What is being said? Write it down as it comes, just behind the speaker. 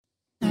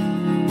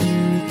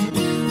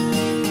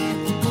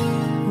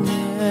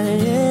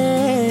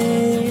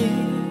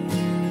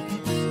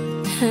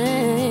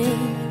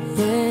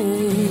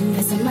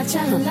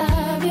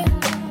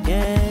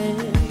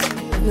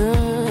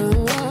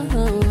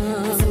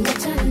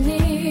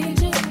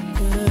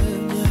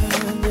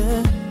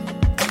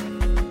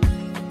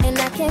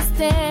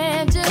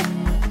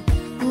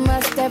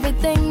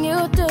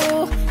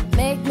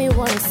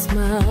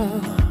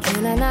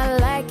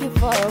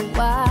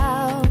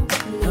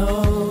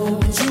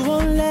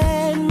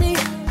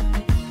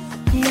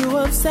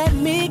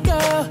me,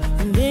 girl,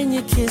 and then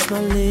you kiss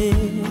my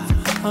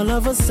lips. All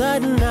of a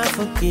sudden I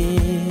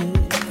forget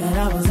that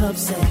I was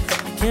upset.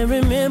 I can't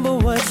remember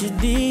what you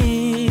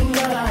did.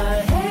 But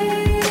I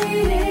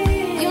hate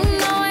it. You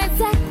know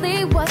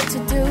exactly what to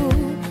do,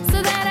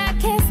 so that I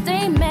can't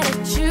stay mad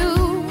at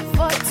you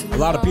for too long. A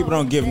lot of people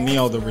don't give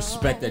Neo the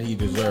respect that he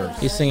deserves.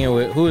 He's singing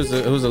with who's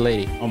the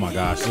lady? Oh my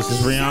gosh, this is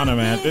Rihanna,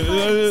 man.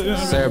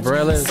 Sarah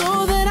Bareilles.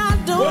 So that I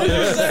don't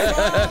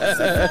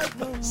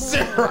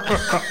Sarah.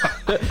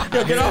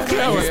 Yo, get off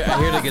camera. I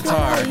hear the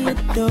guitar.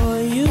 adore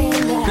you.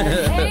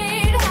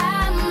 Hate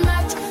how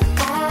much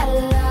I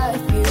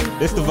love you.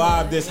 It's the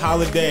vibe this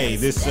holiday,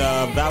 this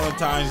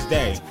Valentine's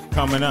Day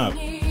coming up.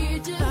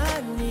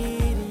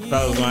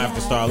 Fellas gonna have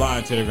to start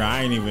lying to the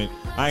ground.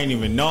 I ain't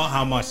even know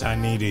how much I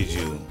needed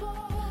you.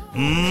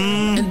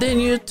 And then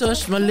you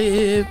touch my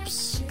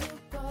lips.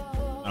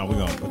 No, we're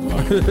gonna put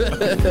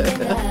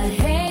the I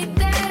hate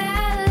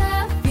that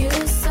I love you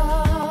so.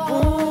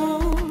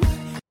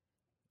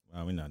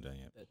 Wow, we're not done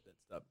yet.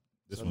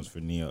 This one's for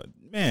Neo.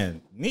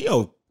 Man,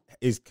 Neo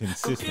is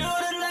consistent.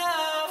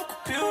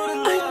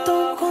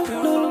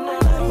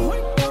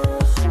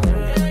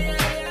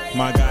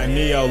 My guy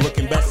Neo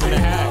looking best in the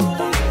hat.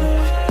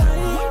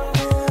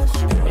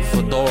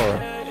 Fedora.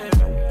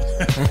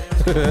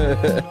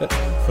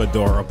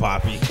 Fedora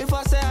Poppy. If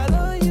I say I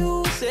love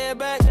you, say it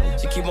back.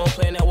 She keep on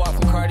playing that walk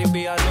from Cardi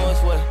B. I know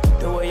it's what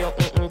the way your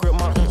grip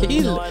my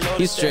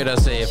He's straight up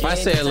say, if I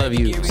say I love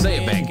you,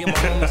 say it back.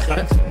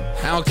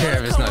 I don't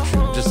care if it's not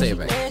true. Just say it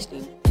back.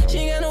 She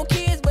ain't got no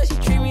kids, but she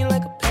treat me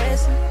like a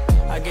passion.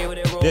 I gave her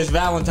that role. This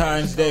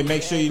Valentine's Day,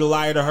 make sure you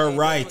lie to her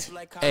right.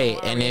 Hey,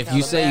 and if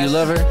you say you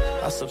love her,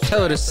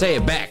 tell her to say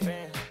it back.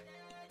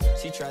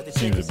 She tried to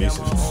Seems say I'm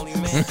abusive. my only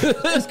man.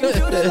 Let's go to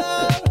the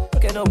love.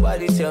 Can't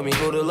nobody tell me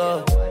go to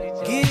love.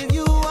 Give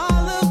you all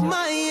of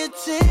my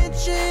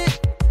attention.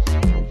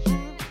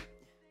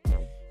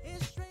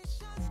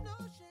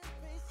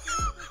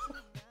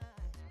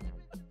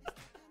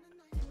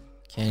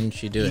 Can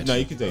she do it? No,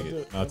 you can take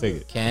it. I'll take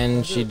it.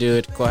 Can she do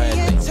it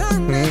quietly?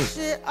 Turn that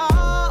shit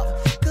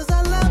off, 'cause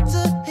I love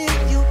to hear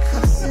you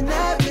cussing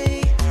at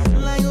me.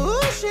 Like,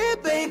 oh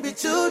shit, baby,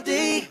 too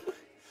deep.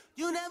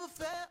 You never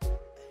felt.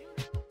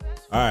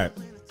 All right.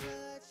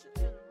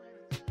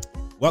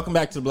 Welcome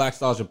back to the Black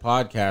Nostalgia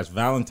Podcast,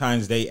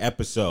 Valentine's Day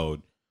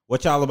episode.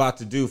 What y'all about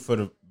to do for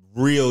the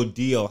real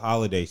deal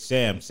holiday?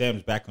 Sam's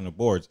back on the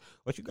boards.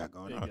 What you got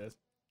going on? Guys.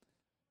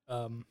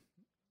 I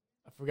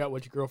forgot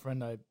which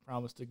girlfriend I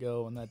promised to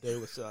go on that day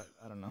was. I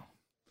don't know.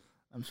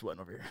 I'm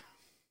sweating over here.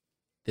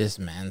 This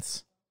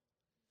man's.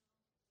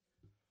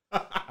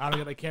 I don't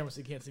get the camera so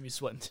you can't see me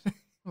sweating.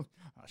 Oh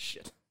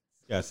shit. This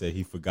guy said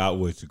he forgot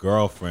which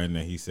girlfriend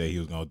that he said he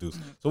was gonna do.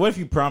 So what if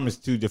you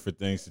promised two different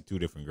things to two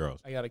different girls?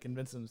 I gotta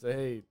convince them. Say,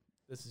 hey,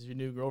 this is your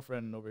new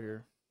girlfriend over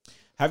here.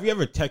 Have you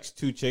ever texted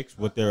two chicks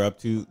what they're up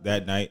to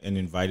that night and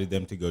invited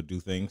them to go do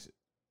things,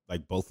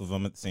 like both of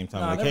them at the same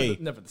time? No, like, never, hey,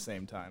 never at the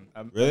same time.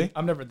 Really?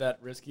 I'm never that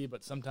risky,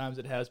 but sometimes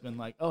it has been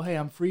like, oh, hey,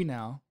 I'm free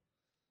now.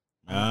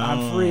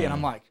 I'm free, and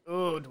I'm like,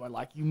 oh, do I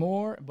like you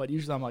more? But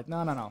usually I'm like,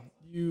 no.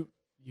 You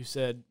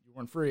said you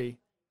weren't free.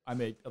 I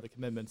made other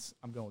commitments.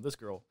 I'm going with this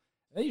girl.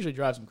 And that usually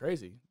drives them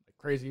crazy, like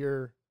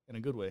crazier in a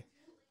good way.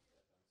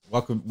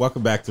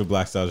 welcome back to the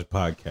Black Nostalgia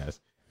Podcast.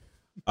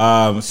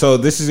 So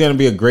this is gonna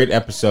be a great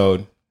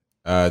episode.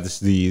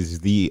 This is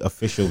the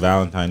official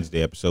Valentine's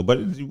Day episode, but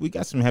we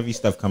got some heavy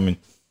stuff coming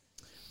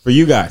for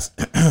you guys.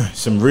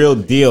 Some real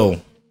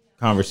deal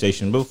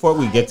conversation. But before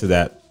we get to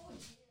that,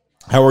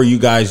 how are you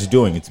guys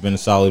doing? It's been a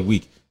solid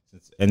week,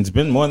 and it's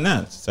been more than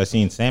that since I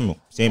seen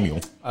Samuel.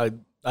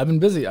 I've been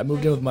busy. I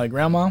moved in with my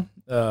grandma.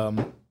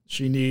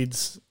 She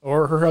needs,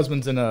 or her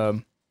husband's in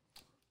a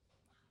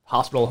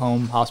hospital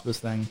home, hospice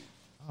thing.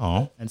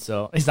 Oh, And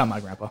so he's not my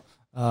grandpa.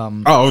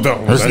 no,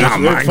 It's not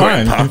my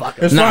grandpa.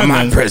 It's Not fine,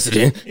 my man.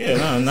 president. Yeah,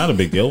 no, not a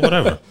big deal.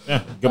 Whatever.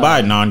 Yeah.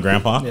 Goodbye,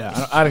 non-grandpa.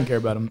 Yeah, I didn't care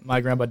about him.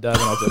 My grandpa died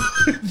when I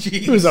was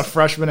he was a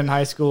freshman in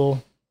high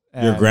school.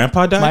 Your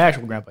grandpa died? My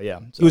actual grandpa, yeah.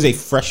 He was a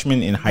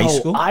freshman in high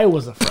school? I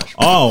was a freshman.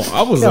 Oh,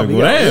 I was like, Yeah,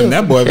 well, damn,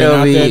 that boy been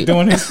out there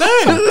doing his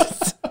thing.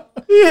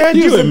 Yeah,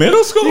 You in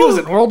middle school? He was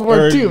in World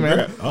War II,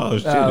 man. Oh,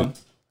 shit.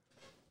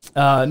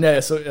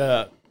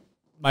 So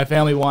my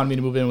family wanted me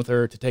to move in with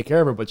her to take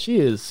care of her, but she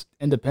is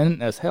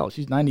independent as hell.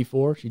 She's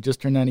 94. She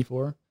just turned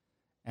 94.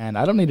 And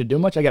I don't need to do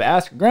much. I got to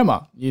ask her,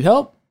 Grandma, you need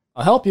help?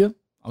 I'll help you.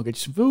 I'll get you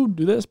some food,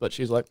 do this. But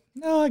she's like,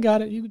 no, I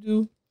got it. You can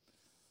do.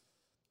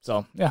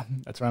 So, yeah,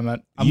 that's where I'm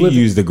at. You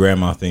use the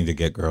grandma thing to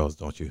get girls,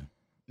 don't you?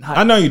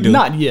 I know you do.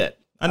 Not yet.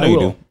 I know you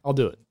will. do. I'll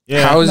do it.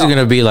 Yeah. How is it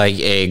gonna be like,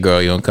 hey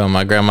girl, you wanna come to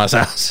my grandma's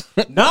house?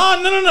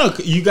 No.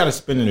 You got to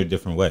spin it a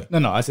different way.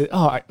 No. I said,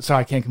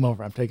 sorry, I can't come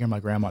over. I'm taking my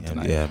grandma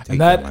tonight. Yeah, and take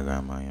that, care of my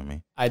grandma, you know what I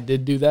mean? I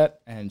did do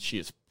that, and she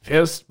is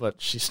pissed, but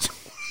she's still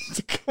wants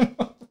to come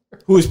over.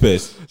 Who is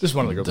pissed? Just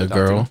one of the girls. The I talked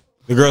to. girl.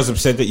 The girl's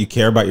upset that you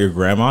care about your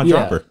grandma?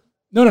 Yeah. Drop her.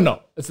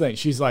 No. That's the thing.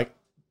 She's like,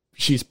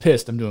 she's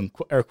pissed. I'm doing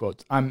air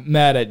quotes. I'm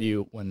mad at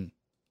you when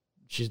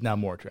she's now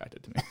more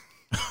attracted to me.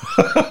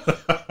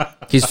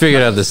 He's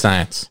figured out the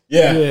science.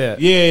 Yeah.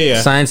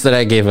 Yeah. Science that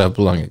I gave up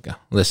long ago.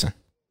 Listen.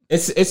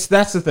 It's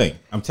that's the thing.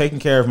 I'm taking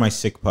care of my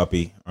sick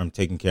puppy, or I'm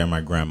taking care of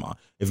my grandma.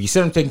 If you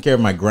said I'm taking care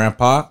of my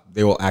grandpa,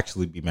 they will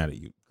actually be mad at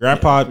you.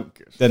 Grandpa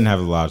doesn't have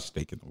a lot of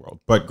stake in the world,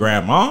 but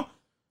grandma,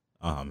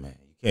 oh man,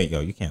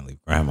 you can't leave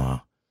grandma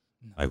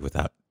like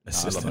without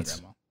assistance. I love my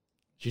grandma.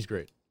 She's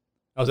great.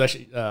 I was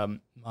actually the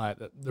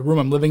room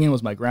I'm living in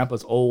was my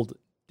grandpa's old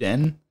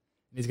den.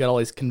 He's got all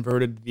these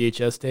converted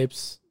VHS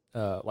tapes,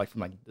 like from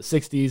like the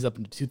 60s up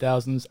into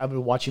 2000s. I've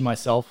been watching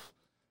myself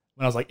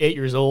when I was like 8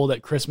 years old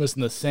at Christmas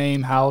in the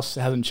same house.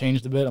 It hasn't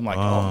changed a bit. I'm like,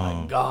 oh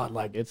my God,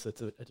 like it's a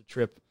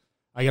trip.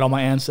 I get all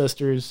my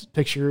ancestors'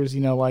 pictures,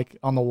 like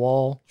on the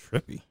wall.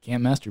 Trippy.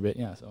 Can't masturbate,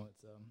 yeah. So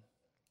it's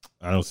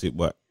I don't see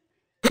what.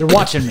 they're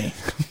watching me.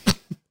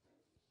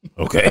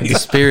 Okay. The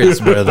spirits,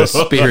 bro. The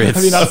spirits.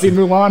 Have you not seen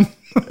Mulan?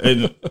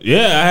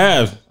 Yeah, I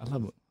have. I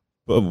love it.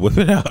 But whip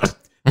it out.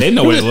 They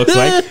know what it looks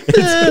like.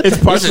 It's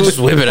partially Just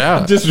whip it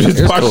out.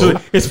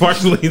 It's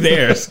partially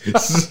theirs.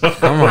 So,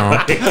 Come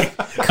on.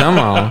 Come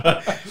on.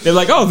 They're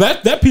like, oh,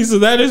 that piece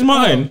of that is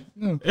mine.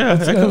 Yeah.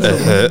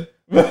 That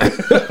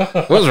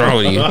What's wrong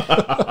with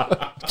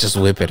you? Just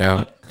whip it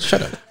out.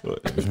 Shut up.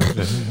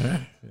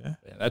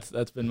 Yeah,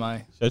 that's been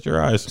my. Shut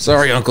your eyes.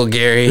 Sorry, Uncle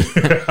Gary.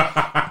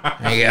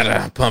 I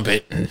gotta pump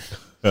it.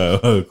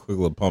 Quick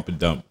little pump and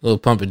dump. Little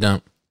pump and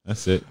dump.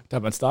 That's it. Talk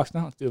about stocks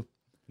now. Let's do.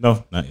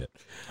 No, not yet.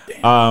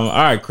 All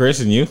right, Chris,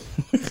 and you?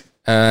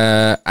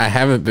 I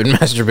haven't been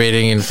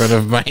masturbating in front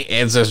of my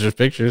ancestors'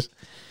 pictures.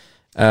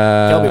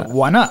 Kelby,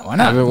 why not? Why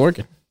not? I've been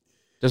working.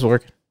 Just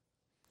working.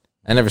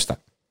 I never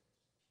stopped.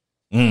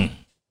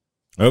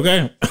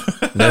 Okay.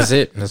 That's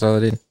it. That's all I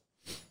did.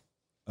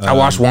 I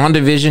watched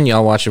WandaVision.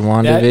 Y'all watching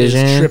That is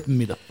WandaVision? tripping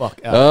me the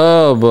fuck out.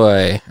 Oh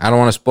boy, I don't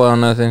want to spoil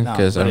nothing No,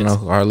 because I but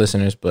don't know our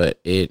listeners,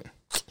 but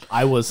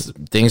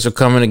things are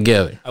coming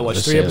together. I watched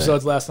Let's 3 say that.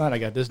 episodes last night. I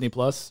got Disney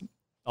Plus.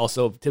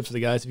 Also, tips for the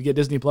guys: if you get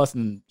Disney Plus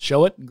and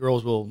show it,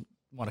 girls will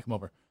want to come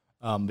over.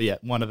 But yeah,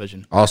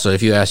 WandaVision. Also,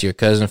 if you ask your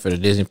cousin for the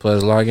Disney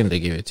Plus login, they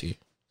give it to you.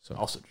 So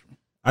Also true.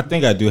 I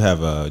think I do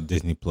have a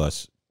Disney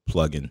Plus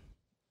plug.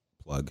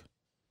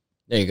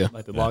 There you go.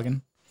 Like the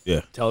login.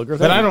 Yeah. Tell a girl.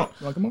 But I don't-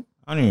 You want to come over?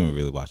 I don't even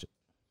really watch it.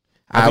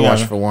 I think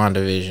watched I- for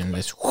WandaVision.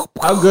 It's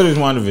How good is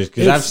WandaVision?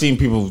 Because I've seen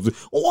people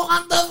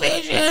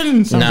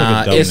WandaVision. Sounds nah,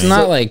 like a dumb it's name.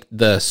 not like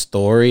the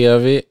story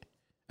of it.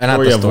 Not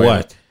Story the of story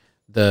what?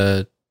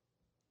 The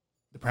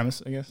The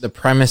premise, I guess. the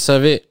premise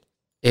of it.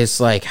 It's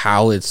like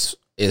how it's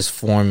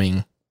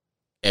forming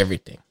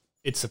everything.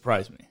 It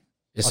surprised me.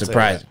 It's I'll say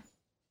surprising.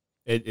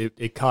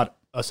 It caught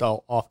us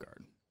all off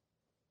guard.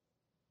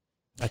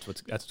 That's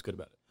what's good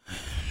about it.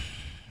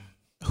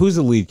 Who's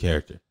the lead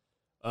character?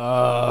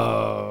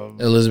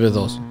 Elizabeth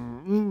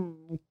Olsen.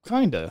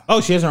 Kinda.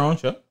 Oh, she has her own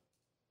show.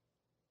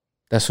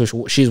 That's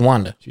who she's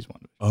Wanda. She's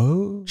one.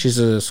 Oh, She's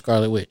a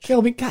Scarlet Witch.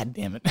 Kelby, god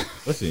damn it.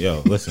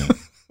 listen.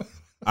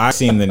 I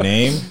seen the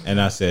name and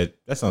I said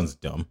that sounds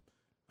dumb.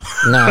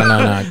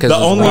 No.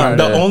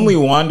 The only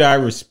Wanda I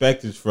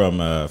respect is from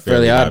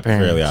Fairly Odd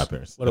Parents. Fairly Odd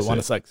Parents. What a That's Wanda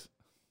it. Sykes.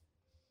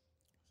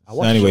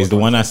 So anyways, the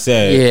one I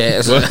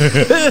said.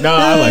 Yeah. No,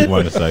 I like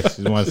Wanda Sykes.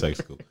 Wanda Sykes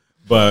is cool.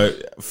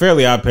 But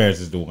Fairly Odd Parents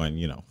is the one,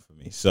 for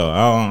me. So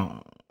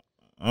I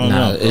don't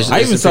know. it's I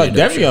a even saw pretty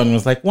dope Debbie on and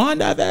was like,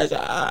 Wanda, that's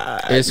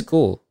It's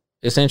cool.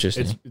 It's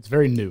interesting. It's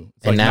very new.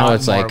 It's And like now not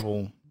it's like-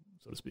 Marvel,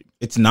 so to speak.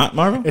 It's not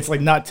Marvel? It's like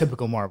not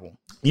typical Marvel.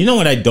 You know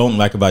what I don't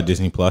like about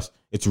Disney Plus?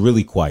 It's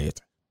really quiet.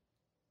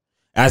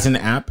 As an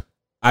app,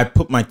 I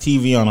put my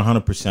TV on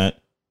 100%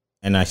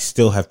 and I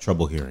still have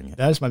trouble hering it.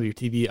 That just might be your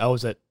TV. I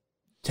was at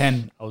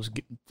 10. I was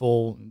getting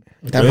full.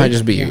 that might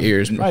just be your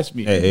ears, bro. Might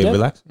be. Hey, Yeah.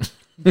 relax.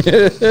 No,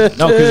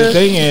 because the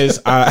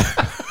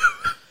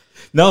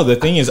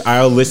thing is,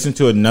 I'll listen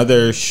to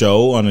another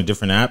show on a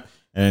different app,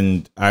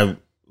 and I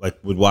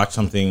would watch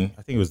something.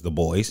 I think it was The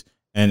Boys,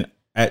 and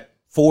at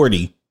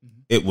 40,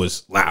 it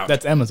was loud.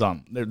 That's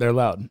Amazon. They're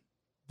loud.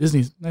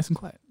 Disney's nice and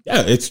quiet.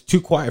 Yeah, it's too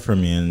quiet for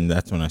me, and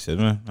that's when I said,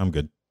 I'm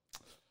good.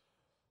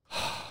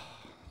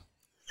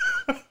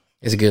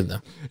 It's good though.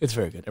 It's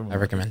very good. I Everyone.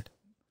 recommend.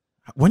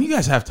 When do you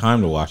guys have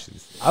time to watch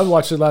these? I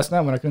watched it last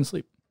night when I couldn't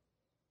sleep.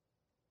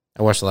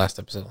 I watched the last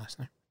episode last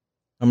night.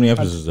 How many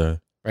episodes are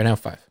there? Right now,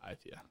 5.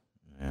 Yeah,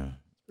 Yeah,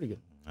 pretty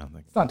good. I don't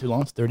think. It's not too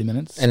long. It's 30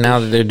 minutes. And now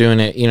that they're doing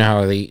it, you know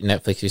how the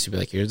Netflix used to be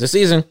like, here's the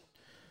season.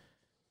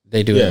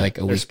 They do Yeah, it like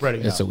a they're week.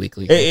 spreading It's out. a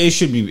weekly. It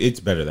should be. It's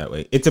better that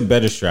way. It's a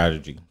better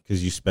strategy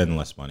because you spend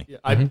less money. Yeah,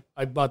 Mm-hmm.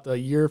 I bought the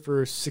year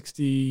for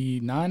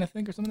 $69, I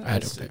think, or something. I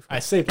don't pay for I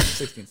saved like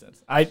 16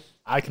 cents.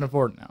 I can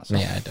afford it now. So.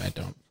 Yeah,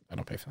 I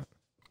don't pay for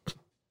that.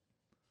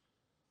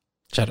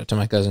 Shout out to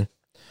my cousin.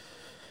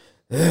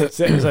 Is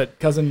that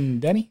cousin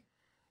Denny?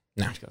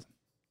 No. Which cousin?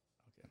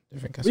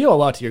 Different We cousin. owe a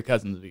lot to your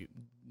cousins.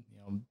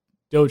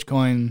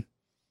 Dogecoin,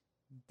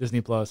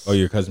 Disney Plus. Oh,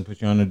 your cousin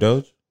put you on the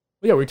Doge?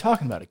 Well, yeah, we were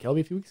talking about it,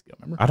 Kelby, a few weeks ago.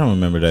 Remember? I don't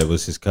remember that it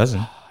was his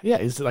cousin. Yeah,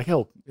 it's like,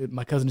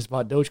 my cousin just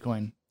bought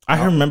Dogecoin.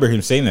 I remember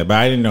him saying that, but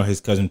I didn't know his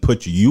cousin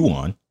put you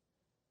on.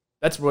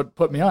 That's what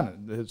put me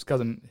on it. His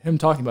cousin, him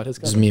talking about his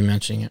This is cousin. me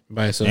mentioning it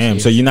by association. Damn,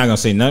 so you're not gonna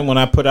say nothing when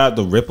I put out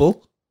the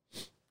Ripple?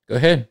 Go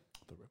ahead.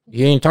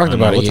 You ain't talked I don't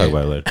know, about we'll it talk yet.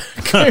 about it later.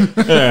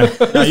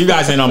 No, you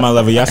guys ain't on my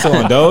level. Y'all still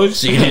on Doge?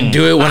 So you didn't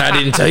do it when I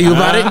didn't tell you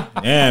about it?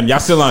 Damn, y'all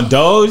still on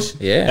Doge?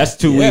 Yeah. That's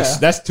 2 weeks.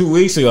 That's 2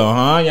 weeks ago,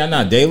 huh? Y'all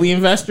not daily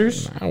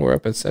investors? Nah, we're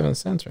up at 7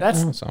 cents right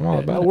now, so I'm all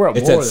about We're it. up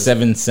It's more at than-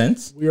 7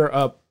 cents. We are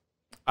up.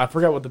 I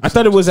forgot what the. I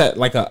thought it was at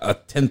like a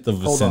tenth of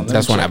a Hold on, cent. let me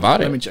That's when check. I bought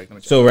it. Let me check.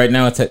 So right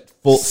now it's at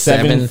full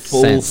 7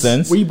 full 7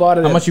 cents. We bought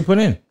it. How at- much you put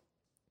in?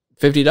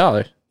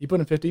 $50. He put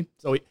in 50.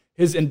 So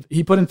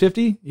he put in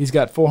 50. He's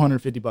got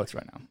 $450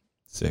 right now.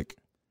 Sick.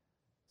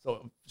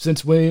 So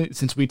since we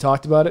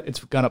talked about it,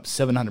 it's gone up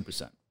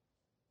 700%.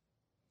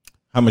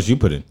 How much you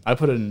put in? I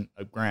put in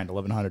a grand,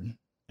 1,100.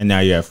 And now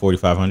you're at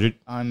 4,500.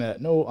 I'm at.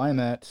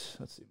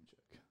 Let's see.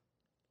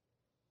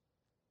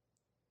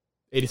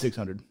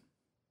 8,600.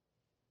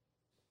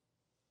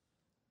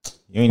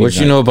 You ain't What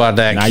even you know about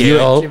that, Nah,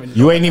 Kale?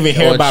 You ain't even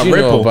hear What about you know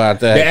Ripple. about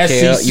that, the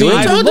Kale? SEC. You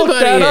ain't talked looked about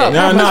that it up.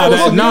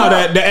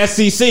 yet. The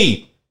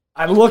SEC.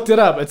 I looked it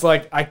up. It's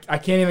like I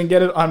can't even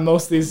get it on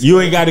most of these. You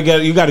ain't got to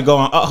get. You got to go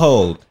on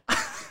Uphold.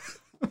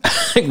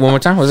 One more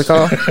time. What's it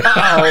called?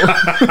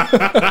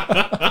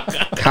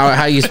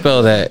 How you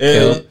spell that,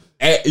 Kale?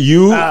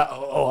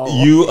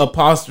 U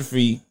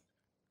apostrophe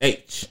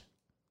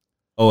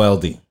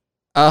HOLD.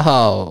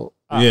 Oh.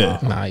 Yeah.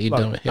 Nah, you Look,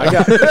 don't.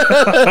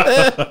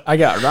 I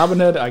got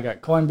Robinhood. I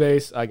got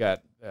Coinbase. I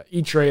got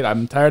E-Trade.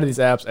 I'm tired of these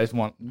apps. I just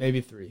want maybe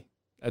 3.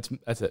 That's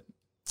it.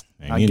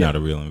 Man, you're not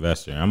a real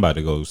investor. I'm about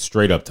to go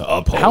straight up to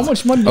Uphold. How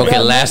much money? Do you Okay,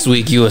 got? last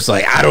week you was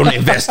like, I don't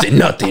invest in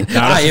nothing.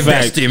 I a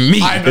invest fact. in me.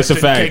 It's a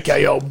fact.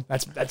 KKO.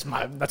 That's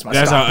my That's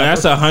stock.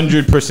 that's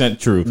 100%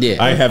 true. Yeah,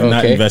 I have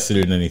not okay. invested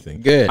in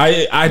anything. Good.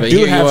 I But do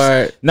here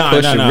have. you are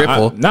pushing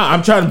Ripple.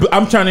 I'm trying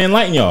to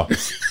enlighten y'all.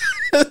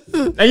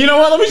 And you know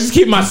what? Let me just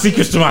keep my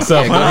secrets to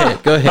myself. Yeah,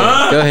 go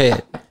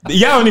ahead.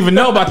 Y'all don't even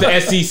know about the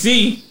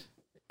SEC.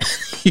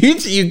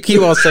 You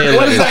keep on saying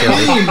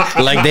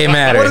like they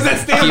matter. What does that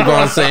stand Keep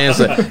on saying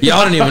so.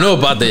 Y'all don't even know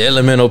about the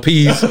elemental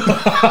P's.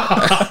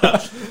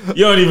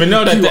 You don't even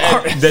know that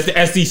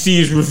the SEC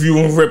is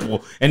reviewing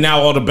Ripple, and now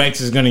all the banks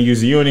is going to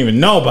use it. You don't even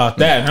know about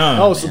that, huh?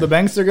 Oh, so the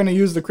banks are going to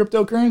use the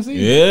cryptocurrency?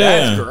 Yeah.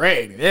 That's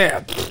great.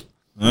 Yeah.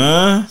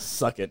 Huh?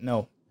 Suck it.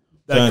 No.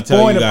 Trying to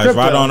tell you guys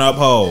right on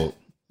Uphold.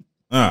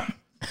 What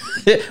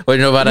do you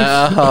know about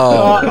that?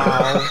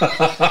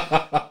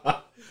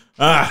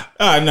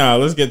 No,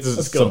 let's get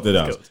to something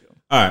else. Let's go.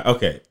 All right,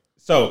 okay.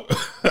 So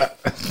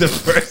the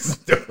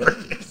first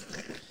story,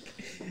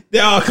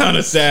 they're all kind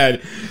of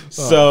sad.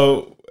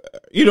 So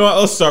you know what?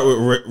 Let's start with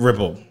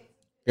Ripple,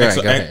 Go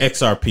ahead.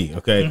 XRP.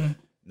 Okay,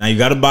 now you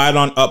got to buy it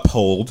on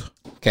Uphold.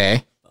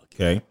 Okay.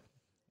 Okay,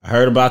 I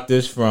heard about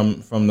this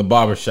from the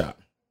barbershop.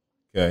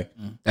 Okay,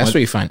 That's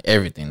where you find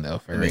everything, though,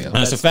 for real.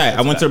 that's a fact.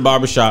 I went to the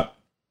barbershop.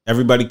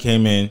 Everybody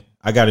came in.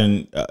 I got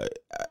in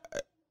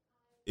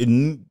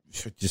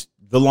just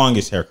the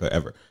longest haircut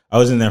ever. I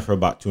was in there for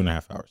about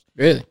 2.5 hours.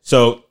 Really?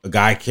 So a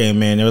guy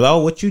came in. They were like,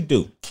 "Oh, what you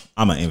do?"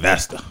 I'm an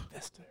investor.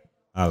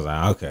 I was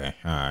like, "Okay,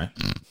 all right."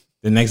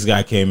 The next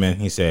guy came in.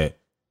 They said,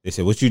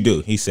 "What you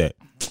do?" He said,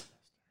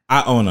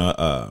 "I own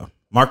a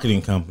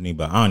marketing company,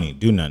 but I don't even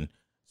do nothing.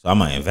 So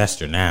I'm an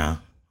investor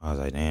now." I was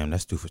like, "Damn,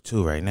 that's 2 for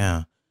 2 right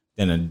now."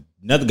 Then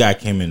another guy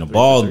came in, a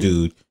bald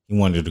dude. He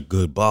wanted a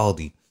good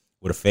baldy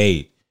with a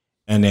fade.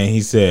 And then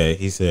he said,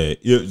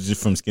 "You're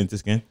just from skin to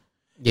skin."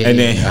 Yeah, And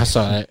then- I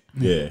saw that.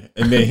 Yeah.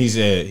 And then he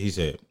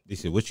said,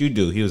 "What you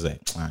do?" He was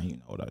like, "You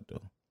know what I do."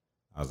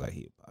 I was like,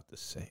 he about to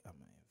say, "I'm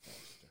an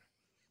investor."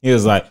 He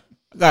was like,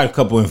 "I got a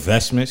couple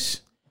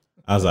investments."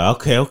 I was like,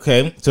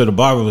 okay. So the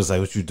barber was like,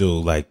 "What you do?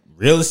 Like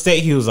real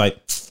estate?" He was like,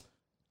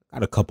 "I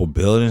got a couple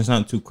buildings,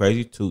 nothing too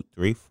crazy, 2,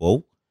 3,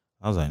 4.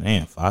 I was like,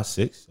 "Man, 5,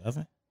 6,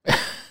 7."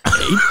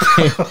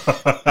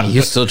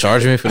 You still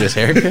charging me for this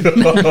haircut?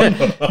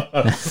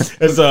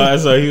 And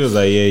so he was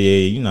like, yeah,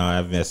 you know, I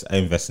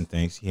invest in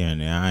things here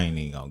and there. I ain't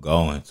even gonna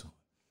go into.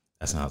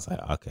 That's when I was like,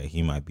 okay,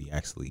 he might be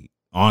actually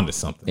on to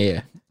something.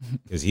 Yeah.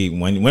 Because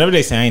whenever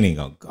they say I ain't even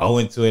gonna go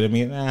into it, I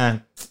mean,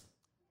 I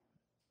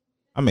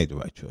made the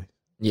right choice.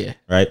 Yeah.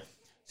 Right.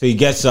 So he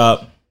gets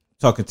up,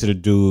 talking to the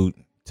dude,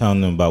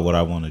 telling them about what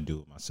I want to do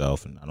with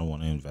myself, and I don't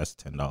want to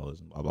invest $10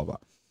 and blah blah blah.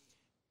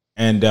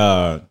 And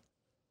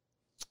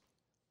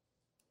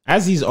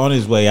as he's on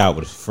his way out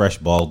with his fresh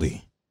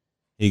baldy,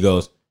 he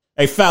goes,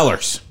 "Hey,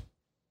 fellers."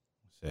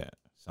 I said,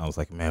 "Sounds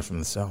like a man from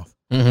the South."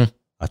 Mm-hmm.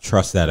 I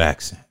trust that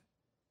accent.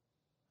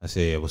 I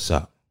said, "Yeah, what's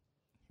up?"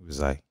 He was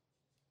like,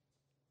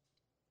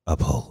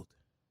 "Uphold.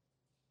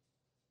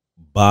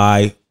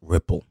 Buy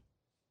Ripple.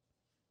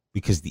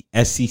 Because the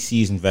SEC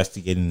is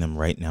investigating them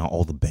right now.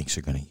 All the banks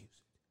are going to use it."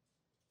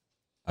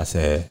 I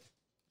said,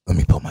 "Let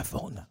me put my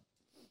phone up.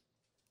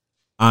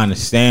 I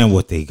understand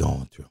what they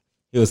going through."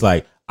 He was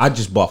like, "I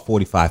just bought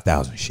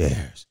 45,000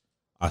 shares."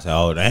 I said,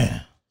 "Oh,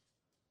 damn."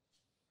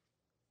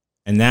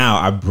 And now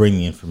I bring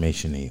the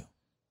information to you.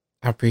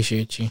 I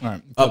appreciate you. All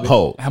right.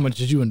 Uphold. How much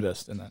did you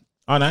invest in that?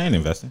 Oh, no, I ain't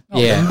investing.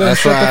 Yeah, then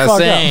that's shut what the I was fuck up.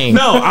 saying.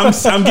 No,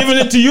 I'm giving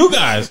it to you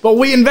guys. But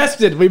we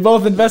invested. We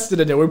both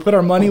invested in it. We put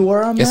our money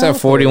where our It's mouth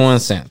at 41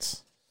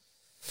 cents.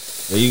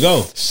 There you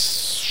go.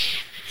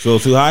 Still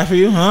too high for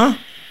you, huh?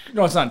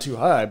 No, it's not too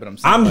high, but I'm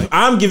saying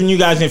I'm giving you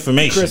guys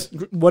information. Chris,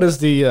 what is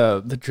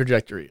the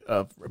trajectory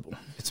of Ripple?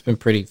 It's been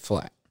pretty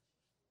flat.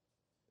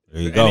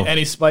 There you go.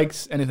 Any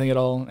spikes? Anything at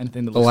all?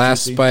 Anything that The looks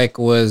last juicy? spike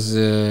was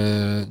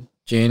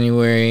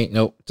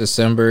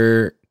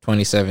December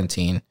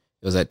 2017. It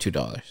was at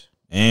 $2.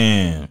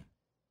 And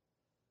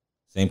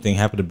same thing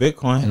happened to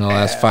Bitcoin. In the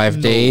last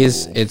 5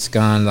 days, it's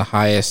gone the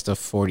highest of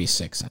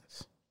 46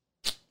 cents.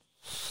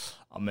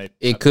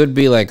 It could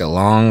be like a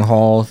long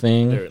haul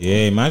thing.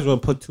 Yeah, you might as well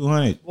put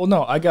 200. Well,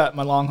 no, I got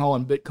my long haul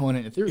in Bitcoin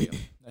and Ethereum.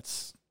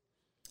 That's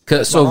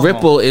So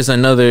Ripple is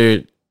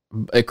another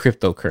a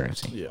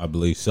cryptocurrency. yeah. I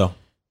believe so.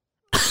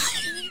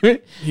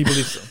 He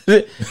believes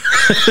so.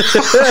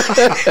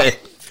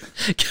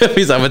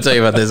 I'm gonna tell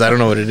you about this. I don't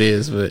know what it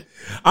is, but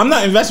I'm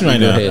not investing right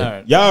Go now. ahead. All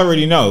right. Y'all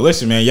already know.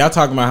 Listen, man, y'all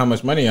talking about how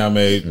much money I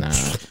made. nah.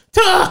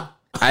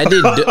 I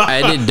did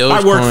Dogecoin.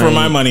 I worked for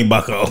my money,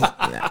 bucko.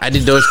 I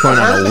did Dogecoin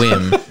on a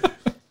whim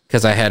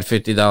because I had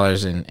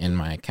 $50 in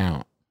my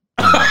account.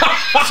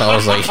 So I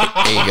was like,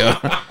 there you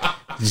go.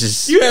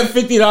 Just You had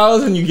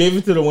 $50 and you gave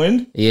it to the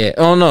wind? yeah.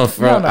 Oh no,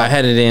 No. I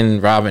had it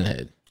in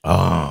Robinhood.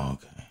 Oh,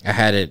 okay. I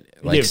had it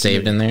gave like it to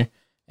saved me. in there,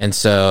 and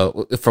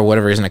so for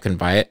whatever reason I couldn't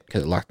buy it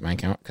because it locked my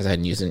account because I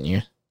hadn't used it in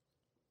years.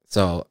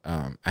 So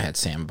I had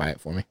Sam buy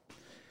it for me.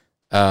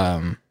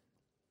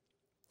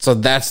 So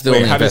that's the Wait,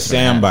 only how did investment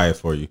I Sam had. buy it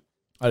for you?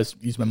 I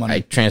just use my money. I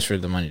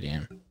transferred the money to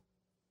him.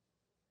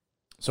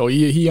 So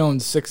he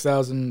owns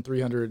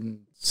 6,300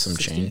 Some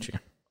change. Yeah.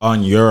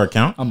 On your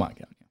account? on my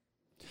account.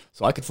 Yeah.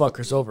 So I could fuck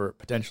Chris over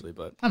potentially,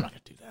 but I'm not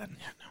gonna do that.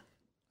 Yeah, no,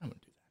 I'm gonna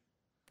do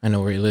that. I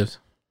know where he lives.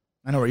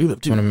 I know where you live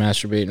I want too. to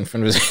masturbate in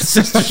front of his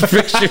sister's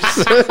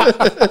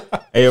pictures.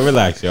 Hey,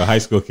 relax, yo. High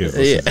school kids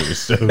listen to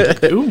this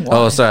show. Ooh,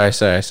 Oh, sorry.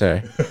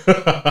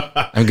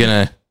 I'm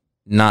gonna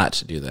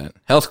not do that.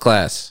 Health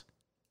class.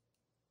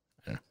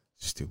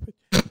 Stupid.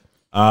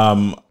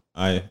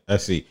 I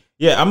see.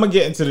 Yeah, I'm gonna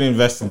get into the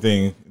investing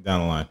thing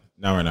down the line.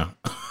 Not right now.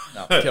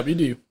 no, tell me you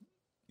do.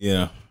 You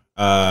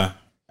know,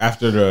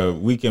 after the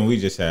weekend we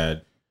just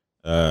had,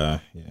 yeah,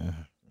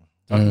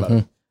 Talk about it.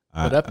 What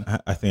I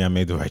happened? think I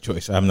made the right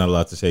choice. I'm not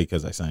allowed to say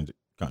because I signed the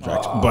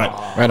contract, but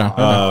Right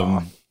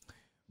on.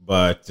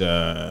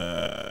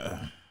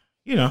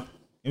 you know,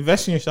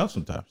 invest in yourself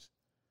sometimes.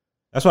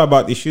 That's why I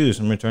bought these shoes.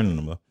 I'm returning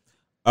them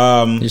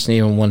though. You just need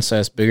them one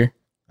size bigger.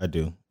 I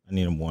do. I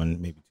need them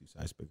one, maybe two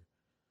size bigger.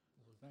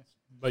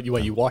 But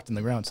you walked in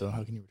the ground, so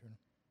how can you return them?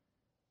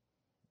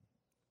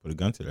 Put a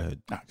gun to their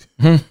head.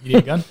 You need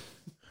a gun?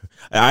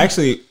 I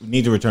actually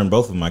need to return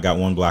both of them. I got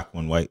one black,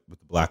 one white. But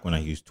the black one I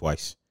used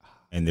twice,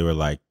 and they were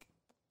like,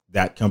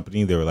 that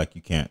company. They were like,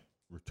 you can't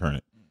return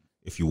it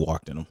if you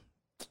walked in them.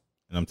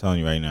 And I'm telling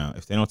you right now,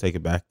 if they don't take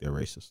it back, they're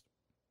racist.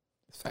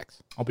 It's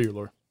facts. I'll be your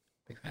lawyer.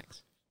 Big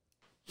facts.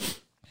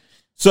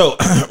 So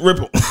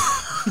Ripple,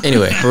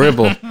 Anyway,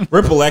 Ripple.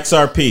 Ripple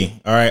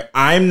XRP. All right,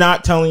 I'm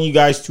not telling you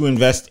guys to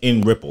invest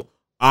in Ripple.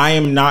 I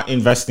am not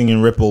investing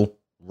in Ripple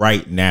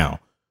right now.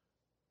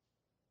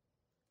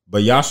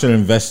 But y'all should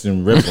invest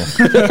in Ripple.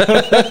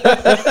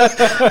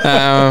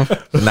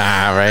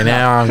 Nah, right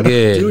now I'm Do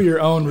good. your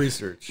own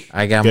research.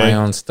 I got Okay. my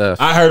own stuff.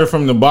 I heard it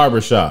from the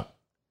barber shop.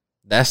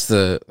 That's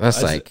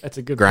like that's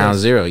a good ground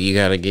place. zero. You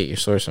got to get your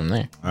source from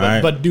there. All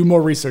right. But do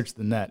more research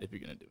than that if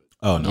you're gonna do it.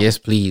 Oh no, Yes,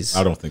 please.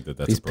 I don't think that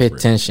that's Please pay appropriate.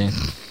 attention.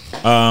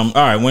 All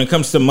right, when it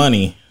comes to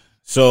money,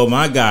 so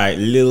my guy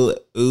Lil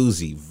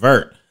Uzi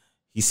Vert,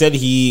 he said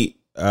he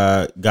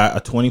got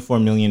a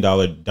 $24 million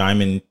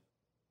diamond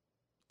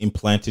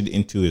implanted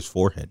into his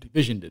forehead.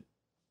 Visioned it.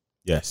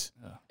 Yes,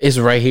 It's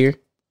right here.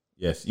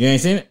 yes. You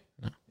ain't seen it?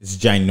 It's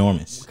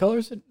ginormous. What color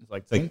is it? It's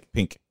like It's like pink.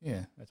 pink.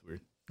 Yeah, that's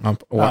weird.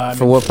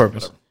 For what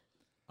purpose? Whatever.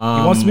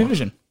 He wants to be Um,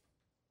 vision.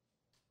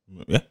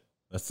 Yeah,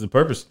 that's the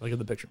purpose. Look at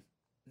the picture.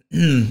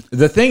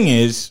 The thing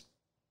is,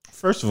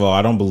 first of all,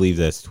 I don't believe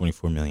that's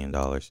 $24 million.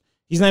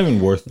 He's not even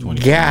worth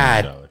 $24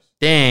 God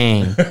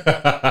dang.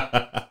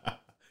 million.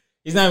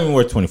 He's not even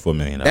worth $24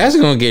 million. That's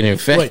going to get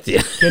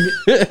infected. Can you,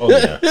 Oh,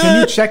 yeah. can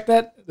you check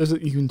that?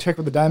 You can check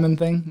with the diamond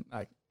thing,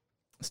 like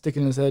stick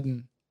it in his head,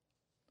 and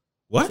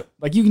What?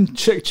 like you can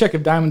check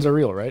if diamonds are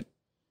real, right?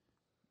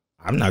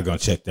 I'm not going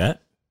to check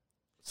that.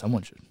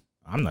 Someone should.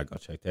 I'm not going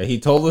to check that. He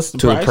told us the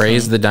To price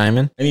appraise the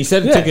diamond. and he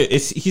said Yeah.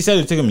 he said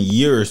it took him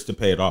years to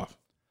pay it off.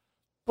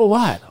 But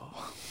why though?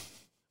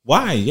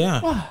 Why?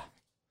 Yeah. Why?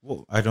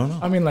 Well, I don't know.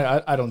 I mean,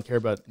 like I don't care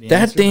about the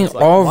That answer, but thing it's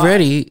like,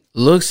 already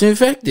looks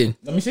infected.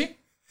 Let me see.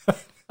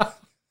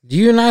 Do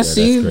you not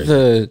see crazy.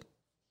 the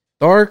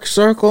dark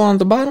circle on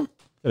the bottom?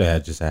 Could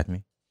have just had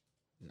me.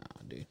 Nah,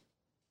 dude.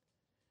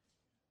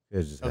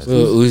 Could've just had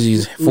Lil me.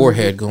 Uzi's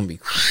forehead going to be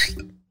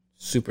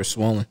super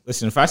swollen.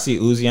 Listen, if I see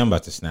Uzi, I'm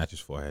about to snatch his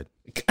forehead.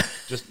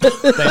 Just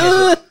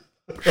famous.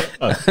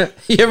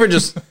 You ever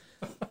just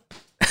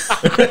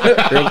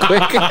real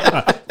quick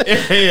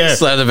Yeah.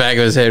 slap the back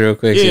of his head real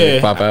quick, see Yeah.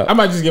 it pop out? I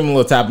might just give him a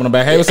little tap on the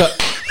back. Hey, what's up?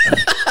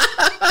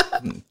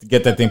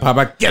 Get that thing pop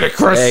out. Get it,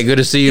 Chris. Hey, good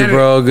to see you, Get it.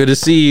 bro. Good to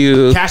see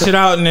you. Cash it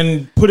out and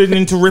then put it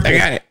into Ripple. I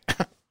got it.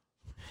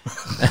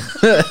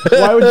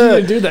 Why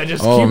would you do that?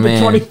 Just keep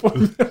man. the 24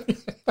 million.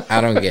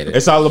 I don't get it.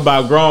 It's all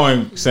about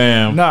growing,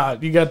 Sam. Nah,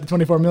 you got the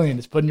 24 million.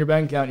 Just put in your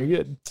bank account. You're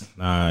good.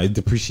 Nah, it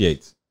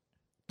depreciates.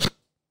 Look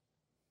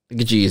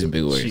at you using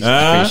big words.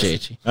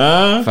 Appreciate you.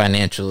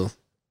 Financial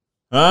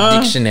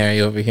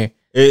dictionary over here.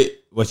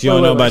 What you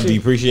don't know about actually,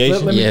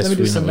 depreciation? Yes, let me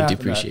do we some know math on that.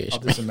 depreciation. I'll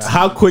do some math.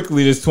 How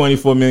quickly does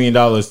 $24 million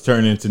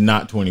turn into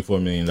not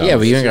 $24 million? Yeah,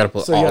 but you ain't got to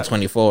put So you all got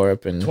 24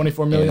 up in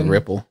 24 million? in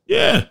Ripple.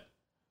 Yeah.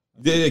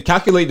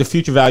 Calculate the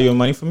future value of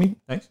money for me.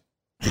 Thanks.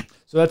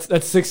 So that's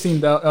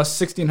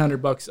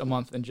 $1,600 a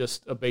month in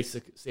just a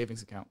basic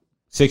savings account,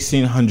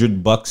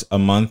 $1,600 a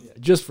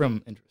month. just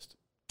from interest.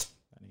 That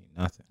ain't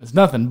nothing. It's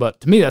nothing, but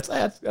to me, that's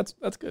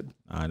good.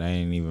 Nah, that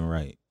ain't even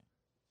right.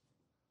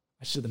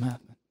 I should do the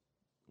math, man.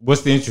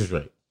 What's the interest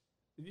rate?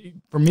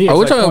 For me, Are it's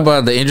we like talking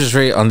about the interest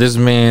rate on this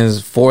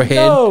man's forehead?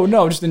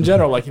 No, just in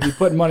general. Like if you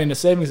put money in a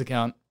savings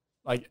account,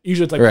 like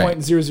usually it's like Right.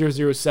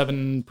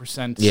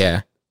 0.0007%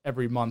 Yeah.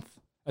 every month.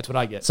 That's what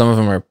I get. Some of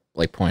them are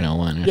like 0.01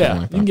 or Yeah, something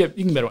you like can that.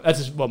 get better. That's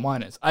just what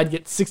mine is. I'd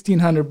get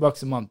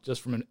 $1,600 a month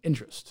just from an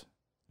interest.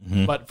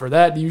 Mhm. But for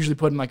that, you usually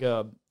put in like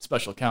a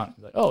special account.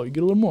 Like, oh, you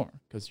get a little more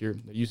because you're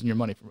using your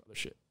money for other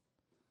shit.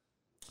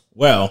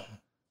 Well,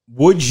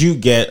 would you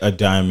get a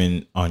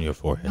diamond on your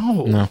forehead?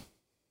 No,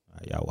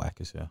 Y'all whack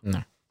as hell.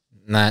 no.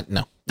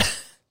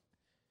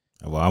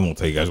 Well, I won't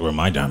tell you guys where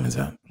my diamond's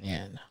at.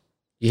 Yeah, no.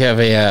 You have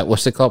a,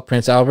 what's it called?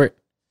 Prince Albert?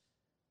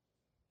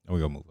 We're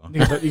going to move on.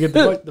 You get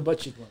the butt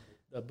cheek one,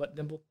 the butt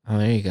dimple. Oh,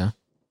 there you go.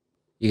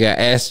 You got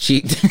ass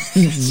cheek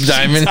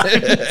diamond.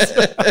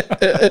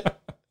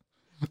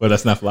 But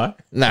that's not fly?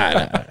 Nah.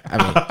 I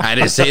mean, I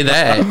didn't say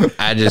that.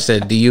 I just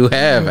said, do you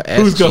have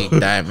ass cheek Who's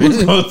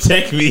diamond? going to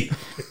take me?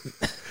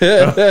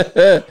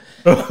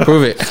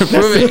 Prove it.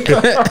 Prove it.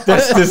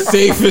 That's the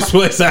safest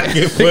place I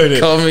can put it.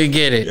 Come and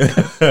get it.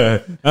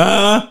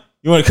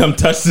 You want to come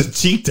touch the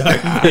cheek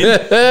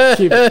diamond?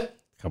 Keep it.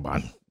 Come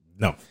on.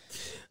 No.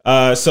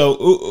 So,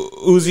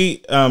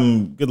 Uzi,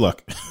 good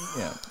luck.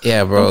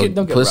 Yeah, bro.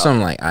 Don't get Put robbed.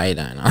 some like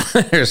iodine on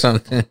it or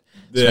something.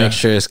 Just Yeah. make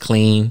sure it's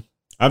clean.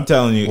 I'm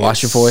telling you.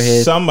 Wash your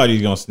forehead.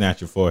 Somebody's going to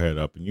snatch your forehead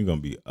up and you're going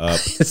to be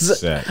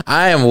upset.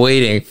 I am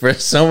waiting for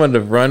someone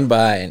to run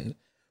by and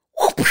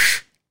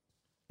whoosh.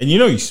 And you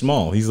know he's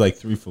small. He's like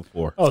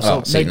 3'4". Oh,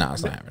 so see, no,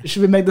 it's not happening. it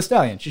should be Meg the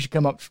Stallion. She should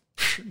come up,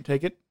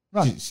 take it,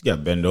 run. She's got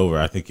to bend over.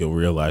 I think you'll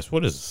realize,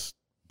 what is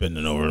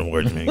bending over in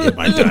words, man? Get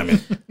my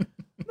diamond.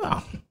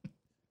 No.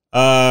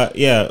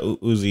 Yeah,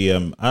 Uzi,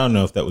 I don't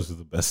know if that was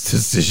the best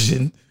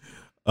decision.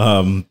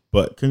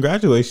 But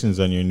congratulations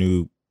on your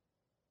new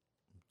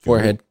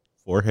forehead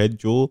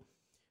jewel.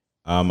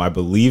 I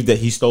believe that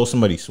he stole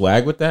somebody's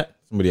swag with that.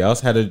 Somebody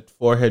else had a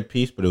forehead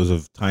piece, but it was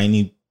a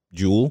tiny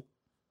jewel.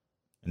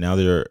 And now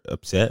they're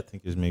upset. I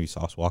think it was maybe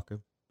Sauce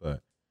Walker.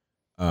 But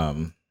How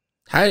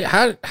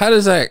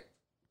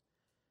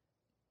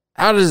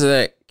does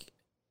that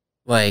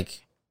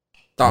like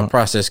thought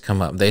process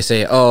come up? They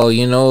say, oh,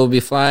 you know, it'll be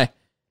fly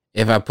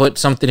if I put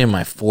something in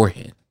my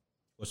forehead.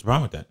 what's the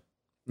problem with that?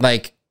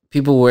 Like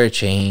people wear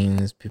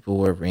chains, people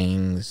wear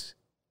rings,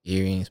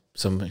 earrings.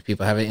 Some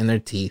people have it in their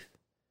teeth.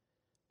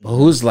 But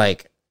who's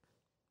like,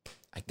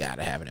 I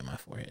gotta have it in my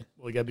forehead?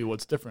 Well, you gotta be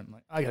what's different.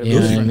 Like I gotta You be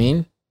know what I different.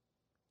 mean?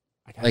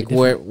 I gotta Like be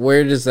different.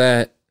 where does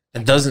that?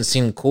 It doesn't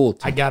seem cool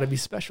to I me. gotta be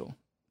special.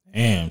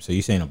 Damn, so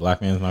you saying a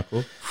black man's not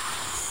cool?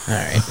 All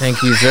right.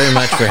 Thank you very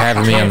much for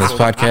having me on this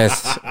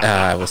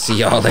podcast. We'll see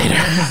y'all later.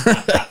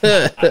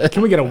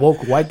 Can we get a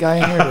woke white guy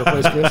in here to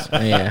replace Chris?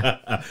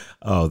 Yeah.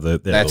 Oh,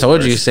 I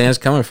told you, Sam's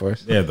coming for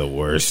us. They're the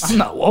worst. I'm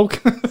not woke.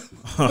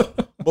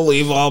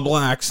 Believe all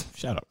blacks.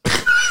 Shut up.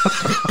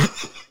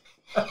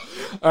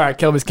 All right,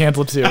 Kelby's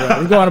canceled too.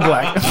 Right, we're going to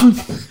black.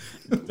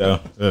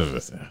 So,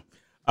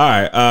 all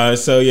right.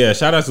 So yeah,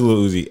 shout out to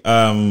Lil Uzi.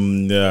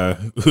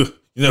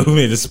 You know who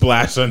made a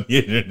splash on the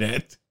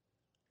internet?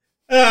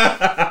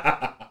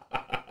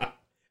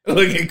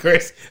 Look at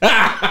Chris.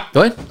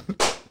 What?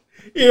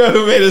 You know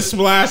who made a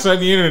splash on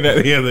the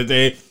internet the other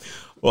day?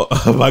 Well,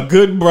 my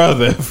good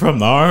brother from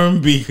the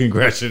R&B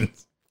Congression,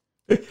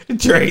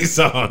 Trey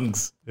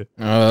Songz.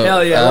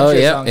 Hell yeah, I love Oh,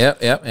 Trey yep,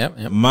 Songz.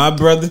 yep. My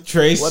brother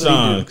Trey What did he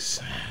do?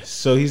 Songz.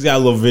 So he's got a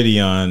little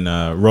video on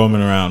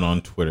roaming around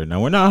on Twitter.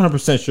 Now we're not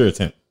 100% sure it's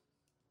him.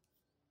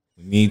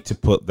 We need to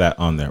put that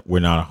on there. We're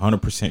not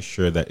 100%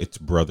 sure that it's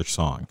Brother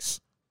Songs,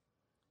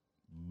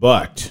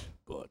 but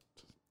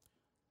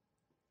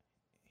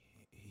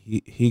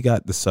he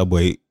got the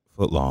subway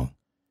foot long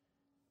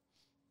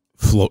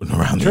floating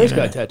around. The Trey's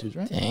got internet. tattoos,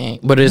 right? Dang.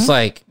 But it's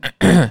like,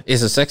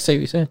 it's a sex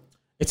tape, you said?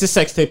 It's a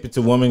sex tape. It's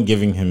a woman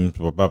giving him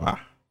blah, blah, blah.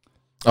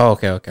 Oh,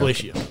 okay.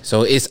 Fellatio.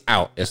 So it's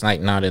out. It's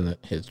like not in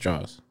his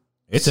jaws.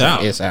 It's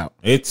out. It's out.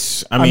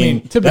 It's. I mean, mean,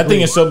 that thing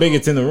typically- is so big.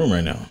 It's in the room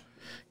right now.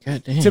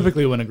 God damn.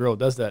 Typically, when a girl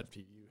does that,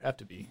 you have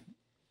to be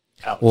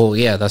out. Well,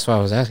 yeah, that's why I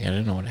was asking. I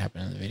didn't know what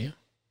happened in the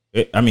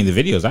video. I mean, the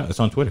video's out. It's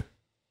on Twitter.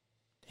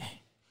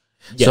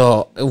 Yeah.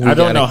 So we I don't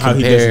gotta know how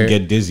he compare- doesn't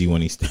get dizzy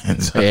when he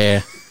stands up.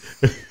 Yeah.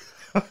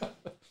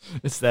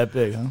 It's that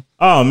big, huh?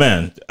 Oh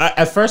man!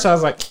 At first I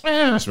was like,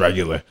 that's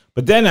regular.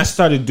 But then I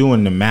started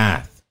doing the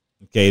math.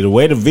 Okay, the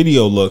way the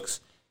video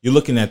looks, you're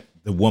looking at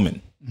the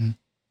woman.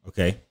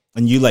 Okay,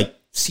 and you like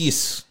see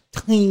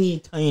a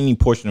tiny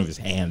portion of his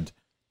hand,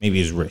 maybe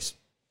his wrist.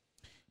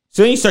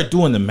 So then you start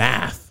doing the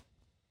math.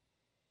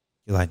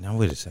 You're like, now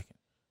wait a second.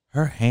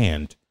 Her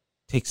hand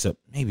takes up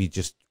maybe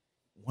just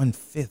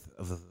 1/5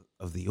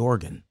 of the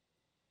organ.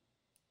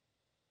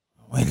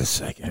 Wait a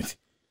second.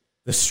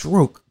 The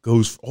stroke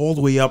goes all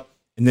the way up,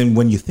 and then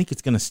when you think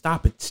it's gonna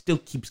stop, it still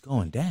keeps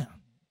going down.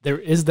 There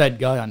is that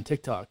guy on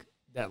TikTok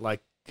that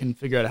like can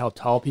figure out how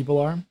tall people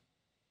are.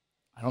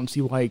 I don't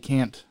see why he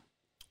can't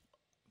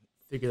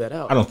figure that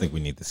out. I don't think we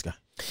need this guy.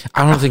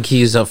 I don't think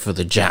he's up for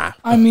the job.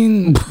 I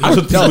mean, I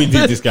don't think we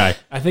need this guy.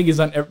 I think he's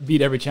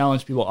beat every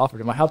challenge people offered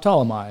him. Like, how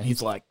tall am I? And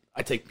he's like,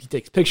 he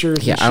takes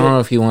pictures. Yeah, and I shit. don't know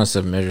if he wants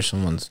to measure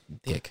someone's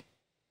dick.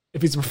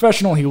 If he's a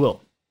professional, he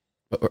will.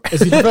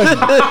 Is he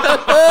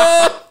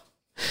professional?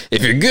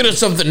 If you're good at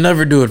something,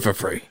 never do it for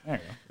free. There you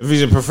go. If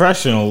he's a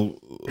professional,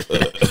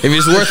 If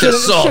he's worth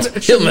his salt, he'll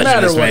shouldn't measure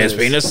matter this what man's it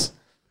is. penis.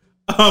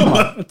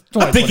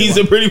 I think he's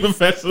a pretty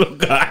professional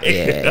guy.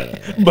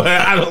 Yeah. But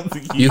I don't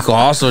think You can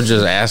also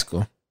just ask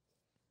him.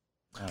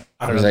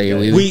 I Is that your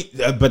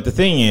wheelie? But the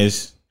thing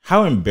is,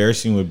 how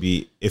embarrassing would it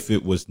be if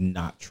it was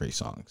not Trey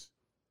Songz?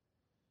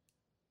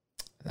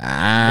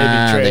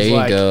 Ah, Trey's there you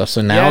like, go.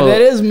 So now, yeah,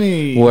 that is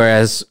me.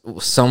 whereas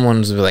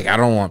someone's like, I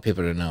don't want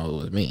people to know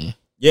it was me.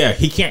 Yeah,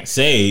 he can't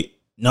say,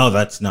 no,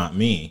 that's not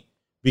me.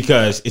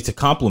 Because it's a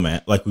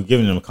compliment. Like, we're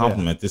giving him a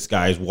compliment. This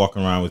guy is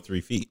walking around with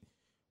 3 feet.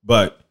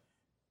 But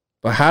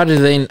But how did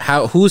they?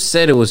 Who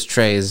said it was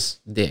Trey's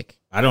dick?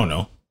 I don't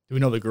know. Do we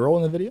know the girl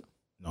in the video?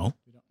 No.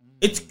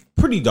 It's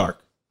pretty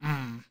dark. It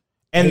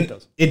And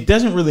does. it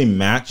doesn't really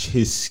match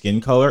his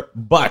skin color,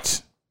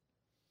 but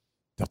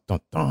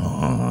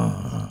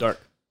Dark.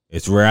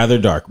 it's rather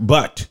dark.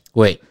 But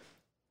Wait,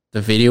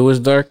 the video was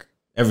dark.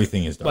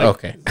 everything is dark. Like,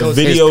 Okay, the those-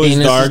 video his is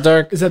penis dark. is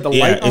dark. Is that the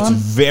Yeah, light it's on?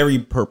 very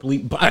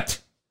purpley, but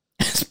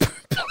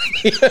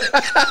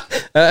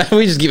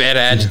We just give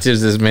adjectives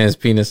to this man's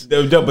penis.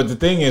 no, but the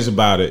thing is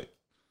about it,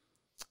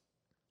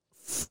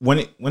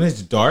 when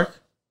it's dark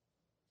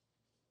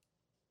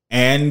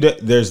and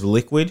there's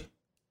liquid,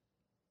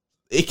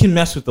 it can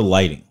mess with the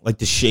lighting, like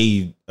the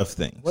shade of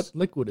things. What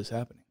liquid is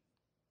happening?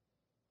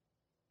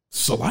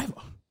 Saliva?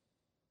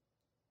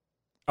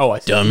 Oh, I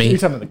see. Dummy. You're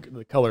talking about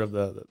the color of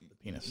the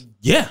penis.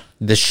 Yeah.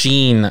 The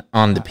sheen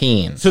on the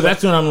peen. So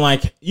that's when I'm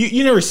like,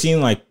 you never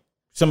seen like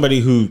somebody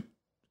who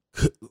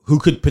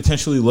could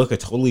potentially look a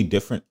totally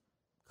different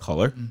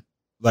color,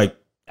 like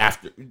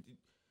after,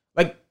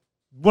 like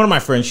one of my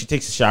friends, she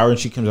takes a shower and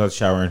she comes out of the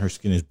shower and her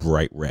skin is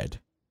bright red.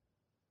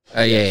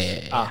 Yeah.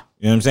 You know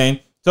what I'm saying?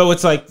 So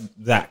it's like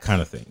that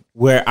kind of thing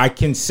where I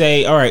can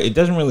say, all right, it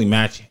doesn't really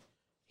match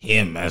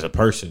him as a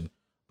person,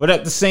 but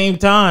at the same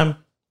time,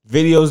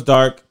 video's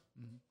dark,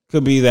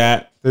 could be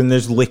that. Then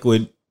there's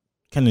liquid,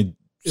 kind of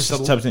Is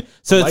the substance.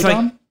 So it's light like,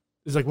 on?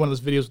 Is like one of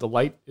those videos the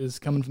light is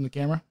coming from the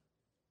camera.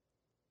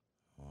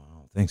 I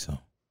don't think so.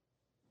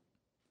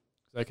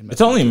 That can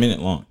It's only a minute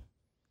long.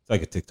 It's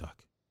like a TikTok.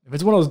 if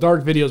it's one of those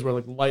dark videos where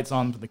like the light's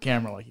on from the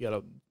camera, like you gotta.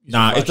 use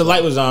Nah, your if the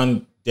light flashlight. was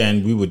on,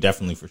 then we would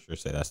definitely for sure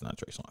say that's not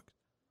Trey Songz.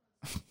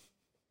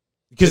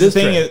 Because It the is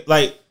thing Trey. is,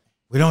 like,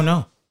 we don't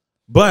know.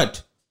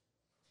 But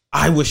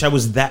I wish I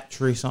was that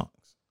Trey Songz.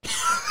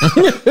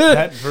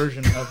 that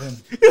version of him.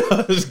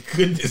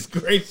 Goodness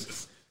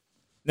gracious.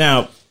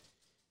 Now,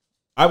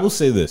 I will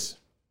say this.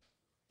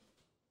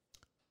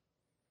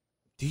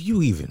 Do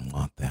you even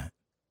want that?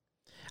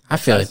 I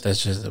feel like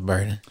that's just a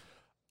burden.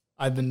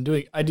 I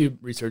do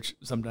research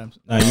sometimes.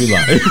 No, you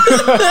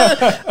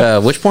lie.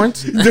 Which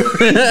points?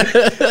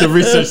 The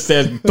research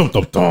says, dum,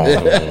 dum,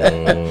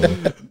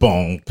 dum,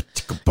 bong,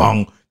 chicka,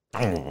 bong.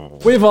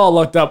 We've all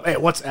looked up. Hey,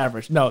 what's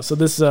average? No, so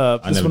this I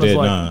this never one is did.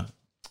 like. Nah.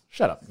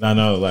 Shut up.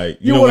 No, like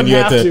You know when wouldn't you're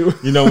at have the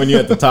to. you know when you're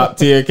at the top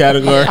tier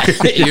category.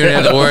 You don't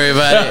have to worry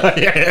about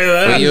it.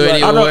 Yeah, You ain't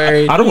even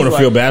worried. I don't want to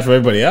feel bad for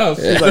everybody else.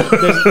 There's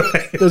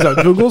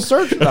a Google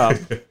search.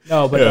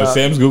 No, but Yeah,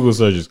 Sam's Google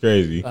search is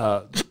crazy. Who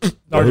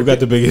got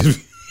the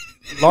biggest?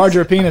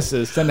 larger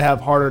penises tend to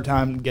have harder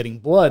time getting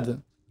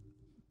blood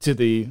to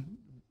the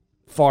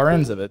far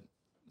ends of it.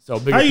 So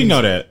bigger How you penises-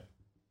 know that?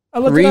 I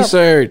looked it up.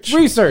 Research.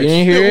 Research. You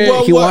didn't hear it?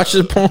 Well, He what?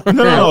 watches porn.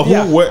 No.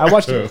 Yeah, Who? What? I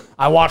watched it.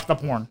 I watched the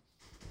porn.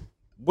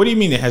 What do you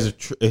mean it has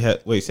a?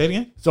 Wait, say it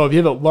again. So if you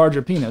have a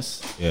larger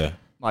penis, Yeah,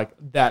 like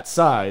that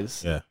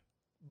size, yeah.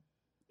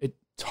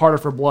 it's harder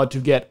for blood to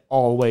get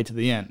all the way to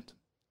the end.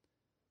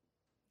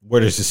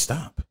 Where does it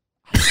stop?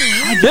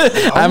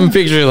 I'm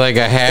picturing like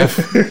a half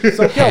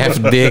So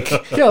half dick,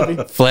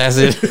 Kelby,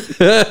 flaccid.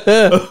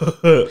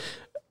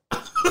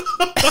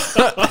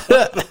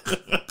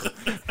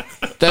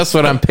 That's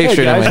what I'm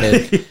picturing in my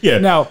guys. head. Yeah.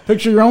 now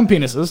picture your own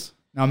penises.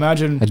 Now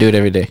imagine. I do it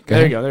every day.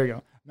 There you go. There you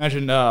go.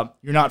 Imagine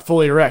you're not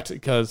fully erect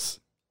because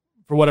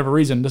for whatever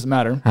reason, doesn't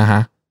matter. Uh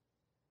huh.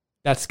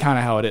 That's kind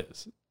of how it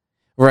is.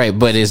 Right,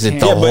 but is it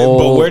the Yeah, but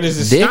whole? where does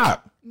it dick?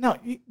 stop? No,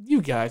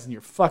 you guys and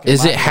your fucking.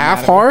 Is it mind half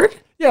anatomy. hard?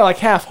 Yeah, like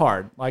half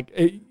hard. Like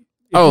if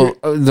Oh,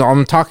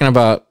 I'm talking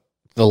about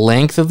the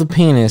length of the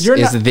penis. You're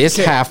Is not- this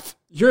okay. half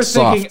You're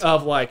Soft. thinking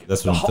of like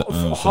That's the what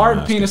I'm hard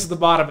asking. penis at the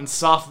bottom and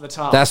soft at the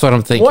top. That's what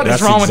I'm thinking. What is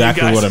That's wrong with you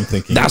exactly guys? what I'm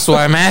thinking. That's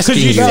why I'm asking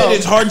Because you you. said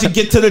it's hard to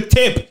get to the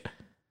tip.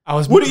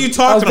 What are you I was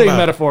talking being about?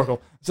 metaphorical.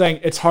 I'm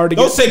saying it's hard to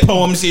Don't get. say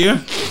poems here.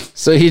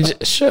 So he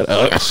just shut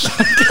up.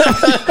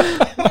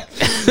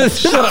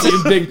 Shut up,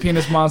 you big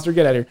penis monster.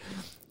 Get out of here.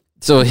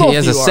 So he Both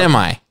has a you are.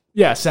 semi.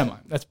 Yeah, semi.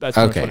 That's pretty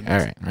much Okay, what it means. all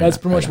right, That's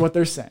right pretty much on. what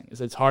they're saying.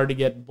 Is it's hard to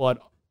get blood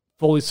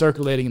fully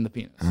circulating in the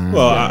penis.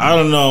 Well, I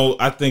don't know.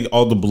 I think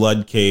all the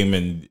blood came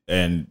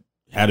and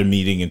had a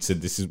meeting and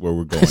said, "This is where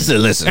we're going." So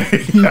listen,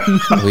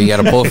 we got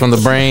to pull from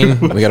the brain.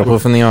 We got to pull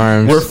from the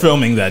arms. We're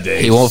filming that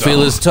day. He won't so-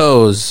 feel his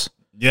toes.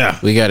 Yeah.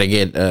 We got to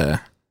get to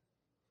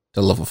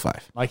level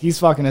 5. Like he's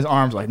fucking his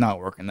arms like not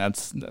working.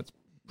 That's pretty much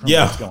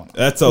Yeah. what's going on.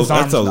 That's His a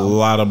arms numb.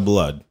 lot of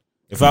blood.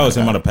 If I was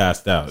him, I'd have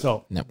passed out.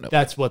 So Nope.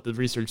 that's what the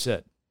research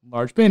said.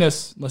 Large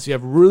penis, unless you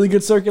have really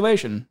good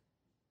circulation,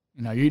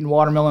 you're eating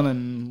watermelon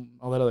and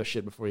all that other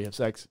shit before you have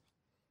sex.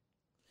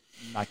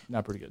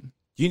 Not pretty good.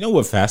 Do you know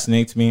what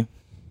fascinates me?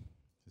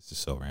 This is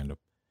so random.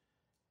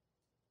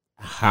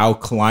 How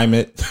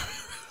climate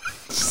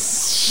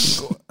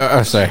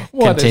Sorry.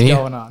 What is Continue.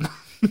 going on?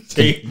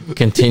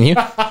 Continue.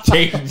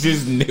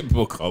 changes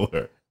nipple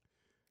color.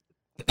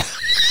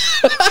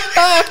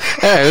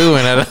 Hey, we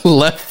went out of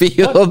left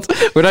field.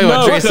 We're talking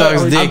about Trey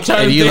Songz's I'm dick,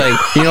 trying and to you think-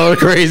 like, you know what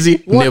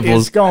crazy? What is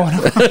Nipples. going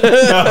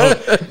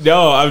on?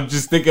 No, I'm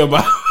just thinking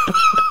about.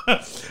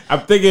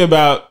 I'm thinking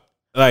about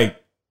like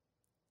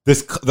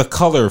the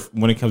color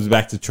when it comes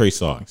back to Trey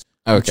Songz.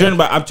 Okay.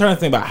 I'm trying to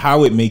think about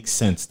how it makes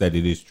sense that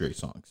it is Trey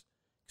Songz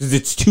because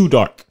it's too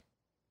dark.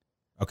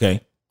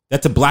 Okay,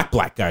 that's a black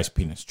guy's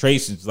penis.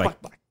 Trace is like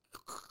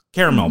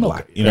caramel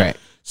black, you know. Right.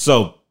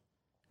 So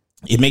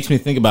it makes me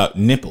think about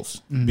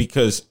nipples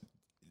because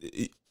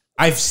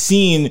I've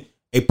seen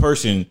a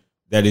person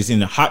that is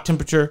in a hot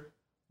temperature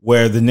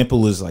where the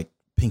nipple is like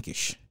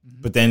pinkish,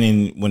 but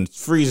then when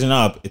it's freezing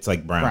up, it's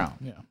like brown.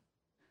 Yeah.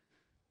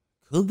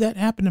 Could that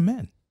happen to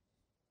men?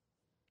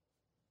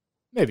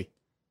 Maybe.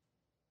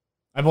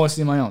 I've only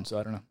seen my own, so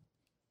I don't know.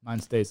 Mine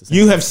stays the same.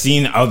 You have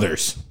seen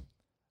others.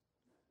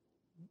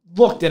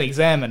 Looked and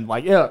examined,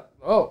 like,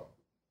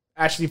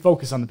 actually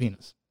focus on the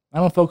penis. I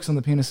don't focus on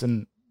the penis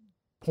in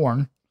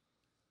porn.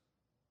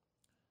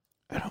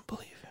 I don't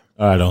believe him.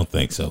 I don't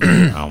think so.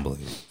 I don't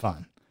believe it.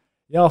 Fine.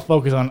 Y'all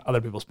focus on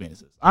other people's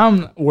penises.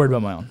 I'm worried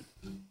about my own.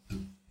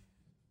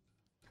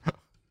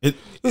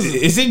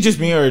 Is it just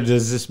me, or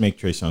does this make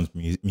Trey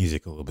Songz's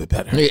music a little bit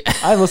better?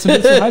 I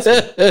listened to it in high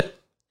school.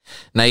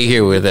 Now you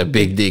hear with that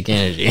big dick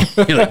energy.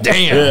 You're like,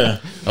 damn. Yeah.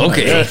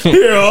 Okay.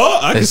 Yeah,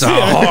 I can It's see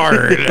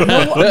it.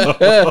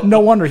 hard. No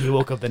wonder he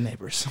woke up the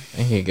neighbors.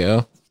 There you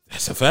go.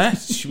 That's a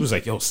fact. She was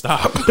like, "Yo,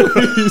 stop."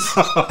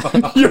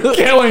 You're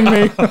killing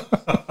me.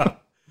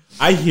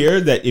 I hear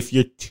that if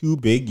you're too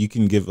big, you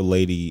can give a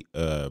lady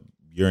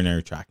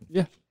urinary tract.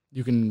 Yeah.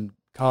 You can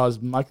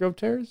cause micro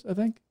tears, I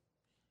think.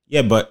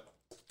 Yeah, but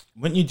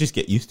wouldn't you just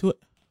get used to it?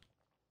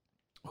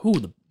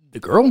 Who, the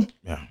girl?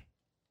 Yeah.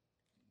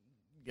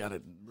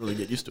 Gotta really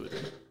get used to it.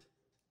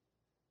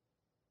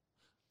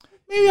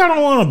 Maybe I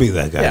don't want to be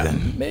that guy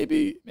then.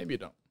 Maybe you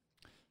don't.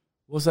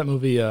 What's that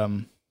movie?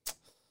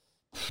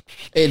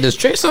 Hey, does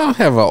Trey Songz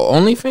have a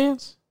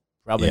OnlyFans?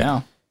 Probably Yeah.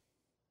 now.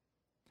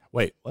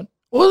 Wait, what?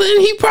 Well, then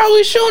he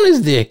probably shown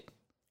his dick.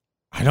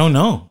 I don't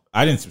know.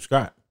 I didn't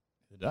subscribe.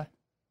 Did I?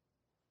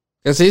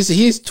 Because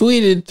he's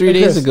tweeted 3 Hey,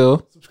 days Chris.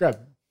 ago, Subscribe.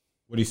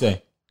 What do you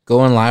say?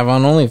 going live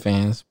on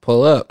OnlyFans.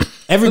 Pull up.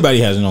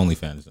 Everybody has an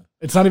OnlyFans.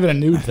 It's not even a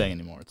nude thing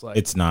anymore. It's like,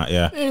 It's not,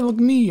 yeah. hey, look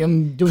at me.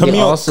 I'm doing Camille- it.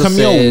 also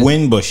Camille said-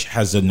 Winbush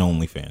has an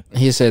OnlyFans.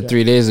 He said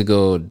 3 days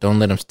ago, don't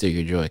let him steal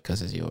your joy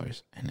because it's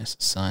yours. And it's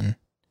a sun.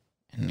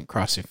 And then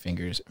cross your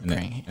fingers and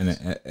praying And hands.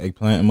 an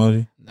eggplant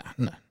emoji?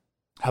 Nah.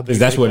 How big Because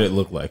that's what it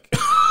looked like.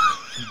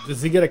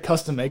 Does he get a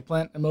custom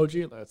eggplant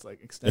emoji that's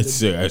like extended?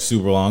 It's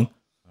super long.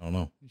 I don't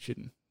know. You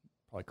shouldn't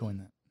probably coin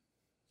that.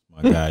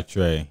 My guy,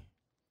 Trey.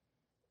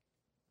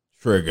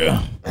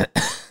 Trigger.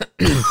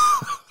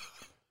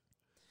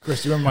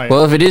 Chris, you remember my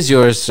Well, if it is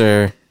yours,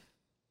 sir,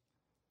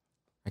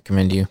 I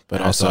commend you.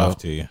 But Hats also, off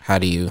to you. how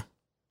do you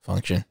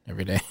function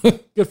every day?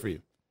 good for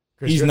you.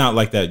 Chris, He's you're- not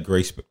like that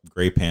gray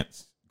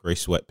sweatpants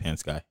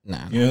guy.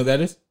 Nah, You know who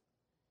that is?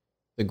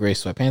 the gray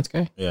sweatpants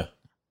guy. Yeah.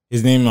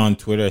 His name on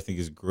Twitter, I think,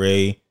 is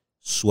Gray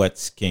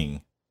Sweats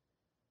King.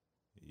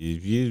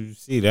 If you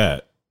see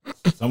that,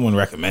 someone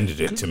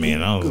recommended it to me,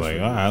 and I was like,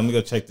 all right, let me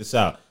go check this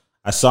out.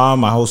 I saw him,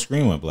 my whole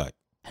screen went black.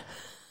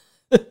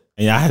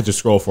 And I had to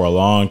scroll for a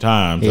long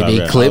time. It I was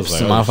eclipsed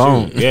like, my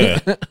phone. shoot. Yeah.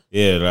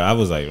 Yeah. I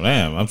was like,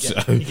 damn, I'm you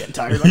sorry. getting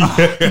tired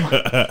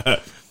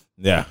of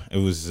Yeah, it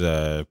was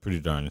pretty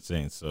darn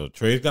insane. So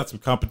Trey's got some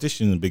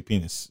competition in the big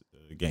penis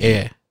game.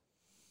 Yeah.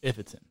 if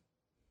it's him.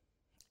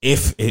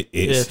 If it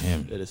is If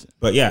him. it is him.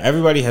 But yeah,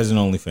 everybody has an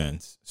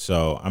OnlyFans.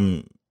 So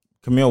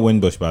Camille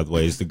Winbush, by the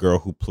way, is the girl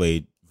who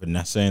played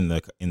Vanessa in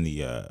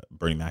the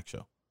Bernie Mac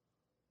show.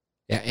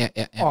 Yeah.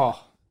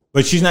 Oh,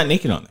 But she's not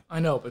naked on it. I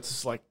know, but it's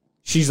just like,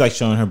 She's like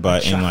showing her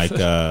butt in Shot.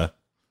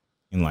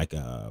 like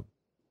a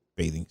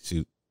bathing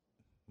suit,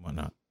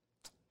 whatnot.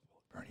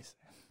 Bernie's.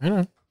 I don't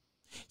know.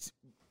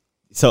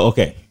 So,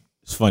 okay.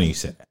 It's funny you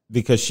said that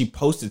because she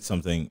posted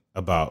something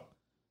about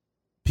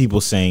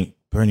people saying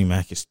Bernie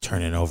Mac is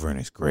turning over in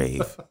his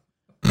grave.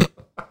 You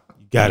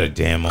got a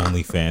damn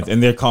OnlyFans.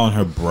 And they're calling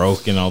her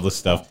broke and all this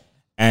stuff.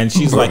 And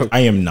she's like, I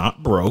am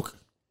not broke.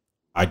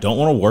 I don't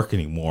want to work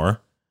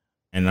anymore.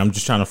 And I'm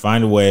just trying to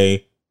find a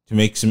way to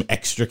make some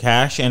extra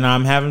cash and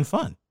I'm having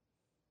fun.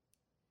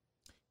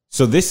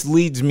 So this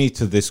leads me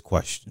to this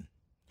question.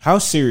 How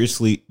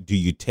seriously do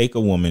you take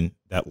a woman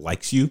that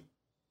likes you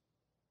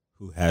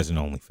who has an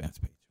OnlyFans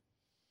page?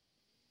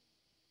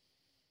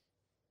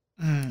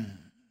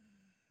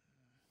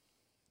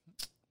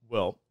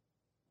 Well,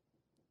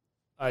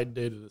 I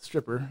dated a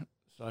stripper,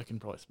 so I can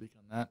probably speak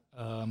on that.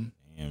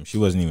 Damn, she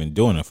wasn't even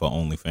doing it for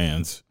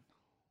OnlyFans.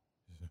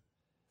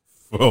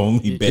 For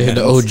OnlyFans.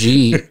 The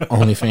OG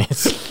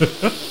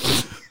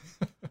OnlyFans.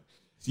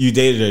 You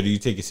dated her. Do you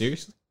take it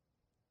seriously?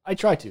 I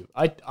try to.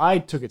 I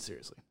took it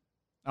seriously.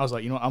 I was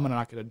like, you know what? I'm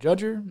not going to judge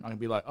her. I'm not going to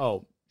be like,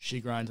 oh,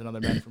 she grinds another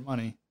man for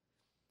money.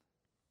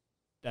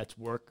 That's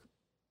work.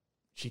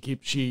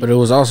 But it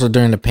was also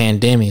during the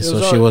pandemic,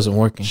 so she wasn't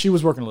working. She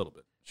was working a little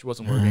bit. She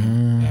wasn't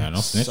working. Yeah,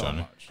 don't snitch on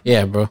her. Much.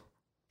 Yeah, bro.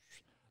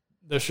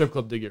 The strip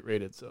club did get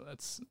raided, so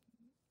that's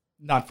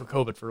not for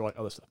COVID, for like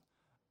other stuff.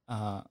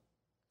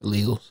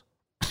 Illegals.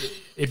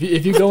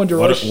 If you go into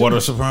what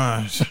a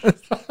surprise!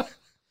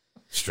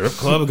 Strip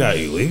club got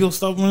illegal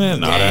stuff in it?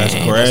 No, that's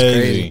Dang, crazy. that's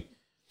crazy.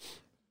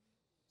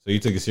 So you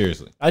took it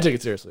seriously? I took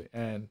it seriously,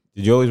 and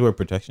did you always wear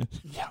protection?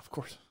 Yeah, of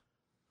course.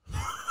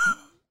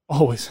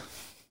 Always.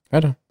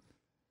 Right on.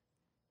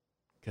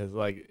 Because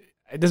like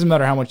it doesn't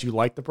matter how much you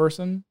like the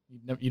person,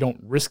 you don't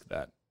risk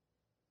that.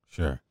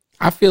 Sure.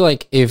 I feel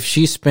like if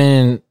she's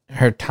spending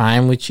her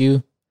time with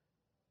you,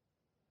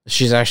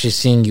 she's actually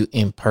seeing you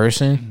in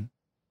person,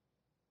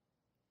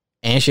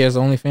 and she has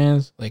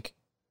OnlyFans. Like,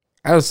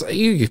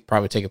 you could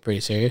probably take it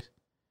pretty serious.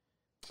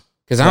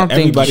 Because I don't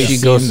think she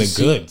goes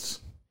the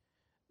goods.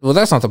 Well,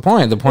 that's not the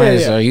point. The point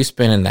is, are you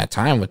spending that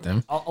time with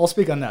them? I'll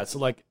speak on that. So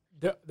like,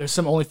 there's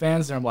some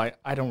OnlyFans that I'm like,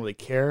 I don't really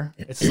care.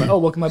 It's just like, oh,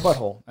 look at my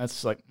butthole.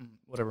 That's like,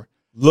 whatever.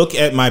 Look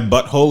at my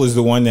butthole is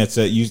the one that's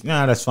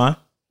that's fine.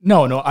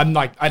 No, I'm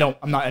like, I'm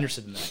not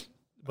interested in that.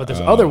 But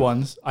there's other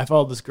ones. I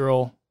followed this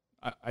girl.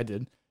 I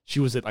did. She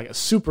was like a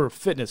super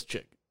fitness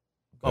chick.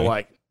 But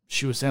like,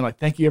 she was saying like,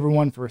 thank you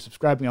everyone for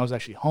subscribing. I was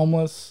actually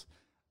homeless.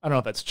 I don't know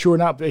if that's true or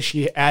not, but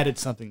she added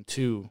something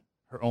to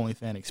her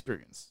OnlyFans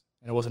experience.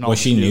 And it wasn't all. Was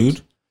she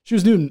nude? She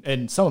was nude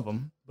in some of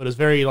them, but it was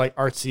very like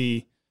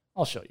artsy.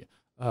 I'll show you.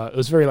 It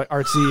was very like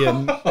artsy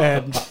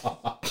and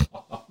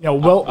you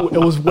know, it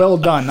was well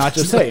done. Not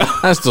just hey,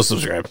 I still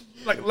subscribe.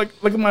 Like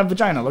look at my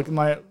vagina. Look at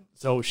my.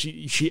 So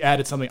she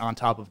added something on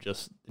top of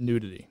just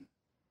nudity.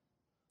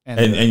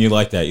 And you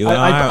like that? You're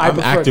like, I'm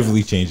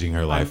actively changing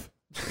her life.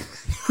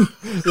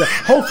 Yeah,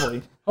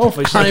 hopefully.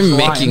 I'm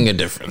making a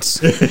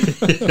difference. In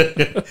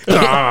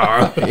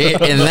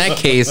that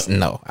case,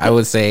 no. I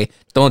would say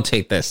don't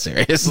take that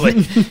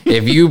seriously.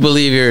 If you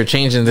believe you're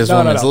changing this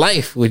woman's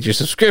life with your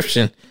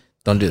subscription,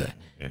 don't do that.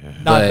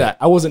 Not that.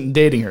 I wasn't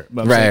dating her.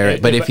 But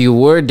right. But if you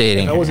were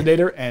dating her. I was a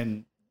dater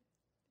and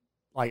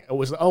like it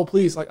was, oh,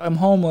 please, like I'm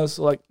homeless.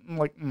 Like, I'm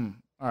like,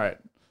 all right.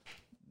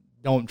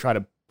 Don't try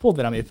to pull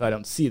that on me if I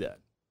don't see that.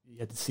 You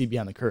have to see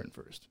behind the curtain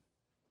first.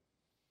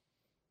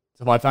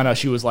 So if I found out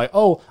she was like,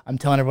 oh, I'm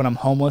telling everyone I'm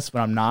homeless, but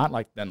I'm not,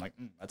 like, then like,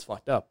 that's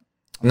fucked up.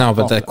 No,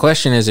 but the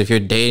question is, if you're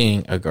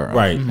dating a girl,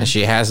 right, and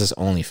she has this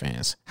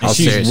OnlyFans, and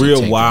she's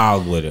real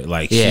wild with it,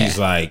 like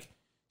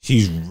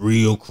she's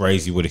real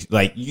crazy with it,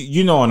 like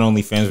you know, on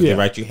OnlyFans, they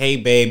write you, hey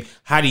babe,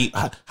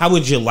 how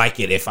would you like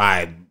it if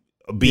I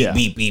beep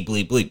beep beep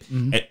bleep bleep?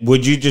 Mm-hmm.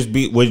 Would you just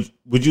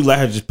would you let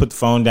her just put the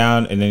phone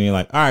down and then you're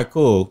like, all right,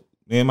 cool,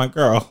 me and my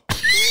girl.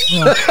 Do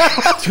you want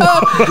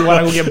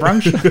to go get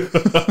brunch?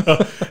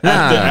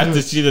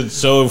 After she done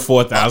showed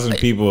 4,000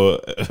 people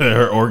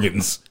her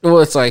organs. Well,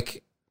 it's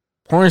like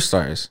porn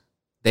stars.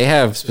 They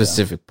have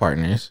specific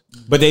partners,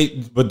 but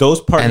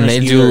those partners and they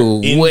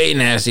do way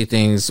nasty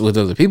things with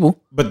other people.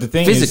 But the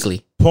thing physically,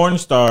 is, porn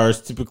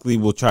stars typically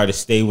will try to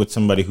stay with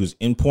somebody who's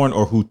in porn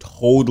or who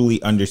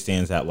totally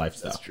understands that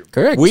lifestyle. That's true.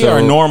 Correct. We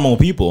are normal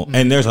people,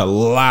 and there's a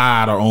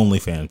lot of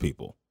OnlyFans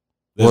people.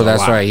 Well,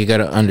 that's right. You got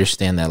to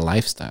understand that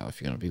lifestyle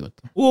if you're going to be with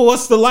them. Well,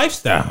 what's the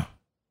lifestyle?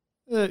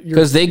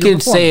 Because they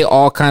could say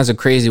all kinds of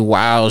crazy,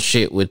 wild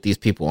shit with these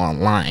people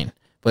online.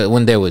 But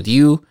when they're with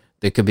you,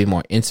 they could be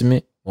more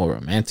intimate, more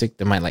romantic.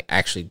 They might like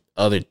actually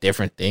other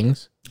different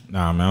things.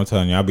 Nah, man, I'm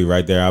telling you, I'll be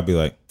right there. I'll be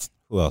like,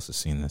 who else has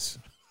seen this?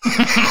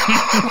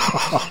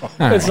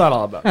 It's not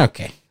all about it.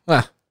 Okay.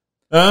 Well,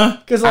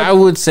 because I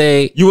would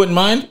say you wouldn't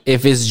mind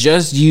if it's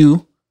just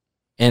you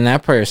and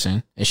that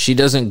person, and she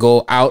doesn't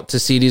go out to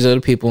see these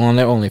other people on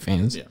their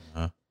OnlyFans,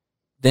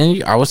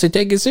 then I would say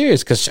take it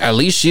serious, because at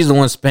least she's the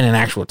one spending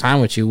actual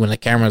time with you when the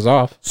camera's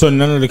off. So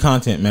none of the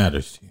content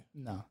matters to you?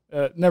 No.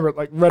 Never.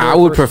 Like I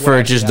would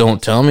prefer just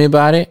don't tell me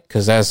about it,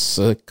 because that's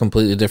a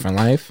completely different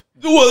life.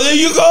 Well, there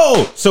you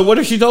go. So what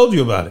if she told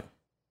you about it?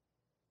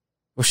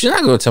 Well, she's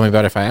not going to tell me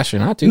about it if I ask her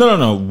not to.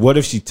 No. What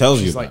if she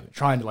tells you about like it?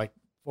 Trying to like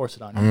force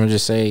it on you. I'm going to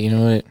just say, you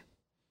know what?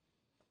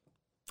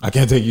 I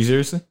can't take you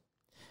seriously.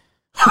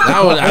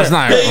 That's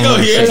not. There you go.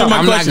 Here's my I'm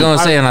not question. going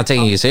to say I'm not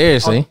taking you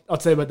seriously. I'll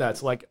tell you about that.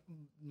 So like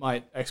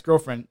my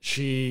ex-girlfriend,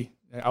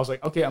 I was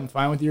like, okay, I'm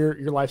fine with your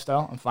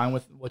lifestyle. I'm fine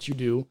with what you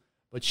do.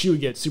 But she would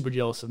get super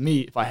jealous of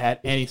me if I had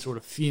any sort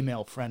of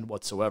female friend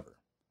whatsoever.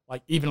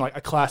 Like even like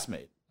a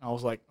classmate. I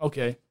was like,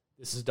 okay,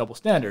 this is double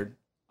standard.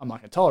 I'm not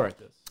going to tolerate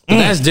this. But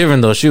that's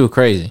different though. She was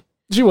crazy.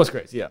 She was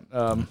crazy,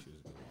 yeah.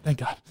 Thank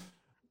God.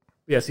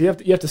 Yeah, so you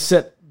have to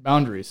set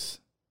boundaries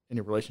in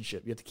your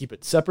relationship. You have to keep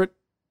it separate.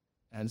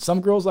 And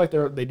some girls like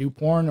they do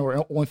porn or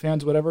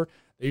OnlyFans or whatever.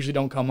 They usually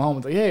don't come home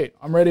and say, "Hey,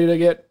 I'm ready to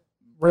get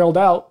railed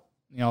out."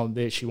 You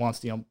know, she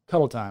wants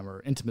cuddle time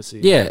or intimacy.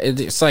 Yeah,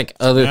 it's like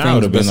other I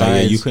would things have been like,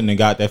 besides. yeah, you couldn't have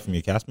got that from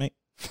your castmate.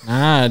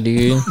 Nah,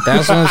 dude,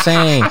 that's what I'm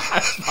saying.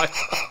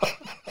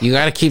 You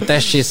got to keep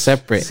that shit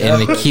separate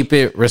and to keep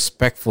it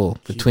respectful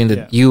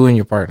between you and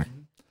your partner.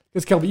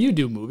 Because Kelby, you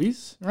do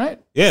movies,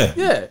 right? Yeah.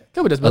 Yeah,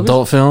 Kelby does movies.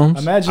 Adult films.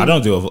 Imagine I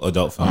don't do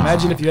adult films.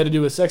 Imagine if you had to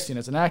do a sex scene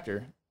as an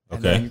actor, and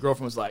Okay. then your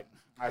girlfriend was like,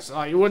 "I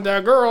saw you with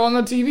that girl on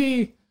the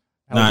TV."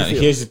 How would Nah, you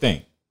feel? here's the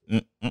thing.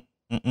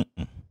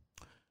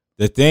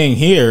 The thing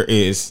here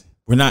is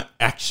we're not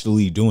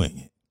actually doing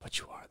it, But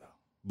you are though.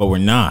 but we're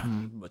not.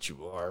 But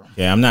you are.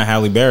 Yeah, I'm not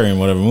Halle Berry in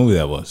whatever movie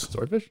that was.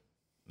 Swordfish.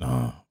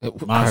 No,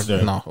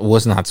 Monster. No, it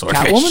was not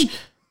Swordfish. Catwoman.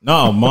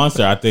 No,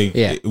 Monster. I think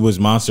Yeah. it was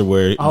Monster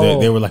where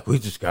they were like, we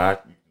just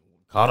got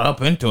caught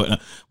up into it.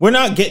 We're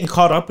not getting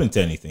caught up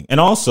into anything. And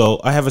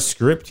also, I have a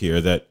script here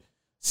that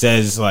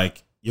says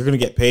like you're gonna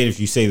get paid if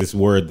you say this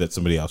word that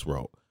somebody else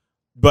wrote.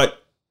 But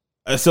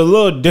it's a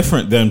little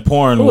different than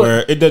porn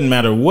where it doesn't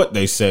matter what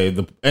they say.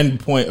 The end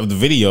point of the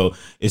video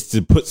is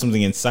to put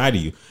something inside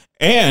of you.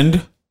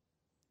 And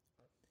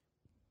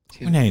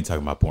we ain't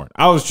talking about porn.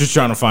 I was just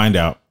trying to find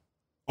out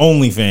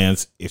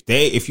OnlyFans.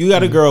 If you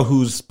got a girl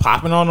who's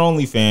popping on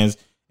OnlyFans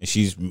and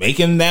she's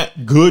making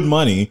that good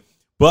money,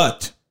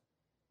 but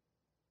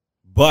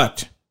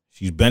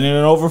she's bending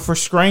it over for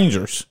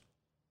strangers,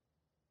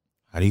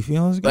 how do you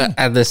feel as a guy? But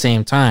at the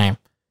same time,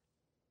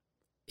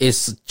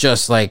 it's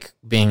just like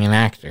being an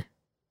actor.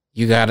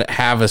 You got to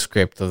have a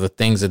script of the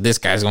things that this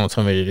guy's going to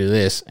tell me to do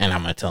this, and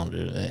I'm going to tell him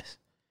to do this.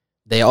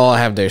 They all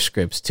have their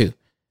scripts too.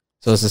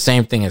 So it's the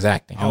same thing as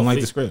acting. I don't like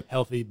the script.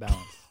 Healthy balance.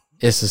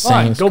 It's the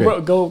Fine, same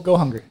script. go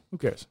hungry. Who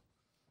cares?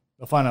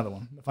 They'll find another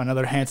one. They'll find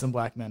another handsome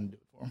black man to do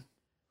it for them.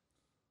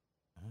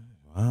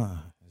 Wow,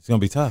 it's gonna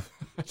be tough.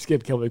 I just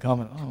gave Kelby a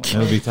comment. Oh,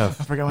 It'll be tough.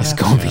 I forgot what It's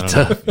happened. going to be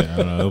I don't tough. know. Yeah, I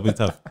don't know. It'll be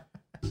tough.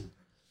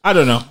 I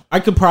don't know. I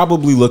could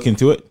probably look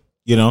into it,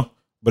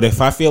 but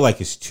if I feel like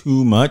it's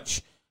too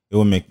much, it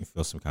will make me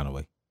feel some kind of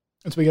way.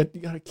 That's why you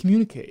got to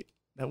communicate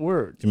that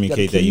word.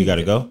 Communicate that you got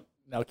to go.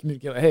 Now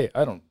communicate. Hey,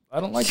 I don't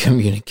like that.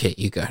 Communicate.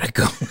 You got to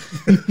go.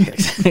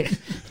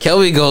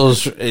 Kelby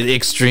goes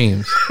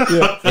extremes.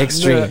 Yeah.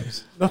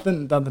 Extremes.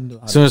 Nothing.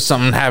 As soon as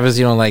something happens,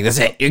 you don't like, that's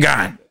it. You're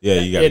gone. Yeah,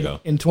 you got to go.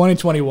 In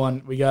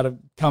 2021, we got to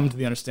come to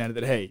the understanding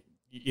that, hey,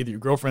 either your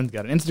girlfriend's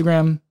got an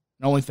Instagram,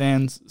 an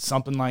OnlyFans,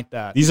 something like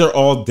that. These are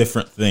all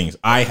different things.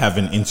 I have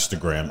an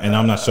Instagram, and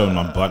I'm not showing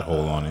my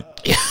butthole on it.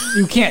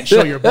 You can't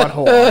show your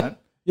butthole on it.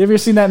 You ever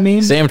seen that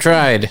meme? Sam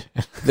tried.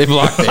 They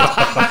blocked it.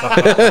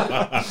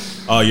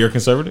 Oh, you're a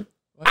conservative?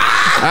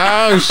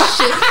 Oh,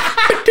 shit.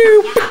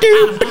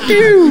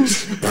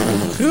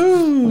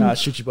 Nah,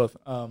 shoot you both.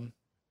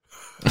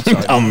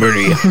 I'll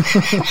murder you.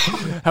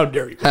 How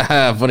dare you?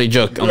 Funny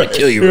joke. I'm going to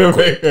kill you real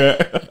quick.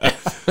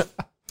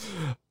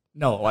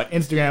 No, like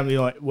Instagram,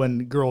 like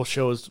when girl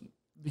shows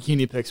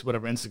bikini pics,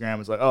 whatever, Instagram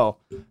is like, oh,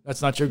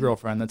 that's not your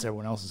girlfriend. That's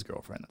everyone else's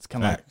girlfriend. That's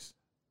kind of like, Facts.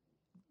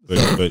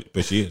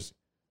 But she is.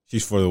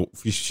 She's for the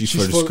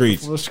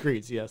streets. For the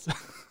streets, yes.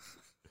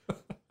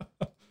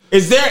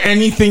 Is there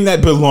anything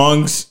that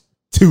belongs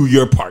to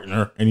your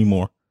partner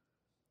anymore?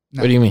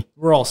 What do you mean?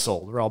 We're all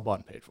sold. We're all bought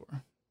and paid for.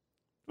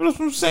 That's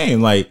what I'm saying.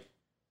 Like,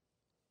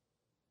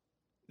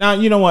 now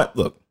you know what?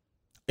 Look,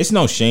 it's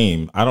no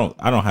shame. I don't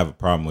have a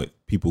problem with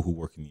people who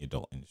work in the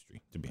adult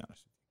industry. To be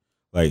honest,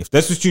 like if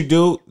that's what you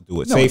do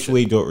it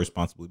safely, do it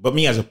responsibly. But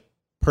me as a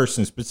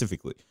person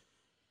specifically,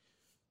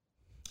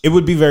 it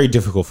would be very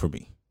difficult for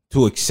me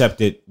to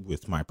accept it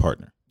with my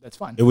partner. That's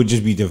fine. It would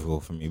just be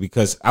difficult for me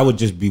because I would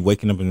just be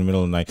waking up in the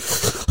middle of the night.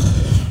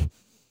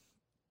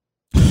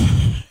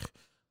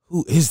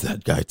 Who is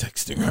that guy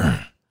texting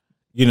her?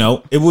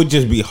 It would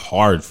just be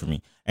hard for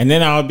me. And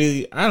then I would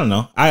be, I don't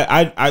know.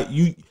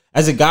 You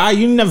as a guy,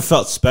 you never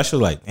felt special.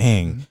 Like,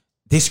 dang,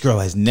 this girl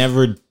has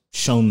never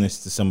shown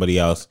this to somebody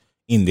else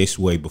in this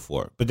way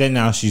before. But then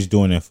now she's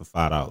doing it for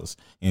 $5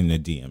 in the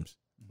DMs.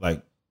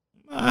 Like,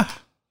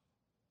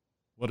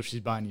 What if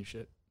she's buying you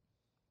shit?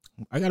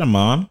 I got a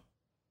mom.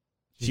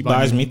 She's She buying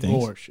buys you me things.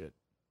 More shit.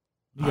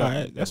 All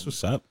right, that's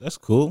what's up. That's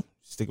cool.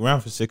 Stick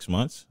around for 6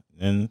 months.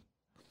 And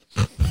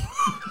All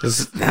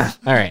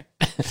right.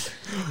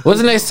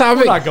 What's the next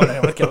topic? I'm not going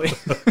there with Kelly.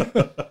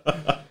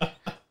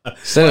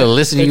 Instead of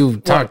listening to you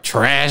talk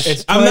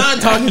trash. I'm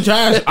not talking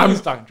trash. I'm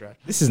just talking trash.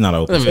 This is not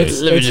open Let me-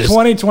 space. let me It's just-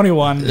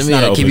 2021. Let me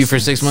not keep open you for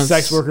 6 months.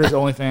 Sex workers,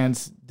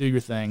 OnlyFans, do your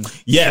thing.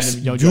 Yes,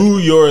 And, you know, do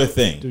your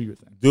thing. Do your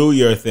thing. Do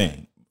your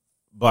thing.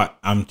 But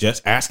I'm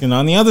just asking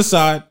on the other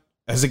side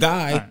as a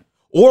guy,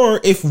 or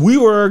if we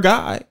were a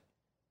guy.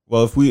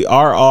 Well, if we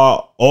are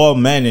all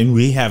men and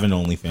we have an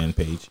OnlyFans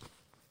page,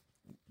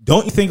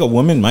 don't you think a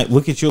woman might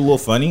look at you a little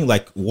funny?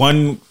 Like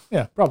one,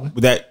 Yeah, probably.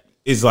 that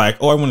is like,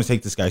 oh, I want to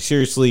take this guy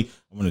seriously.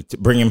 I want to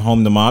bring him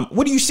home to mom.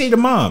 What do you say to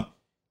mom?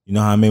 You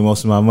know how I made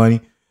most of my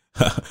money?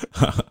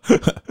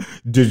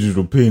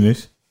 Digital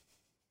penis.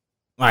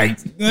 Like,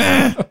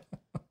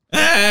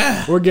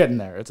 We're getting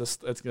there. It's a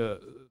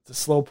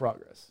slow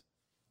progress,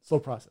 slow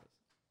process.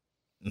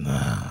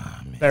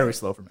 nah, man. Very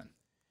slow for men.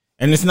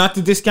 And it's not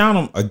to discount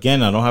them.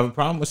 Again, I don't have a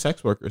problem with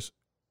sex workers.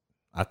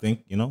 I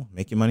think,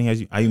 making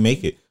money how you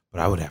make it.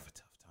 But I would have a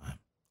tough time.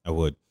 I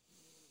would.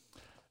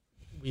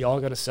 We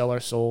all got to sell our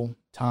soul,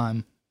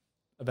 time,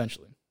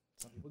 eventually.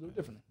 Some people do it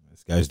differently.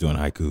 This guy's doing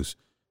haikus.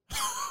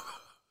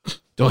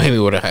 Don't hit me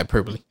with a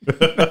hyperbole.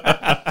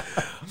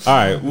 All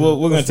right,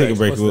 we're going to take a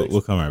break. What's next?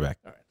 We'll come right back.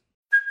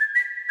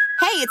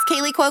 Hey, it's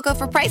Kaylee Cuoco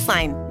for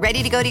Priceline.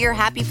 Ready to go to your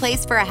happy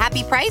place for a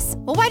happy price?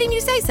 Well, why didn't you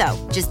say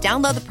so? Just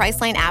download the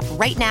Priceline app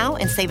right now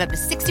and save up to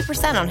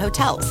 60% on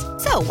hotels.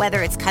 So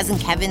whether it's Cousin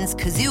Kevin's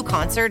Kazoo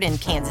Concert in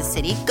Kansas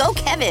City, go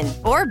Kevin,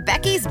 or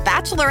Becky's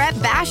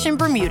Bachelorette Bash in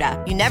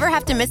Bermuda, you never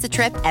have to miss a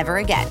trip ever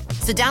again.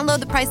 So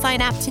download the Priceline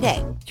app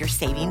today. Your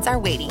savings are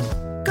waiting.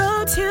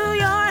 Go to your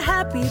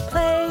happy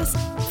place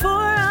for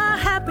a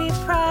happy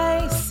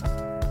price.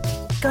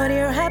 Go to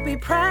your happy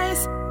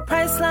price,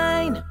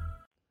 Priceline.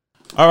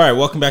 All right,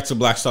 welcome back to the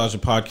Black Nostalgia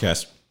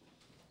Podcast.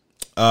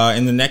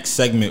 In the next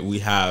segment, we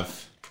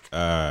have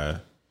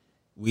an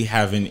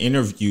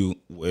interview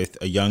with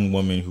a young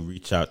woman who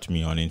reached out to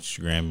me on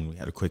Instagram, and we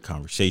had a quick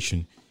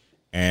conversation.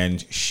 And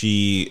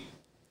she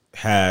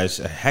has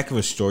a heck of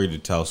a story to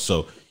tell,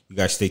 so you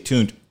guys stay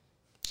tuned.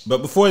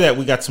 But before that,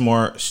 we got some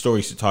more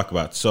stories to talk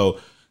about. So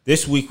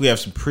this week, we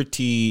have some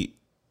pretty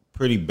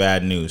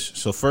bad news.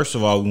 So first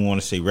of all, we want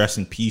to say rest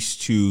in peace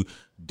to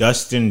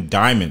Dustin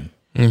Diamond.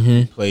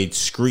 He played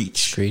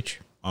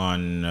Screech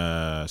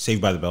on Saved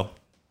by the Bell.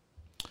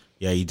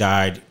 Yeah, he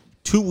died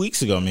 2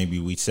 weeks ago. Maybe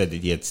we said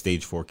that he had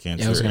stage 4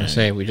 cancer. Yeah, I was going to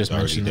say, we just he's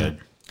already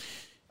mentioned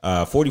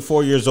dead.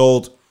 44 years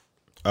old.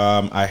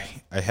 I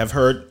have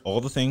heard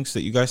all the things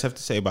that you guys have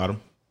to say about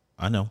him.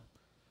 I know.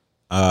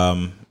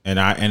 And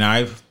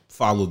I've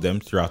followed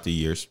them throughout the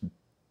years.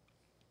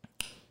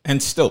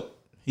 And still,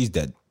 he's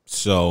dead.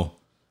 So,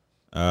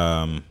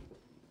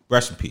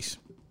 rest in peace.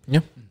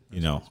 Yeah.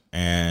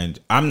 And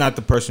I'm not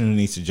the person who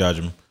needs to judge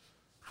him.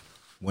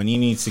 When he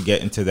needs to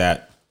get into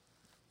that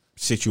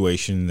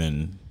situation,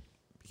 then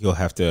he'll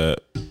have to,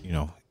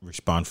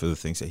 respond for the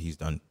things that he's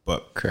done.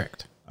 But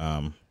Correct.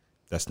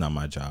 that's not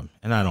my job,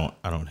 and I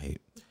don't hate.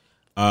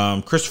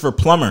 Christopher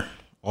Plummer,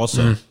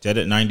 also dead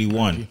at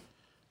 91.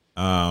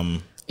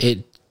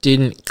 It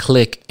didn't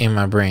click in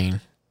my brain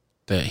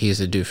that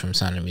he's a dude from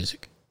Sound of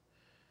Music.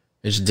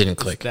 It just didn't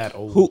click. That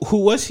old, Who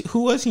was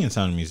he in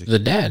Sound of Music? The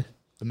dad,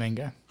 the main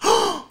guy.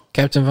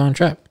 Captain Von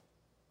Trapp.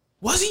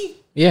 Was he?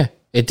 Yeah,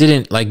 it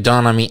didn't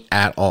dawn on me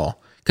at all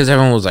because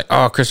everyone was like,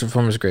 "Oh, Christopher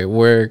Plummer's great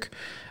work."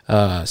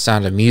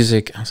 Sound of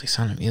Music. I was like,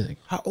 Sound of Music.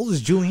 How old is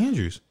Julie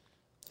Andrews?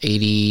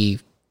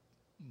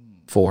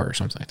 84 or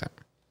something like that.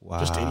 Wow.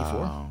 Just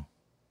 84?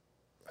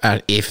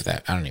 If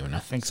that, I don't even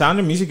know. Sound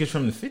of Music is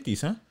from the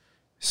 50s, huh?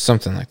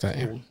 Something like that.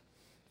 Yeah.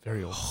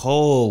 Very old.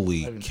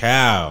 Holy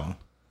cow.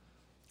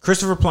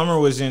 Christopher Plummer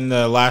was in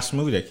the last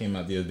movie that came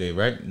out the other day,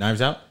 right?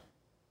 Knives Out?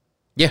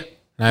 Yeah,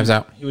 Knives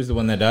Out. He was the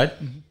one that died?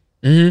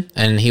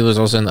 And he was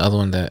also in the other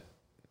one that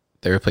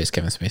they replaced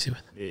Kevin Spacey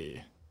with.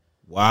 Yeah.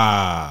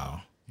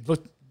 Wow. He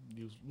looked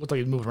like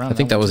he was moving around. I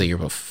think that was a year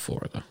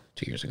before, though.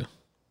 2 years ago.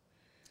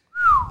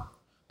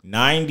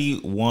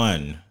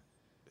 91.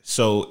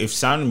 So if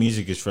Sound of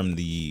Music is from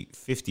the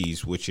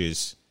 50s, which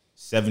is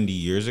 70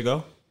 years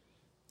ago.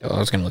 Oh, I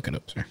was going to look it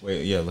up, sir.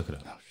 Wait, yeah, look it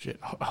up. Oh, shit.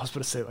 I was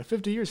about to say like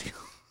 50 years ago.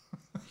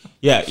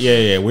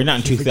 Yeah. We're not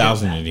in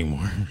 2000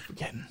 anymore.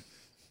 Forgetting.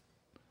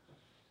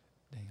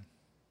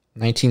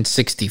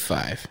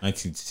 1965.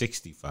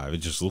 1965. It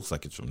just looks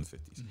like it's from the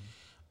 50s.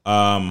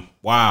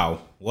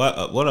 Wow. What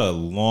a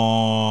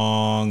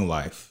long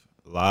life.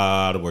 A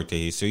lot of work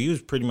that so he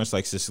was pretty much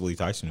like Cicely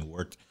Tyson, who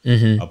worked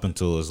up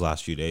until his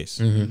last few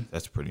days.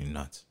 That's pretty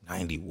nuts.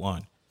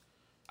 91.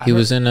 He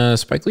was in a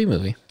Spike Lee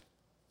movie.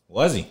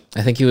 Was he?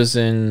 I think he was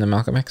in the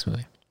Malcolm X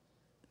movie.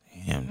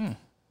 Damn.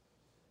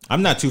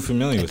 I'm not too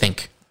familiar I with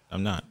think.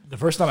 I'm not. The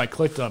first time I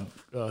clicked on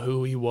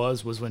who he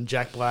was when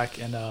Jack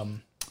Black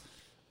and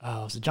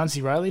was it John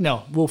C. Reilly?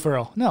 No, Will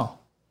Ferrell. No,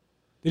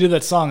 they did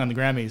that song on the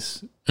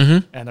Grammys,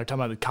 and they're talking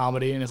about the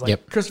comedy, and it's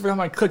like Christopher, I'm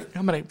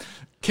gonna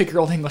kick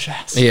your old English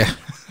ass. Yeah,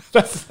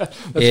 that's the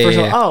first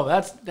one. Oh,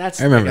 that's.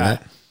 I remember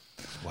that.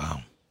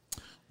 Wow.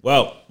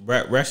 Well,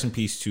 rest in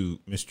peace to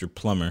Mr.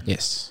 Plummer.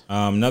 Yes.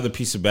 Another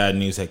piece of bad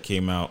news that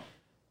came out.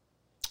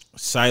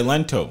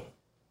 Silento,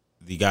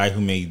 the guy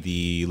who made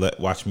the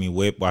 "Watch Me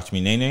Whip, Watch Me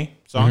Nay Nay"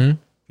 song.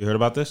 You heard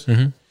about this?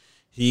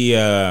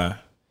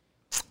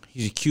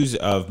 He's accused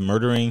of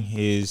murdering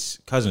his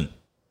cousin.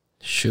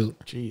 Shoot.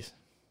 Jeez.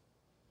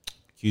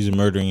 Accused of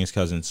murdering his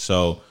cousin.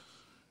 So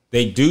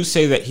They do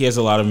say that he has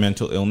a lot of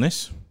mental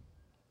illness,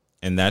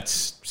 and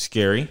that's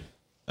scary.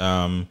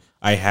 I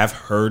have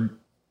heard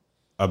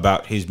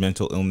about his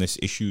mental illness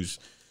issues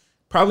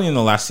probably in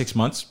the last 6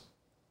 months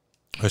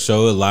or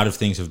so. A lot of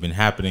things have been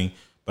happening,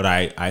 but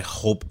I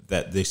hope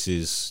that this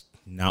is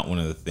not one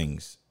of the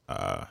things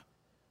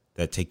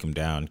that take him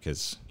down,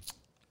 because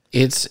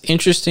It's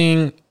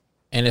interesting,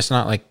 and it's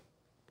not like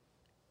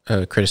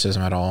a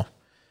criticism at all,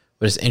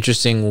 but it's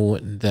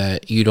interesting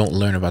that you don't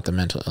learn about the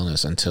mental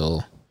illness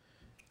until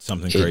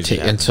something crazy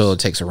happens. until it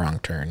takes a wrong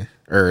turn,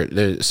 or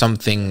there's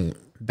something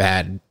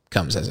bad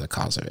comes as a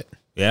cause of it.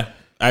 Yeah.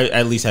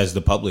 At least as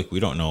the public, we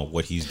don't know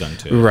what he's done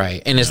to.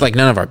 Right. And it's like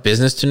none of our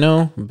business to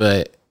know,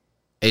 but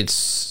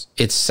it's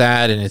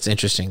sad, and it's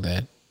interesting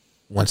that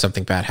when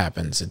something bad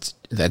happens,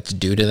 that's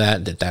due to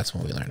that's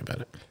when we learn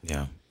about it.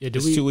 Yeah. Yeah,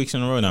 It's 2 weeks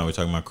in a row now we're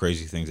talking about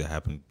crazy things that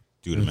happen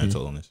due to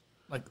mental illness.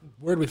 Like,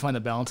 where do we find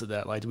the balance of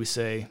that? Like, do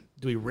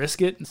we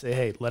risk it and say,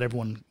 hey, let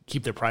everyone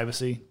keep their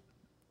privacy?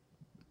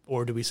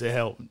 Or do we say,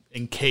 hell,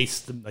 in case,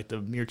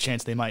 the mere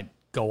chance they might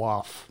go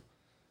off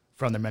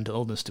from their mental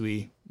illness, do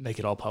we make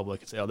it all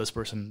public and say, oh, this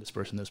person,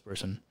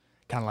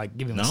 kind of like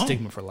giving them a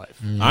stigma for life?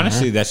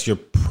 Honestly, that's your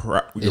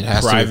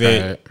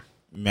private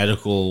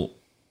medical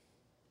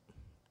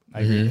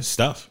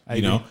stuff,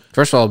 you know?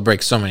 First of all, it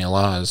breaks so many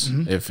laws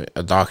if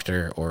a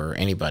doctor or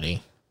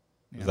anybody.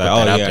 It's like,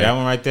 oh, yeah, that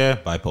one right there,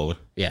 bipolar.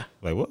 Yeah.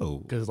 Like, whoa.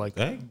 Because, like,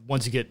 dang.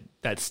 once you get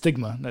that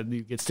stigma, that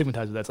you get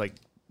stigmatized with, that's like,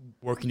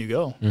 where can you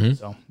go?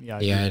 So, yeah.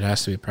 Yeah, it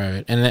has to be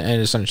private. And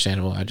it's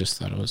understandable. I just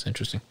thought it was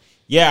interesting.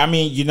 Yeah, I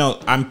mean, you know,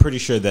 I'm pretty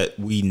sure that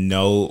we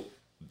know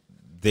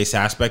this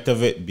aspect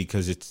of it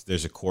because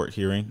there's a court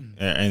hearing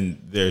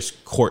and there's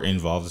court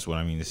involved, is what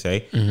I mean to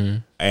say.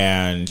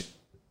 And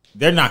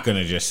they're not going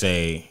to just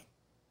say,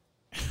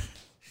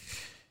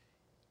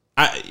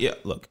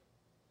 look,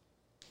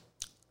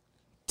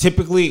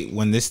 typically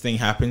when this thing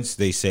happens,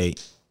 they say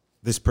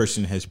this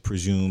person has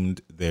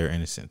presumed their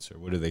innocence, or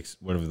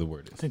whatever the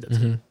word is. I think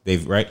that's it.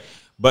 They've right.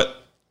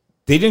 But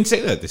they didn't say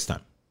that this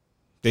time.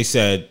 They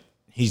said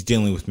he's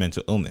dealing with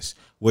mental illness,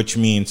 which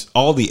means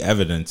all the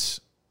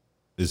evidence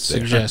is there.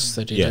 Suggests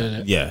that he did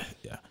it. Yeah.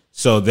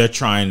 So they're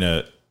trying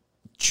to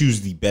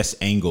choose the best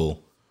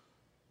angle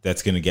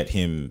that's going to get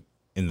him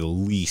in the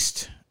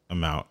least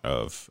amount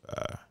of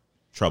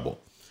trouble.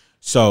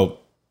 So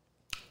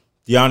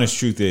the honest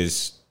truth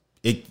is,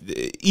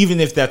 even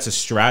if that's a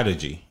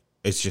strategy,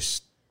 it's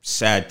just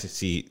sad to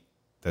see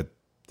that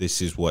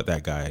this is what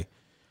that guy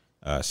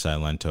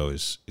Silento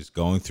is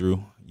going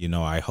through. You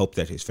know, I hope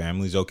that his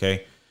family's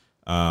okay.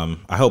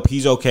 I hope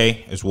he's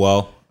okay as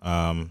well.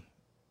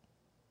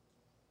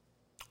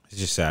 It's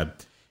just sad.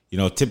 You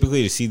know,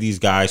 typically to see these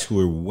guys who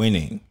were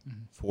winning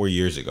 4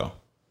 years ago,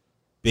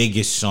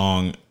 biggest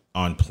song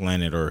on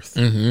planet Earth,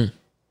 and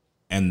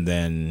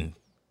then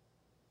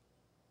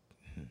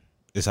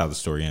this is how the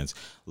story ends.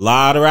 A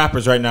lot of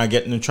rappers right now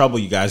getting in trouble.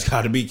 You guys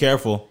got to be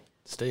careful.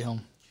 Stay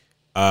home.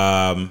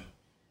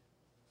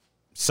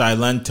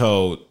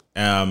 Silento,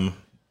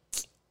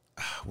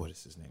 what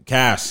is his name?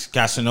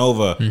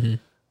 Casanova.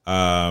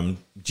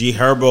 G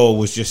Herbo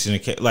was just in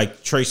a,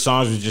 like Trey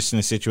Songz was just in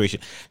a situation.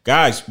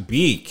 Guys,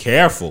 be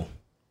careful.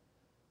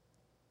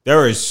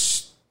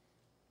 There's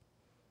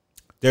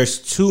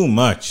too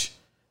much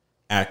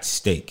at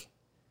stake.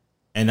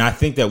 And I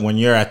think that when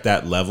you're at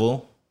that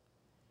level,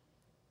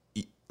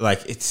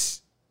 like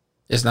it's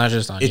not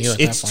just on you.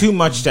 It's too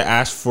much to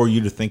ask for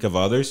you to think of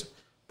others,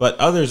 but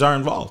others are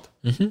involved.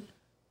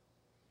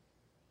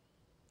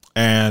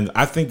 And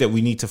I think that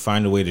we need to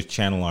find a way to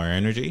channel our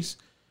energies.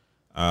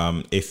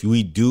 If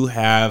we do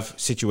have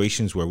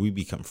situations where we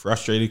become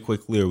frustrated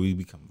quickly or we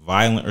become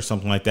violent or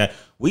something like that,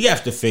 we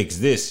have to fix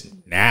this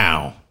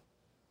now.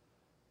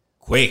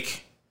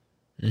 Quick.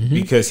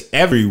 Because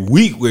every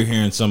week we're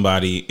hearing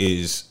somebody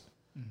is,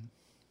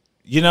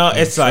 you know,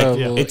 it's like,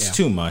 it's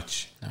too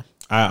much. No.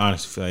 I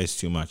honestly feel like it's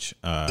too much.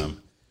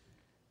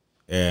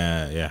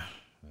 Yeah.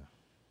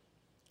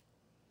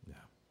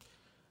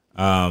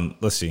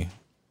 Let's see.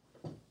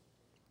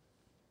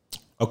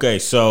 Okay,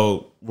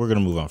 so we're going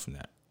to move on from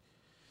that.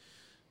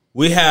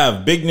 We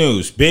have big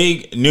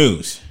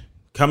news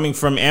coming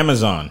from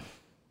Amazon.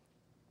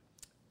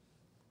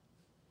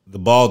 The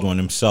bald one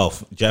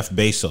himself, Jeff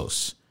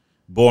Bezos,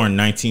 born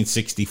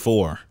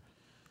 1964,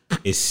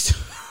 is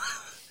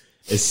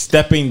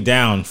stepping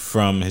down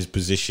from his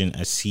position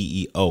as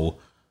CEO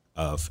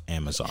of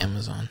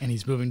Amazon. And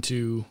he's moving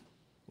to,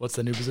 what's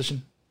the new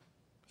position?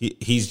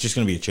 He's just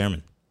going to be a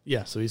chairman.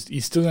 Yeah, so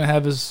he's still going to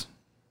have his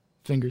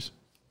fingers.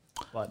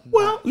 But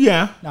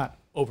not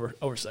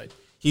oversight.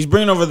 He's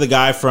bringing over the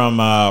guy from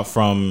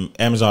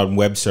Amazon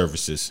Web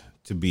Services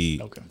to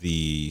be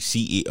the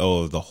CEO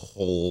of the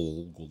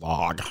whole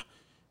log,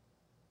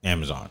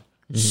 Amazon.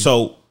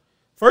 So,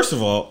 first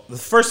of all, the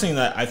first thing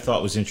that I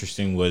thought was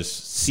interesting was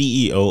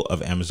CEO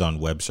of Amazon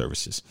Web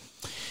Services.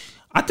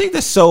 I think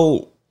that's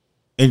so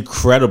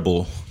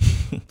incredible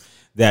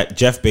that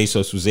Jeff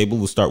Bezos was able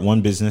to start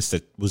one business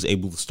that was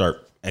able to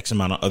start X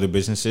amount of other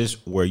businesses,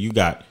 where you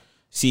got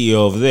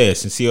CEO of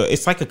this and CEO.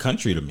 It's like a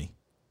country to me.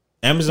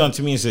 Amazon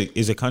to me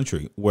is a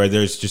country where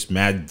there's just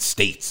mad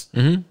states.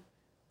 Mm-hmm.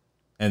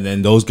 And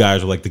then those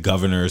guys are like the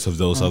governors of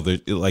those other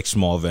like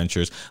small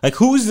ventures. Like,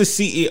 who is the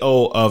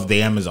CEO of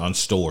the Amazon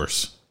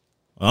stores?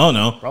 I don't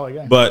know. Probably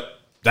a guy. But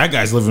that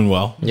guy's living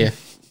well. Yeah,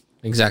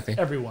 exactly.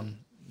 Everyone,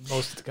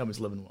 most of the companies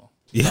living well.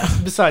 Yeah.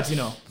 Besides,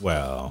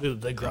 Well.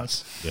 the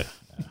grunts. Yeah.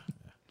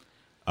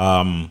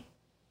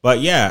 But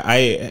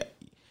yeah,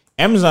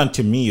 Amazon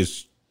to me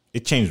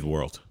it changed the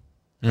world.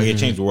 Like it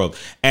changed the world.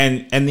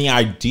 And the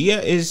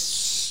idea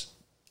is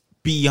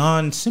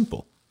beyond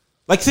simple.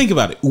 Like, think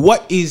about it.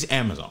 What is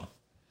Amazon?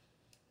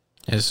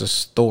 It's a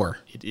store.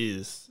 It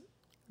is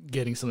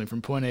getting something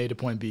from point A to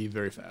point B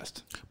very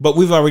fast. But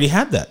we've already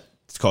had that.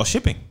 It's called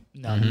shipping.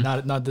 No,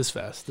 not this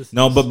fast.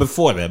 No, but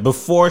before that,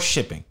 before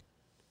shipping,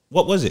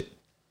 what was it?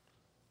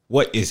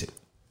 What is it?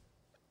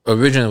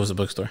 Originally, it was a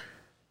bookstore.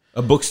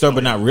 A bookstore,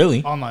 but not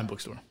really. Online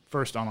bookstore.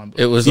 First online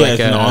bookstore. It was Yeah, like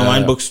it's an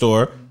online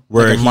bookstore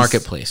where like a he's-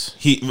 marketplace.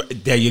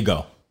 There you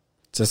go.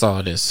 That's all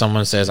it is.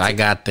 Someone says, "I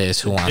got this."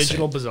 Who wants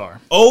Digital it?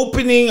 bazaar.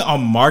 Opening a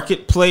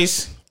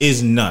marketplace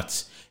is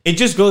nuts. It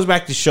just goes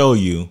back to show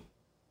you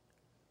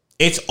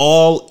it's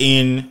all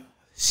in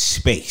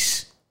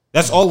space.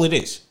 That's all it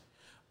is.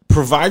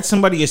 Provide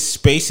somebody a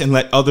space and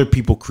let other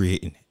people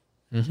create in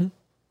it. Mm-hmm.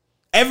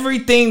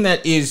 Everything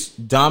that is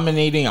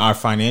dominating our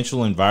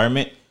financial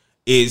environment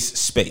is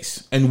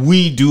space, and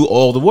we do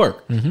all the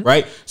work,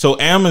 right? So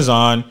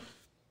Amazon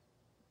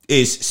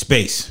is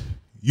space.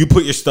 You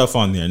put your stuff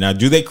on there. Now,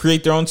 do they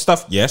create their own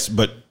stuff? Yes,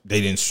 but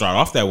they didn't start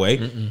off that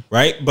way,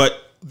 right? But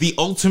the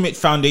ultimate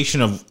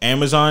foundation of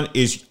Amazon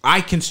is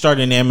I can start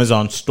an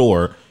Amazon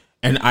store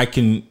and I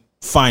can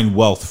find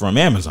wealth from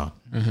Amazon,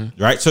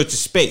 right? So it's a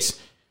space,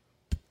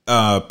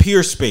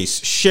 peer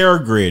space,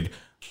 ShareGrid,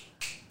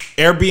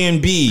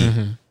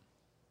 Airbnb,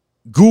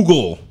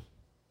 Google,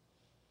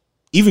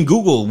 even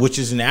Google, which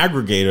is an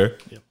aggregator.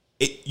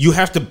 You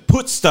have to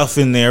put stuff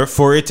in there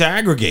for it to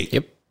aggregate.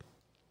 Yep.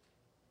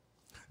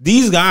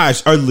 These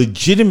guys are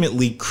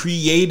legitimately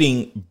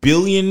creating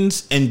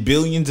billions and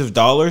billions of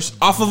dollars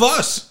off of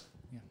us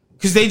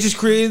because they just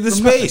created the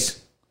space.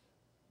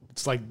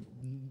 It's like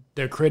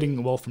they're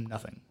creating wealth from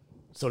nothing,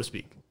 so to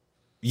speak.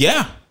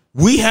 Yeah,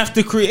 we have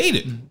to create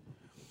it.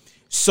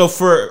 So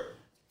for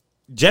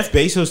Jeff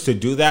Bezos to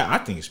do that, I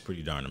think it's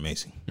pretty darn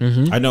amazing.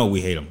 I know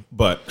we hate him,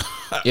 but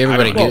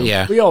Everybody, I don't,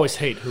 yeah. We always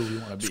hate who we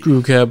want to be.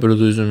 Screw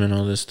capitalism and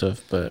all this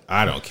stuff, but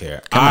I don't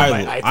care. on,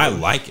 I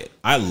like it.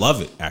 I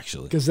love it,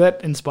 actually. Because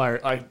that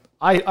inspired.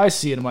 I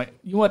see it. I'm like,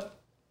 you know what?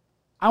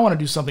 I want to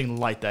do something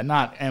like that.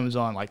 Not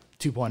Amazon like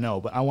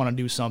 2.0, but I want to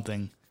do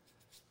something.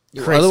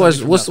 create otherwise,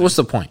 something from what's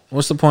nothing. the point?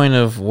 What's the point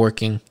of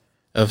working,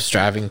 of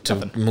striving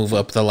to move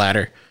up the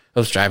ladder,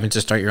 of striving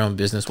to start your own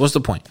business? What's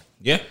the point?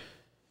 Yeah.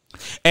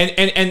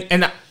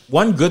 And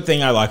one good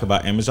thing I like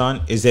about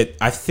Amazon is that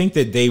I think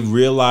that they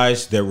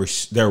realized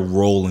their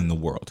role in the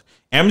world.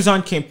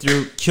 Amazon came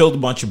through, killed a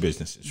bunch of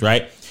businesses,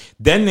 right?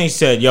 Then they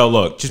said, "Yo,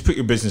 look, just put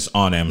your business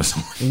on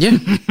Amazon." Yeah.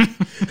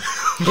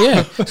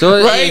 Yeah.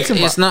 So Right?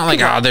 it's not like,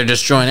 they're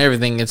destroying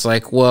everything. It's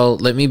like, well,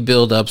 let me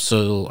build up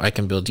so I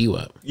can build you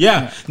up.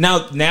 Yeah.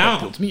 Now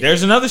builds me up.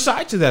 there's another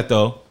side to that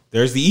though.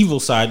 There's the evil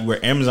side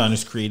where Amazon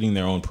is creating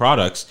their own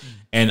products,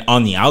 and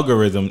on the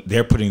algorithm,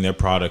 they're putting their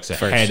products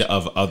ahead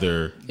of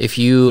other. If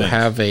you Thanks.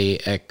 have a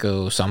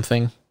Echo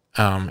something,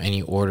 and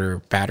you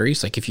order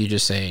batteries, like if you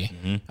just say,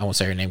 I won't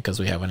say your name because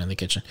we have one in the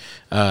kitchen.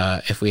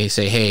 If we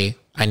say, hey,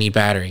 I need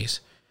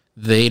batteries,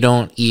 they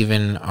don't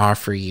even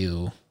offer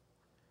you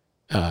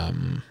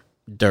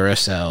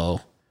Duracell.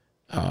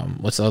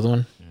 What's the other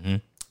one?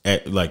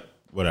 Like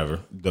whatever,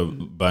 the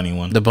bunny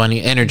one. The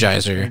Bunny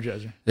Energizer.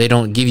 Energizer. They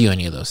don't give you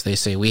any of those. They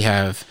say we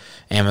have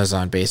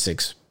Amazon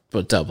Basics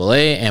AA,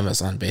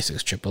 Amazon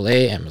Basics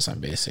AAA, Amazon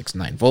Basics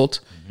 9-volt.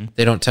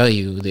 They don't tell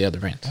you the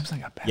other brands. Amazon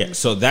got bad. Yeah,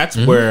 so that's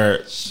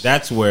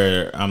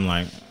where I'm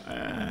like,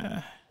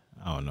 I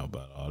don't know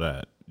about all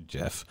that,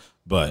 Jeff.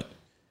 But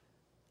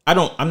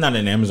I'm not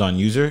an Amazon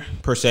user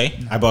per se.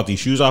 I bought these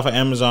shoes off of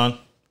Amazon,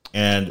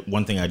 and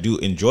one thing I do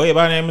enjoy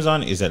about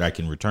Amazon is that I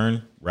can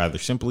return rather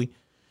simply.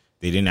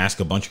 They didn't ask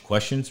a bunch of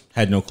questions.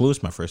 Had no clue.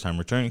 It's my first time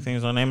returning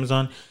things on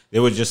Amazon. They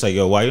were just like,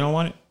 yo, why you don't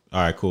want it?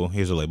 All right, cool.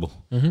 Here's a label.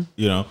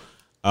 You know?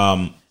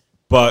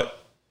 But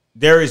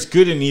there is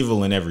good and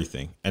evil in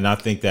everything. And I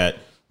think that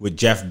with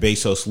Jeff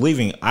Bezos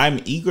leaving, I'm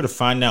eager to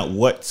find out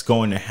what's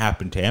going to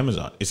happen to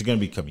Amazon. Is it going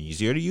to become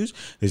easier to use?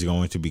 Is it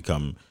going to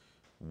become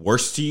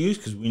worse to use?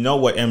 Because we know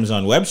what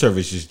Amazon Web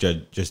Services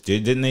just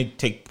did. Didn't they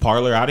take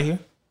Parler out of here?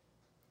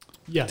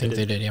 Yeah, I think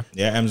they did, yeah.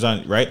 Yeah,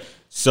 Amazon, right?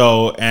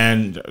 So,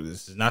 and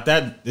this is not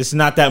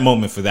that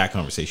moment for that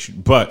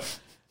conversation. But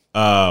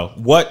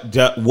what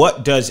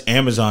does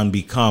Amazon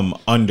become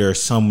under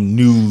some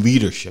new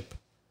leadership?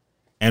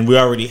 And we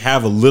already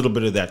have a little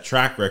bit of that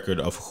track record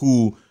of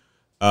who,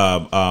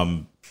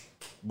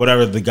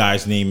 whatever the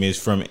guy's name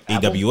is from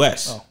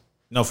AWS. Oh.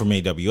 No, from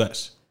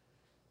AWS.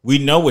 We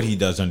know what he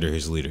does under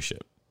his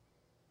leadership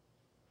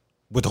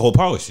with the whole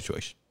Parler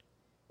situation.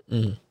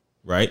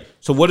 Right?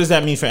 So what does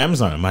that mean for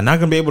Amazon? Am I not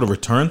going to be able to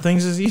return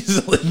things as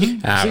easily?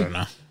 I don't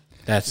know.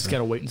 That's Just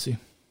gotta wait and see.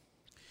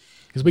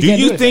 Because we Do can't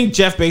you do think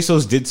Jeff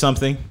Bezos did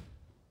something,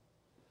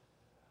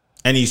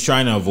 and he's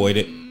trying to avoid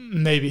it?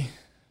 maybe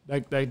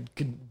that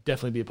could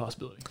definitely be a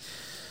possibility.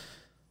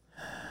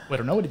 We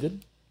don't know what he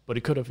did, but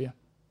he could have.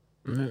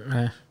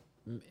 Yeah.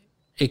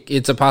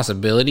 It's a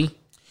possibility.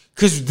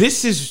 Because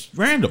this is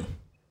random.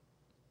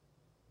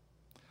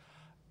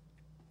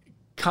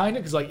 Kind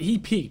of, because like he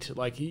peaked,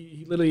 like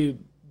he literally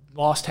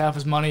lost half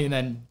his money and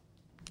then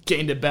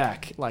gained it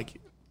back, like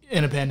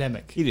in a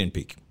pandemic. He didn't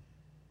peak.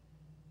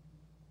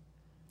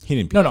 He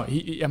didn't peak. No,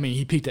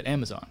 he peaked at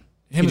Amazon.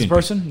 Him as a didn't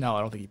person? No,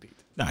 I don't think he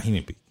peaked. No, he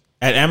didn't peak.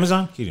 At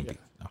Amazon, he didn't peak.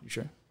 No. You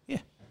sure? Yeah.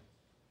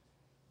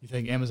 You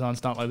think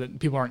Amazon's not like that?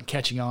 People aren't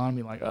catching on,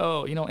 being like,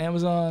 oh,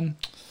 Amazon.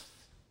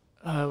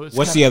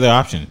 What's the other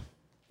option?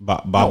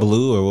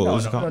 Babalu or what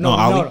was it called?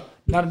 Ali? No,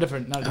 not a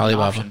different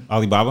Alibaba. option.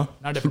 Alibaba?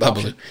 Not a different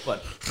option,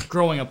 but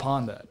growing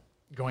upon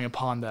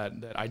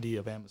that idea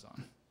of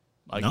Amazon.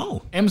 Like,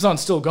 No.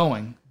 Amazon's still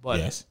going, but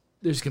Yes.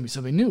 there's going to be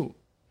something new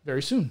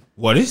very soon.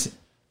 What is it?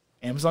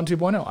 Amazon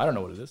 2.0. I don't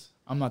know what it is.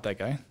 I'm not that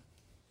guy.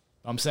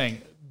 I'm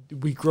saying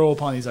we grow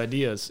upon these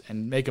ideas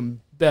and make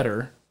them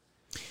better,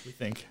 we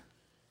think.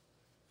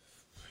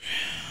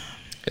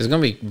 It's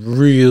gonna be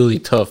really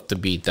tough to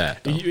beat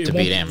that. Though, It to won't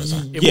beat be-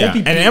 Amazon It Yeah, won't be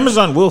and beat.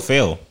 Amazon will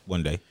fail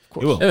one day.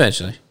 It will.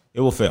 eventually.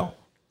 It will fail.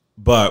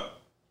 But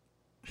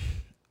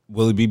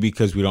will it be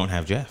because we don't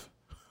have Jeff?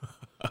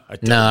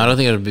 No, I don't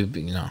think it'll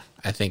be. No,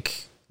 I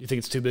think You think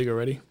it's too big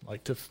already?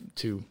 Like to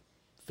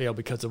fail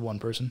because of one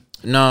person?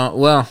 no.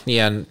 Well,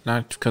 yeah,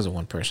 not because of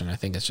one person. I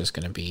think it's just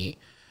gonna be.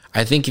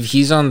 I think if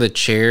he's on the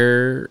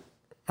chair,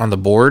 on the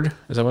board,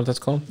 is that what that's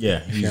called?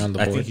 Yeah, if you're on the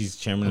I board, think he's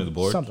chairman of the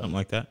board, Something. something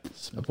like that.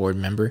 a board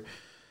member.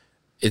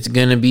 It's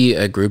gonna be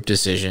a group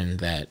decision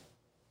that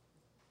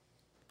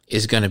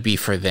is gonna be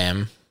for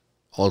them.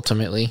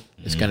 Ultimately,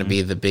 it's gonna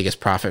be the biggest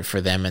profit for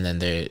them, and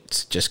then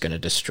it's just gonna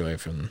destroy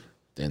from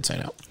the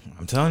inside out.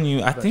 I'm telling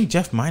you, I think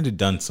Jeff might have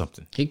done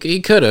something. He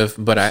could have,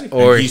 but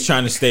Or he's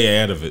trying to stay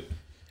ahead of it.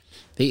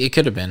 it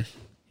could have been.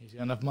 He's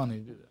got enough money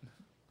to do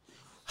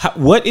that.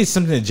 What is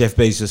something that Jeff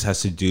Bezos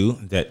has to do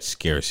that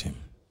scares him?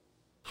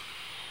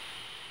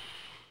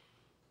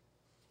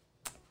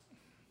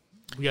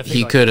 We gotta think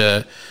He like- could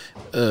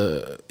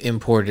have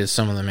imported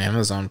some of them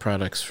Amazon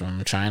products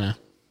from China.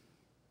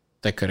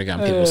 That could have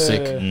gotten people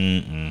sick.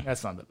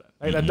 That's not that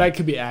bad. That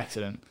could be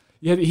accident.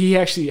 Yeah, he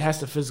actually has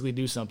to physically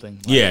do something.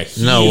 Like, Yeah.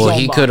 No, his well, own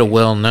he could have body.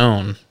 well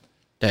known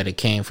that it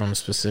came from a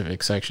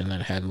specific section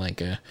that had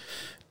like a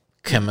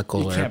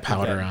chemical You or a can't put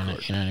powder that in on court.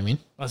 it. You know what I mean?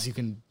 Unless you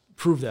can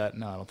prove that.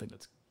 No, I don't think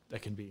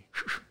that can be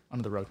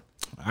under the rug.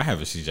 I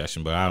have a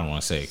suggestion, but I don't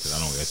want to say it because I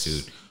don't get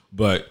sued.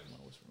 But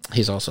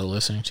He's also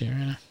listening to you right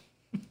now.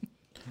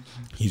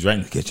 he's right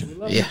in the kitchen.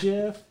 Love Yeah.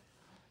 you,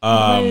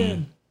 Jeff.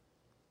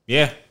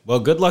 Yeah. Well,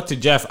 good luck to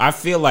Jeff. I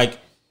feel like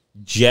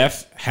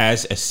Jeff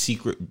has a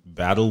secret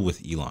battle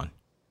with Elon.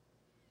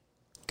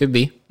 Could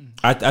be.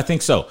 I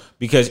think so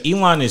because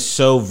Elon is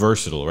so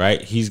versatile, right?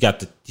 He's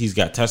got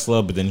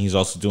Tesla, but then he's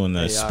also doing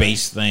the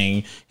space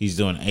thing. He's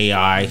doing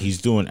AI.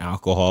 He's doing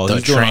alcohol. The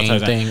he's doing all train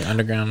types of thing,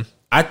 underground.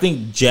 I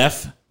think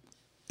Jeff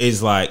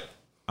is like,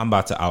 I'm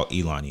about to out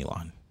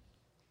Elon.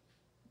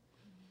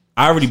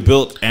 I already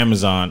built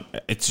Amazon.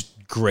 It's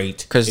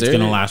great. 'Cause It's they're-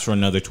 going to last for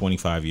another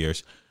 25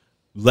 years.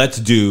 Let's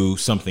do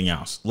something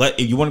else.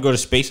 If you want to go to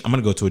space, I'm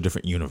going to go to a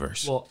different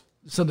universe. Well,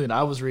 something that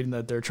I was reading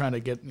that they're trying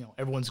to get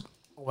everyone's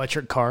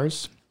electric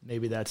cars.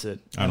 Maybe that's it.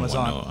 I don't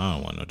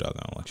Amazon. want no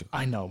doggone electric.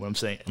 I know what I'm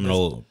saying. I'm an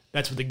old.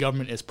 That's what the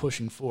government is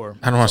pushing for.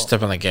 I don't want to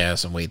step on the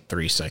gas and wait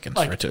 3 seconds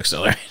Like- for it to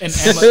accelerate.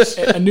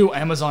 A new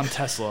Amazon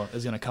Tesla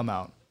is going to come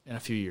out in a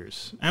few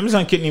years.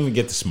 Amazon couldn't even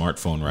get the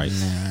smartphone right.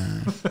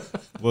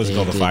 What was it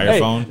called? The Fire Hey,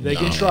 phone? they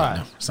can try.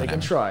 no, it's They not can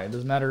happening. try. It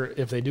doesn't matter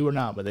if they do or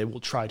not, but they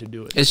will try to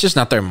do it. It's just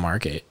not their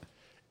market.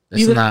 It's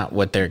Neither- not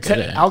what they're good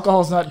at.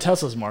 Alcohol's not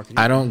Tesla's market.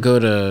 I don't go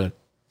to,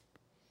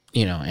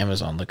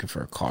 Amazon looking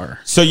for a car.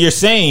 So you're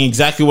saying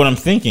exactly what I'm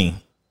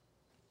thinking.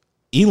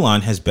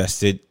 Elon has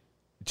bested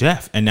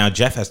Jeff, and now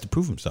Jeff has to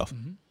prove himself.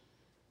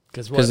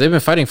 Because Because they've been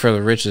fighting for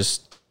the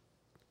richest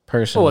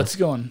person. Oh, it's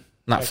going.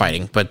 not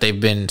fighting, but they've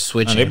been Oh,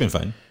 switching they've been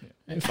fighting.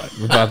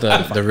 about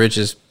the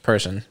richest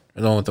person,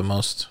 the one with the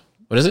most.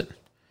 What is it?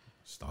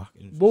 Stock.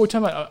 What we're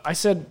talking about, I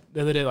said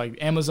the other day, like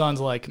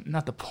Amazon's like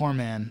not the poor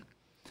man,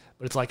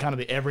 but it's like kind of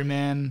the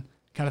everyman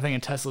kind of thing,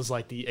 and Tesla's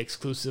like the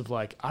exclusive.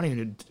 Like I don't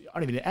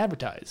even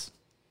advertise.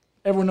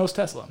 Everyone knows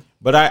Tesla.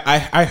 But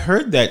I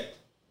heard that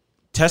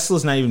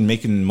Tesla's not even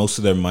making most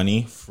of their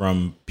money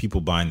from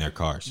people buying their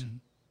cars.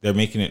 They're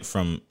making it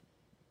from,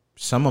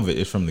 some of it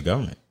is from the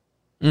government.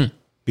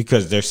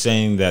 Because they're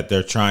saying that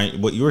they're trying,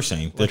 what you were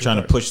saying, they're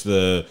trying to push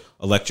the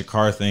electric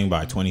car thing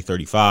by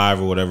 2035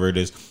 or whatever it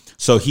is.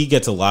 So he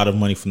gets a lot of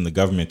money from the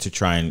government to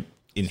try and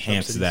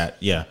enhance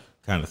that,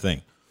 kind of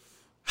thing.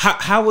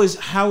 How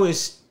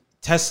is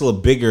Tesla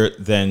bigger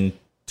than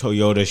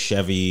Toyota,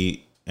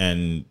 Chevy,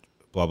 and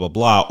blah, blah,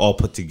 blah, all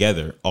put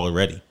together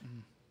already?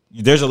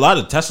 There's a lot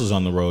of Teslas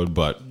on the road,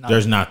 but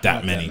there's not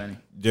that many.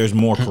 There's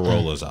more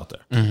Corollas out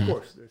there. Of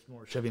course, there's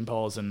more Chevy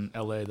Impalas in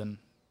LA than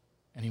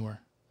anywhere.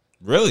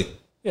 Really?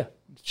 Yeah,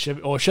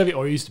 Chevy,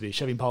 or it used to be.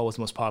 Chevy Impala was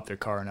the most popular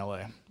car in LA.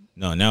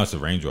 No, now it's a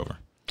Range Rover.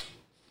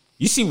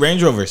 You see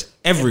Range Rovers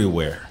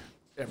everywhere.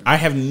 I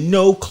have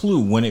no clue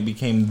when it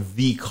became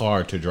the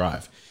car to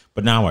drive,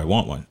 but now I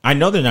want one. I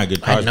know they're not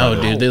good cars. I know, by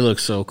the way. dude. They look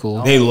so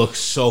cool. They look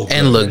so good.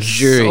 And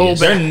luxurious.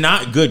 They're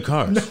not good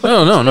cars.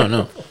 No. Not at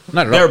all.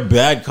 They're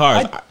bad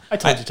cars. I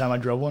told you the time I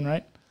drove one,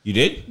 right? You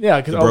did?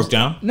 Yeah, because It broke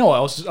down? No,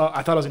 I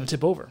thought I was going to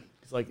tip over.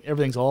 It's like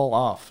everything's all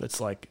off.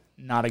 It's like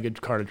not a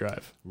good car to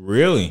drive.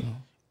 Really?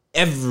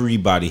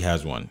 Everybody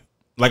has one.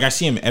 Like I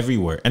see them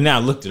everywhere. And then I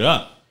looked it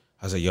up.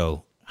 I was like,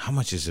 yo, how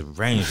much is a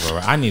Range Rover?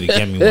 I need to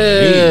get me one of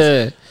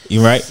these.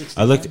 You right?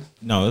 I looked.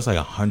 No, it's like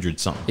 100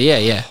 something.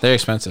 Yeah. They're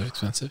expensive.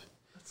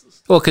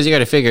 Well, because you got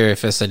to figure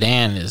if a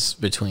sedan is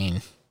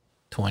between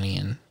 20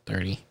 and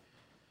 30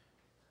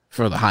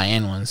 for the high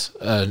end ones,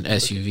 an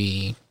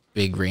SUV,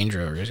 big Range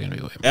Rover is going to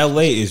be way more.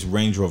 LA is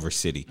Range Rover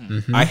City.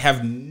 I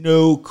have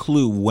no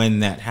clue when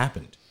that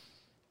happened.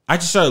 I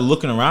just started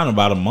looking around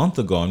about a month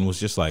ago and was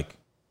just like,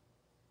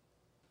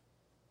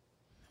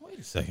 wait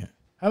a second.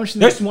 How much?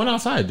 There's one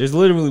outside. There's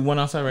literally one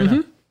outside right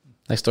now.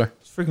 Next door.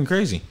 It's freaking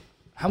crazy.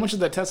 How much did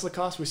that Tesla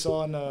cost we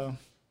saw in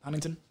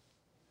Huntington?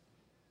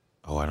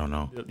 Oh, I don't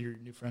know. Your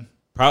new friend.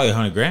 Probably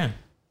 $100,000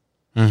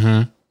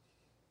 I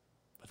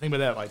think about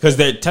that. Like, because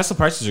their Tesla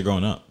prices are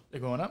going up. they're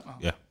going up. Oh.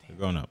 Yeah, they're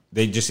going up.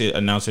 They just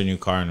announced their new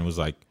car and it was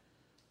like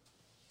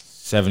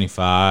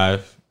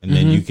 75, and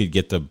then you could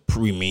get the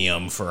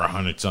premium for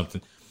 100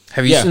 something.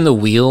 Have you seen the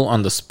wheel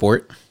on the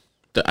Sport?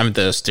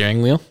 The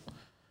steering wheel?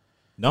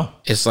 No.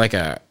 It's like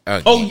a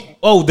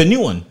Oh, the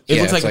new one. It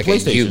yeah, looks like it's a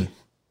PlayStation.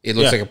 It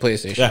looks Yeah. like a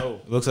PlayStation. Yeah,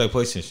 it looks like a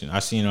PlayStation. I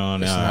seen it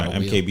on not a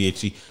wheel.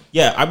 MKBHD.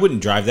 Yeah, I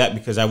wouldn't drive that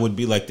because I would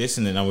be like this,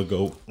 and then I would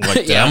go like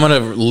that. Yeah, I'm gonna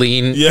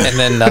lean Yeah. and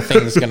then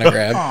nothing's gonna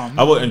grab.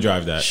 I wouldn't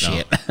drive that.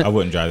 Shit. No, I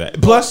wouldn't drive that.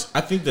 Plus,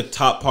 I think the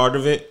top part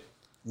of it,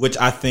 which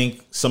I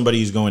think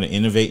somebody is going to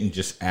innovate and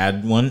just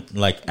add one,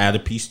 like add a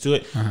piece to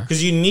it,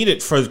 because you need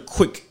it for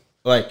quick,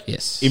 like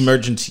Yes.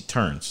 emergency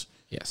turns,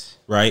 Yes.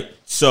 right?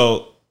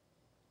 So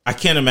I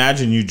can't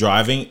imagine you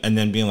driving and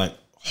then being like,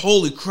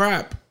 "Holy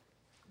crap!"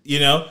 You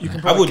know, I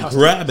probably would customize.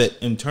 grab it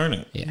and turn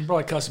it. You can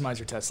probably customize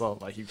your Tesla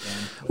like you can.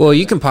 Well,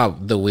 you can pop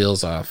the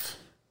wheels off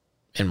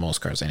in most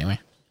cars anyway.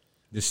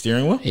 The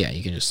steering wheel. Yeah,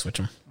 you can just switch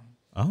them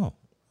Oh,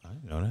 I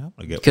didn't know that. I'm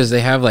gonna get because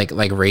they have like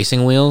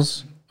racing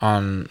wheels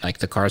on like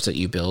the cars that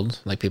you build.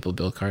 Like people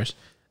build cars.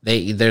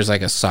 There's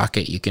like a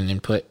socket you can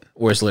input,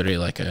 or it's literally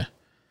like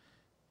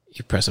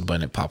you press a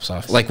button, it pops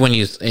off. Like when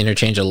you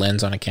interchange a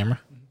lens on a camera,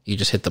 you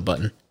just hit the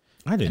button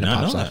I did and it not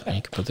pops know off, that. and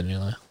you can put the new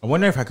one. I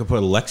wonder if I could put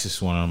a Lexus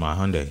one on my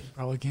Hyundai.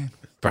 Probably can.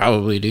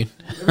 Probably, dude.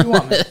 Whatever you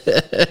want,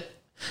 man.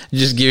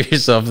 Just give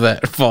yourself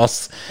that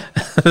false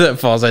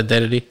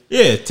identity.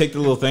 Yeah, take the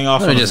little thing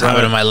off. Let on me the just hop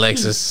front. into my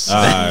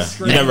Lexus.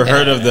 You never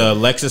heard of the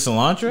Lexus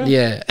Elantra?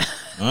 Yeah.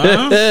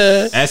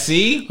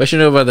 SE? What you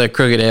know about that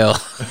crooked L?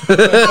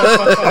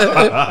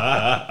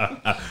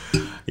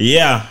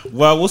 Yeah.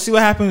 Well, we'll see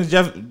what happens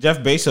with Jeff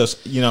Bezos.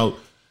 You know,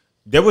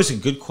 there was a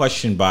good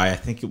question by, I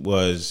think it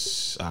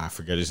was, I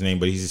forget his name,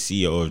 but he's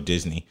the CEO of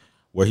Disney,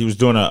 where he was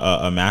doing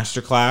a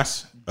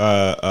masterclass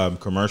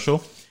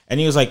commercial. And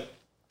he was like,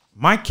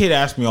 my kid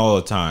asks me all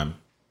the time,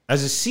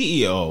 as a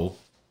CEO,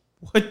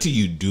 what do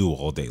you do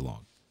all day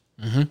long?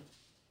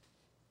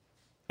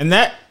 And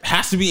that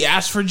has to be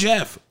asked for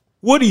Jeff.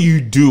 What do you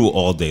do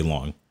all day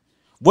long?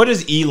 What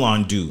does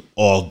Elon do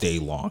all day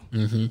long?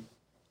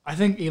 I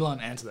think Elon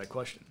answered that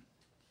question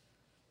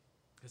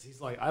because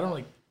he's like, I don't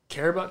like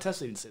care about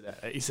Tesla. He didn't say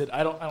that. He said,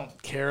 I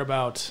don't care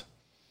about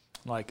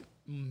like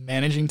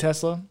managing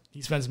Tesla.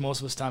 He spends most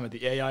of his time at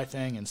the AI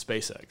thing and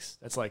SpaceX.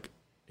 That's like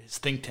his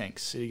think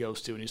tanks that he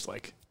goes to, and he's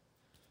like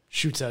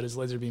shoots out his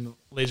laser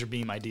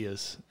beam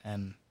ideas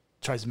and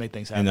tries to make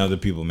things happen. And other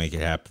people make it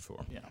happen for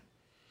him. Yeah,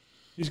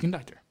 he's a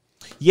conductor.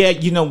 Yeah,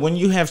 you know, when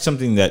you have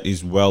something that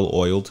is well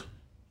oiled,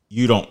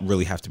 you don't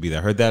really have to be there.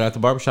 I heard that at the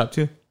barbershop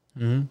too.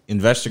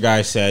 Investor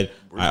guy said,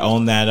 I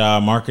own that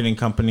marketing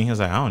company. He was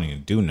like, I don't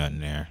even do nothing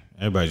there.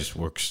 Everybody just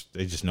works.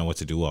 They just know what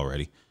to do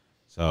already.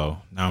 So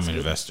now I'm an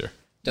investor.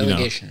 You know,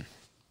 Delegation.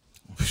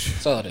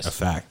 That's all it is. a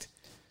fact.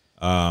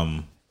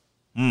 Well,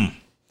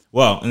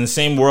 in the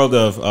same world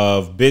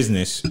of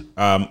business,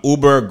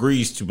 Uber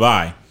agrees to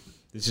buy.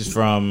 This is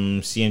from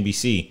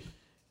CNBC.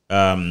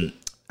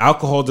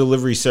 Alcohol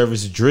delivery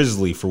service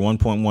Drizzly for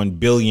 $1.1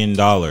 billion.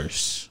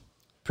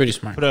 Pretty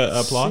smart. Put a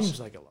applause. Seems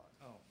like a lot.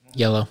 Oh,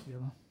 Yellow.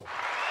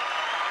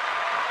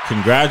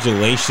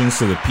 Congratulations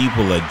to the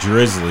people at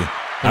Drizzly.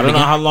 I don't know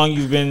how long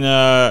you've been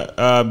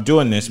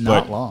doing this,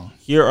 Not but long.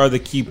 here are the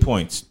key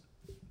points.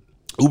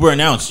 Uber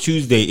announced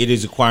Tuesday it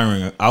is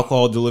acquiring an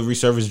alcohol delivery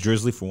service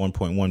Drizzly for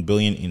 $1.1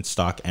 billion in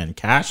stock and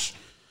cash.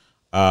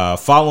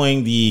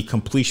 Following the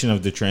completion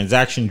of the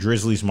transaction,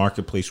 Drizzly's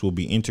marketplace will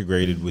be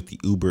integrated with the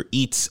Uber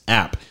Eats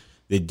app.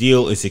 The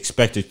deal is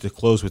expected to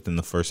close within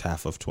the first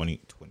half of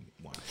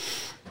 2021.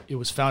 It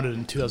was founded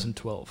in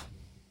 2012.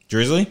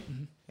 Drizzly?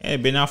 Yeah,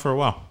 been out for a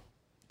while.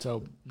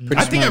 So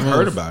I think I've smart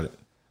heard move. about it.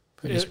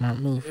 Pretty smart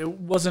move. it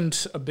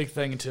wasn't a big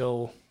thing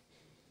until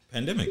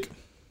Pandemic.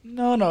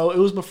 No, it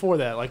was before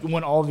that. Like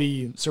when all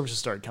the services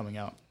started coming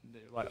out, they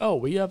were like, "Oh,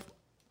 we have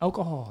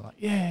alcohol!"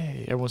 Like,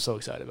 yay! Everyone's so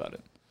excited about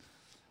it,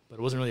 but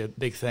it wasn't really a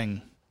big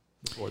thing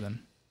before then.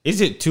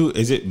 Is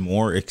it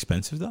more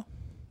expensive though?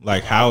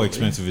 Like how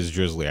expensive is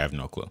Drizzly? I have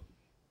no clue.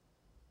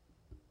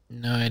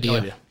 No idea. No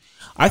idea.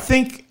 I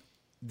think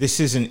this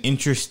is an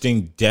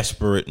interesting,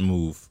 desperate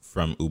move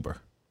from Uber.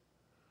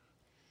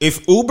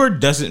 If Uber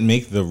doesn't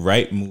make the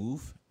right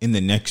move in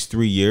the next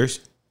 3 years,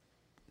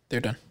 They're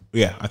done.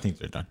 yeah, I think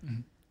they're done.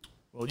 Mm-hmm.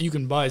 Well, you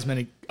can buy as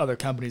many other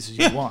companies as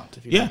you want.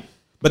 If you Yeah, want.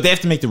 but they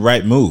have to make the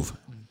right move.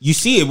 You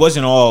see, it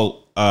wasn't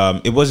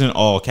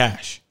all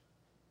cash,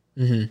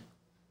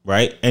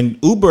 right? And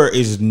Uber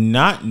is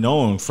not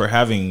known for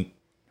having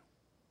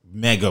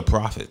mega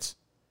profits.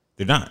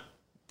 They're not.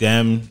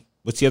 Them.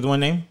 What's the other one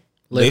name?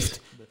 Lyft.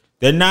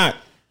 They're not.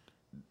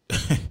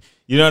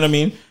 You know what I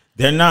mean?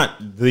 They're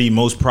not the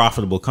most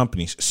profitable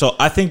companies. So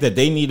I think that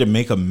they need to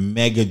make a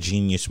mega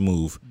genius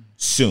move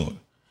soon.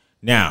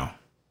 Now,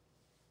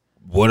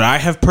 would I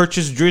have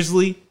purchased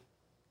Drizzly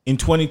in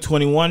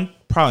 2021?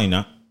 Probably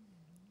not.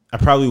 I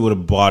probably would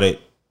have bought it.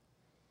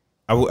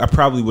 I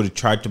probably would have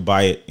tried to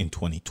buy it in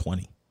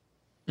 2020.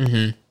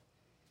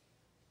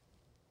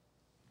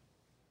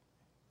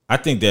 I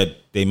think that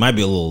they might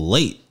be a little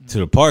late to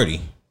the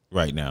party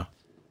right now.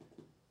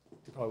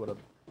 You probably would have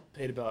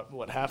paid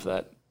about half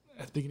that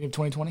at the beginning of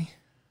 2020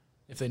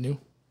 if they knew.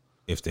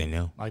 If they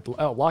knew. Like,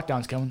 oh,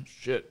 lockdown's coming.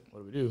 Shit, what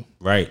do we do?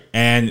 Right.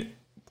 And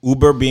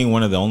Uber being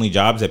one of the only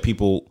jobs that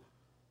people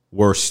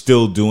were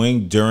still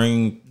doing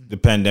during the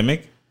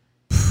pandemic,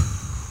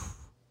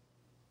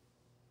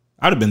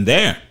 I'd have been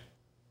there.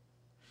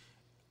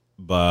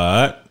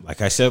 But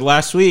like I said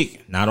last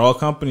week, not all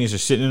companies are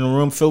sitting in a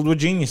room filled with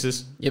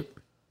geniuses. Yep.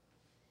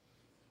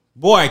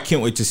 Boy, I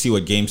can't wait to see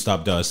what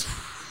GameStop does.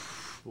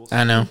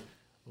 I know.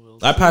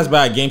 I passed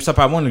by GameStop.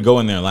 I wanted to go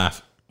in there and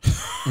laugh.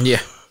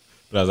 Yeah.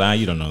 But I was like,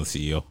 you don't know the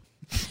CEO.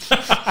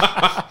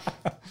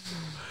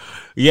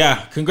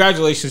 Yeah,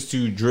 congratulations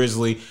to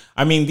Drizzly.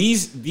 I mean,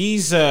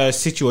 these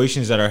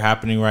situations that are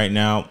happening right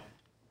now,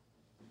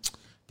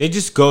 they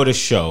just go to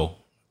show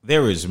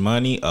there is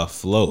money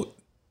afloat.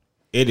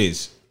 It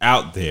is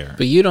out there.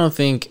 But you don't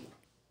think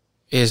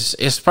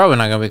it's probably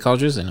not gonna be called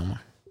Drizzly no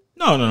more.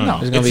 No.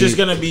 It's just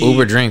gonna be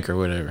Uber Drink or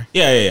whatever.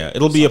 Yeah.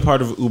 It'll be a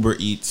part of Uber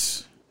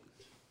Eats.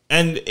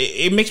 And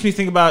it makes me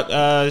think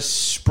about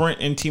Sprint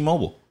and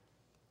T-Mobile.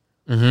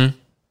 Mm-hmm.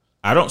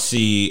 I don't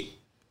see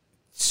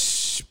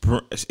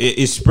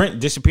is Sprint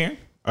disappearing?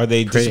 Are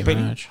they Pretty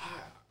dissipating? much.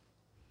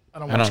 I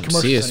don't I watch don't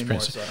see a commercials anymore,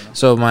 Sprint. so I don't know.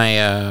 So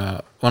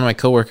my one of my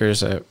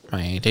coworkers at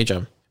my day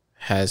job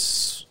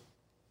has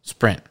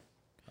Sprint,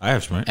 I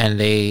have Sprint. and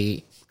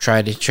they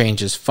tried to change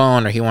his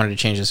phone, or he wanted to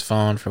change his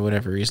phone for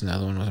whatever reason. The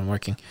other one wasn't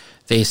working.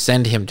 They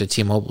send him to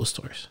T-Mobile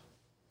stores.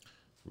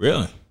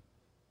 Really?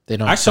 They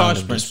don't. I saw a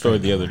send him to Sprint store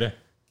the other day.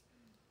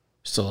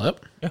 Still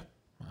up? Yeah.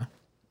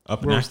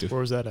 Up and Where active.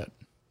 was that at?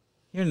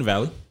 Here in the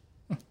valley.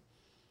 I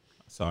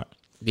saw it.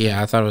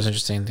 Yeah, I thought it was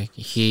interesting that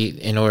he,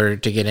 in order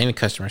to get any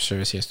customer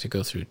service, he has to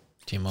go through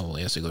T-Mobile.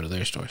 He has to go to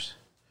their stores.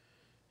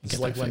 and It's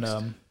get like that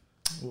when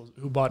fixed.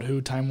 who bought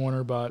who? Time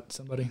Warner bought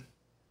somebody.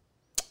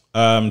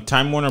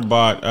 Time Warner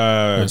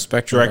bought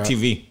Spectrum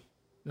DirecTV.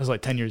 That was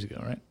like 10 years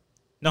ago, right?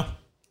 No.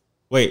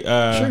 Wait.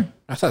 Sure.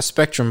 I thought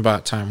Spectrum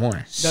bought Time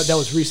Warner. That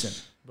was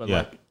recent, but Yeah.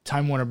 like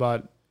Time Warner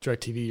bought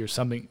DirecTV or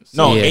something.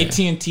 No, Yeah.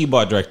 AT&T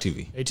bought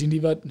DirecTV AT&T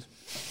bought.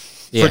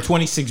 Yeah. for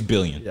 $26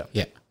 billion. Yeah.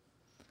 Yeah.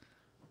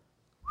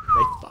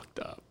 They fucked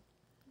up.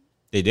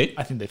 They did?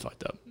 I think they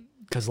fucked up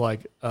because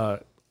like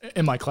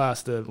in my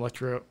class, the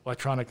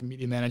electronic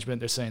media management,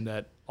 they're saying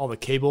that all the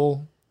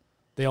cable,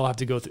 they all have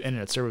to go through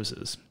internet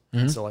services.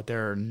 So like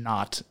they're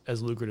not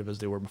as lucrative as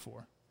they were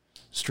before.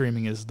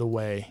 Streaming is the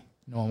way.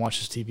 No one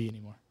watches TV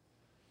anymore.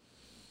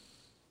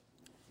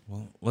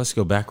 Well, let's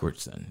go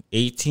backwards then.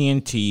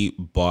 AT&T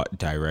bought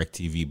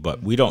DirecTV,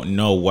 but we don't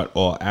know what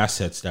all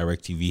assets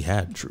DirecTV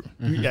had. True.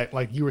 Yeah,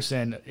 like you were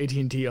saying,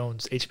 AT&T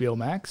owns HBO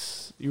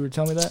Max. You were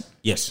telling me that.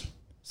 Yes.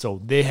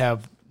 So they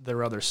have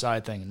their other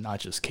side thing, not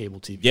just cable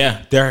TV.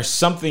 Yeah, there's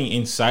something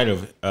inside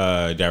of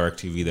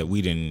DirecTV that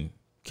we didn't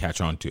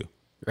catch on to.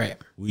 Right.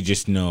 We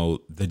just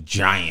know the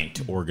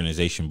giant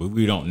organization, but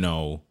we don't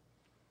know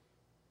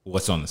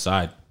what's on the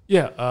side.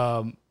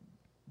 Yeah,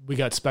 we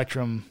got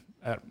Spectrum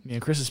at me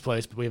and Chris's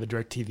place, but we have a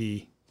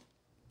DirecTV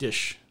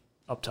dish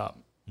up top.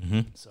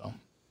 So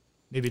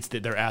maybe it's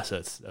their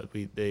assets that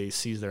they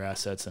seize their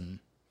assets and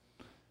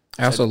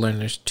I also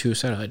learned there's 2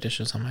 satellite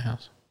dishes on my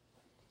house.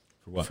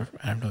 For what?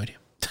 I have no idea.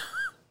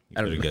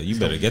 You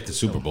better get the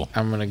Super Bowl.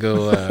 I'm gonna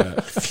go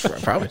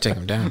probably take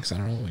them down because I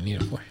don't know what we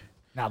need them for.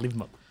 nah, leave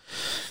them up.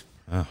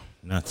 Oh,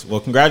 nuts. Well,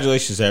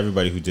 congratulations to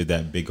everybody who did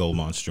that big old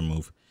monster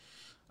move.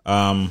 We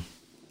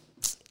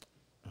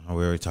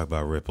already talked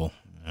about Ripple.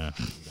 You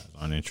guys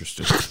aren't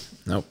interested.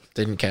 Nope,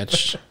 didn't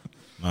catch.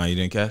 No, you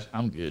didn't catch?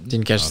 I'm good.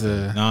 Didn't catch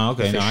the. No,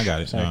 okay. No, I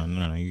got it. Sorry.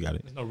 No, you got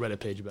it. There's no Reddit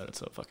page about it,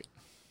 so fuck it.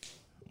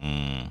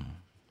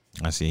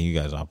 I see you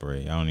guys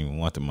operate. I don't even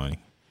want the money.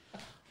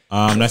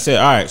 That's it.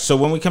 All right. So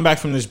when we come back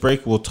from this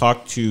break, we'll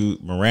talk to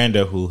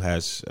Miranda, who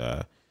has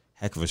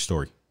Heck of a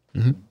story.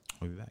 Mhm.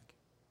 We'll be back.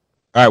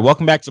 All right,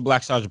 welcome back to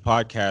Black Nostalgia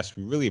Podcast.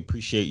 We really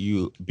appreciate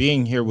you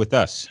being here with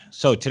us.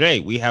 So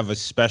today we have a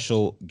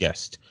special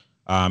guest.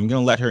 I'm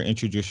going to let her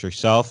introduce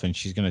herself, and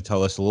she's going to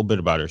tell us a little bit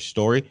about her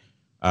story.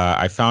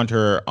 I found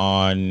her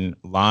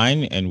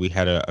online, and we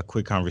had a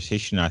quick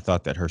conversation. I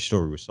thought that her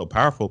story was so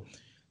powerful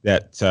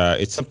that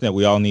it's something that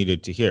we all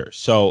needed to hear.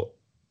 So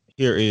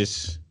here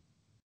is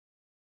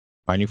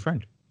my new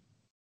friend.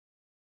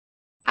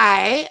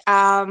 Hi,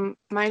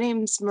 my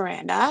name's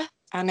Miranda,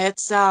 and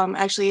it's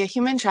actually a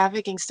human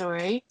trafficking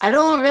story. I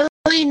don't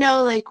really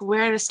know like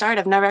where to start.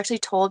 I've never actually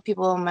told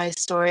people my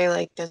story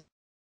like this.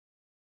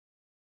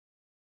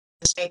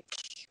 Like,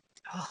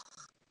 oh,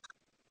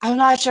 I'm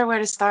not sure where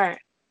to start.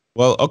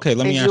 Well, okay,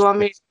 let me Like, ask you want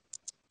me to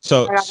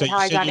So, start off so with how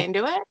you I said got you,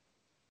 into it?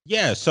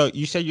 yeah. So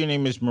you said your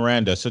name is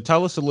Miranda. So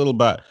tell us a little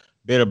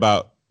bit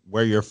about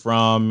where you're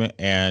from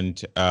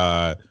and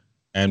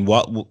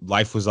what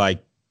life was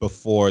like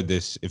before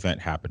this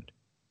event happened.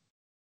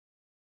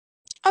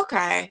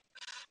 Okay.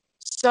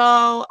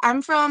 So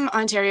I'm from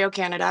Ontario,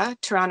 Canada,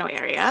 Toronto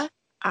area.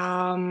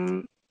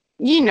 When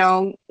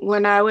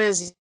I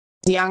was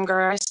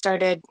younger, I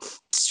started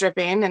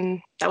stripping,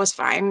 and that was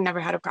fine. Never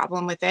had a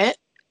problem with it.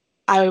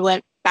 I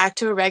went back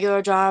to a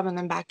regular job and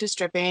then back to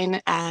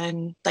stripping,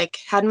 and like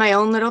had my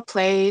own little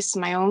place,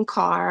 my own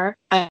car.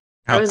 And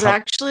I was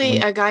actually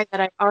a guy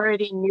that I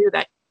already knew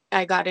that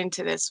I got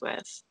into this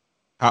with.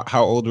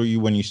 How old were you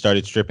when you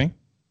started stripping?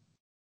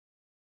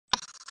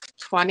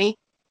 20.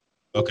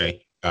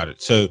 Okay, got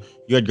it. So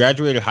you had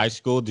graduated high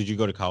school. Did you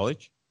go to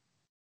college?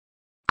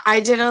 I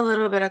did a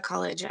little bit of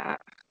college at.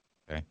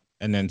 Okay,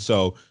 and then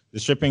so the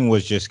stripping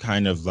was just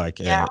kind of like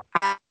Yeah,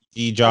 a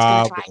I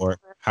job, try or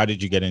how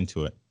did you get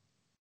into it?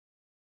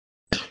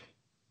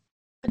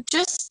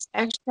 just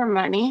extra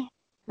money.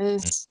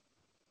 Is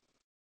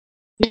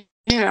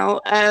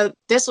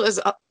this was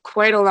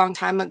quite a long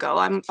time ago.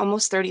 I'm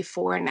almost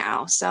 34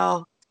 now,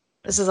 so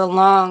this is a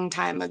long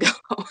time ago.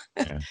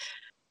 Yeah.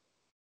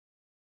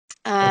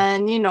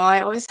 And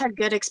I always had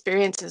good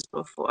experiences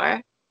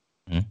before.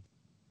 Mhm.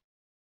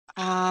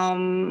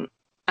 And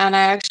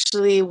I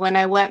actually, when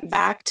I went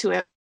back to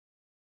it,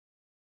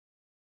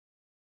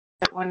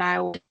 when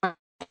I was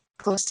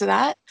close to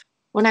that,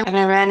 and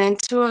I ran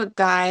into a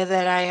guy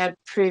that I had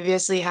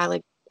previously had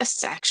like a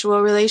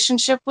sexual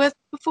relationship with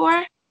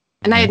before.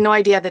 And I had no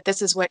idea that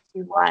this is what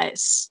he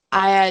was.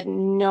 I had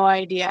no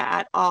idea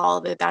at all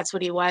that that's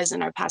what he was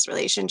in our past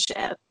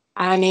relationship.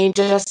 And he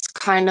just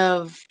kind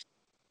of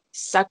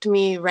sucked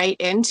me right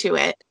into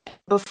it.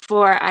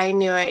 Before I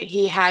knew it,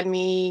 he had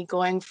me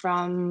going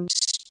from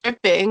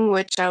stripping,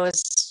 which I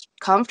was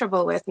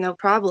comfortable with, no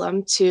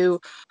problem, to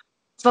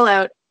full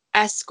out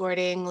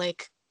escorting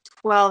like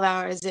 12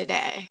 hours a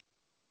day.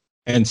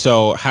 And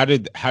so how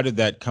did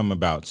that come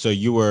about? So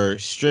you were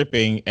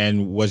stripping,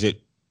 and was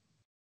it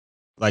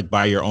like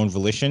by your own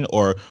volition,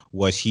 or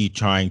was he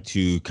trying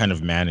to kind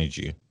of manage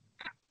you?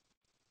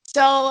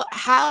 So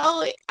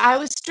how I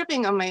was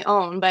stripping on my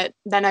own, but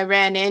then I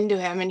ran into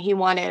him and he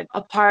wanted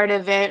a part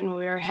of it, and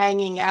we were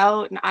hanging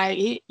out, and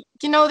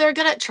they're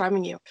good at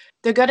charming you.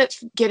 They're good at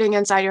getting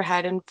inside your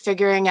head and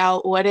figuring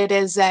out what it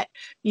is that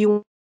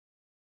you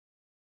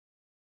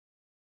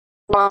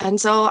want. And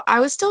so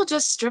I was still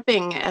just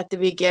stripping at the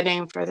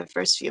beginning for the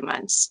first few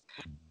months.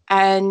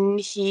 And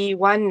he,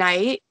 one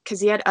night, because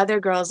he had other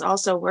girls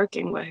also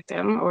working with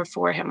him, or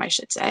for him, I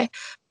should say.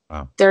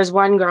 Wow. There's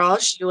one girl,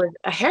 she was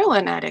a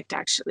heroin addict,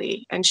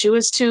 actually, and she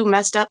was too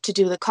messed up to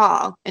do the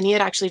call. And he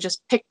had actually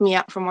just picked me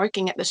up from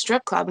working at the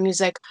strip club. And he's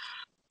like,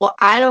 well,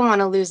 I don't want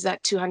to lose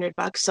that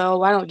 $200, so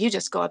why don't you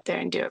just go up there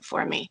and do it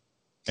for me?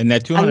 And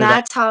that $200, and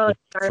that's how it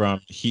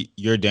started.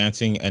 You're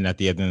dancing, and at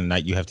the end of the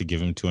night, you have to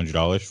give him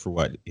 $200 for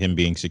what? Him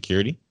being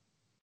security?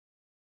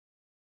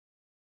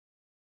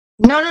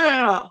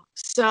 No.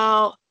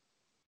 So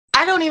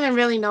I don't even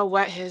really know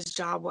what his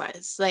job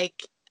was.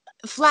 Like,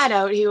 flat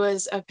out, he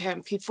was a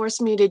pimp. He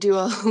forced me to do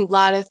a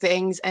lot of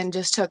things and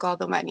just took all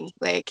the money.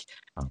 Like,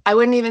 I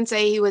wouldn't even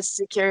say he was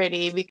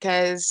security,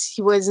 because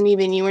you weren't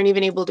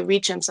even able to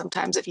reach him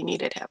sometimes if you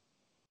needed him.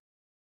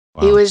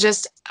 Wow. He was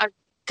just a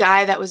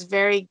guy that was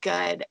very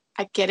good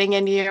at getting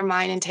into your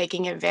mind and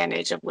taking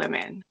advantage of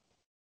women.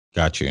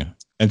 Got you.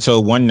 And so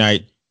one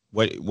night,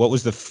 what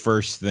was the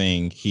first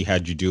thing he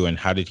had you do, and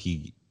how did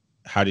he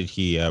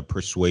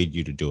persuade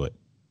you to do it?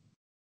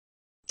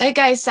 Like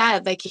I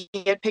said, like, he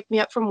had picked me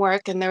up from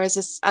work, and there was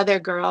this other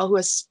girl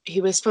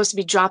he was supposed to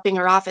be dropping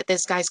her off at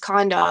this guy's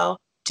condo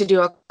to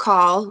do a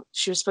call.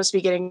 She was supposed to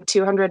be getting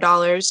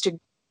 $200 to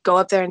go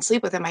up there and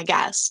sleep with him, I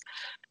guess.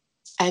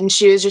 And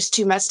she was just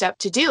too messed up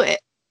to do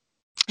it.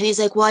 And he's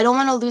like, well, I don't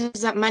want to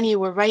lose that money.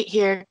 We're right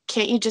here.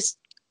 Can't you just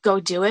go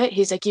do it?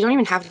 He's like, you don't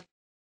even have to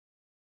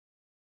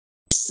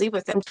sleep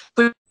with him.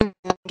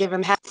 Give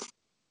him half.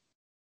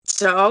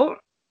 So,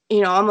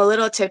 I'm a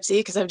little tipsy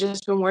because I've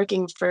just been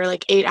working for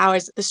like 8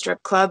 hours at the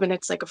strip club, and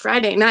it's like a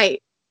Friday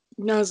night.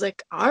 And I was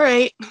like, all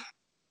right.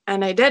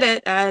 And I did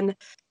it. And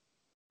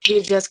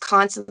he just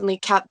constantly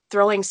kept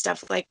throwing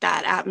stuff like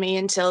that at me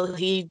until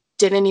he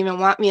didn't even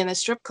want me in the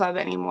strip club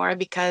anymore,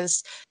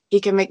 because he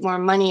can make more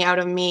money out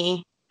of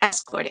me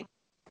escorting.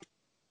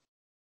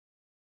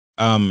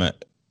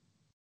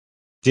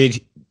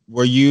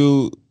 Were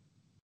you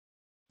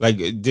like,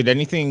 did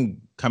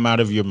anything come out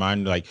of your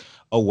mind like,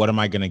 oh, what am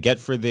I gonna get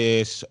for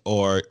this?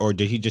 Or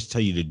did he just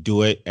tell you to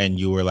do it and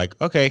you were like,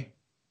 okay?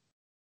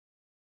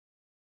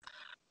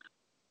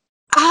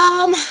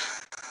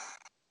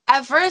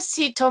 At first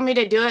he told me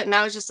to do it and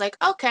I was just like,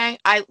 okay.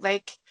 I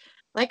like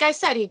I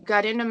said, he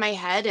got into my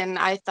head and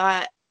I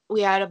thought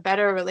we had a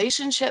better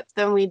relationship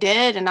than we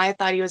did, and I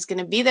thought he was going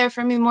to be there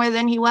for me more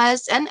than he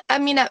was. And I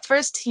mean, at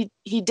first he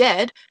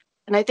did,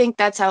 and I think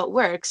that's how it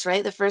works,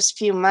 right? The first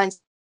few months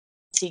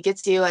he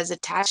gets you as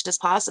attached as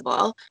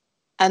possible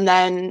and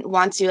then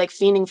wants you like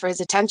fiending for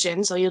his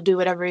attention, so you'll do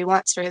whatever he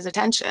wants for his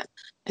attention.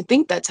 I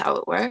think that's how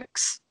it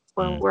works,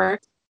 or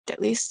worked at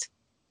least.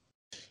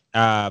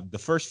 The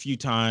first few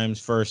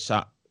times,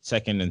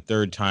 second and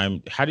third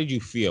time, how did you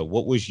feel?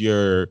 What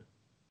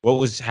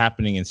was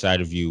happening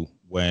inside of you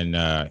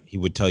when he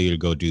would tell you to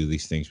go do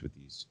these things with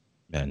these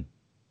men?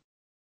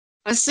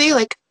 Honestly,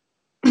 like,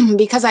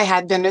 because I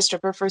had been a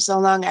stripper for so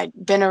long, I'd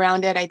been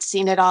around it, I'd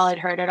seen it all, I'd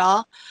heard it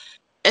all,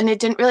 and it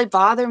didn't really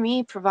bother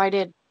me,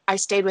 provided I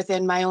stayed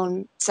within my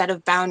own set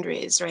of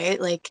boundaries, right?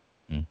 Like,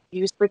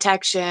 use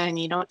protection,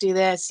 you don't do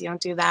this, you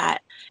don't do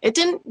that. It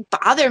didn't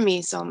bother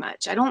me so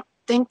much. I don't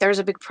think there's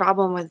a big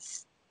problem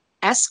with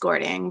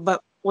escorting,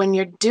 but when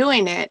you're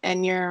doing it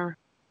and you're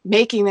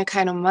making the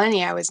kind of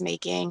money I was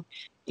making,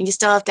 and you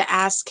still have to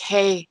ask,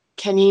 hey,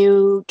 can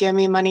you give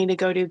me money to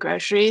go do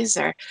groceries?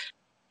 Or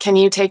can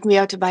you take me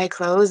out to buy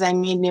clothes? I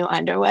need new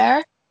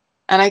underwear.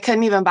 And I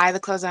couldn't even buy the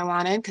clothes I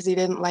wanted because he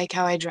didn't like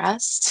how I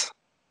dressed.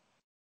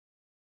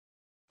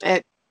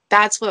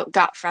 That's what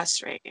got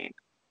frustrating.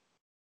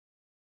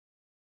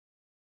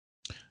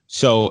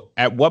 So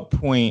at what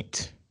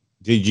point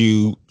did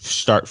you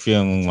start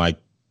feeling like,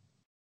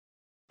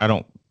 I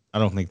don't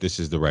think this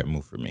is the right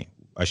move for me.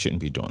 I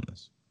shouldn't be doing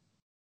this?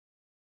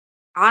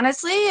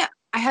 Honestly,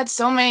 I had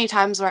so many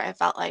times where I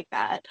felt like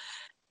that.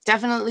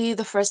 Definitely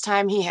the first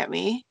time he hit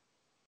me.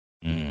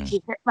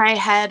 He hit my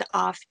head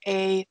off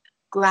a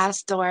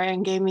glass door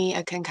and gave me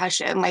a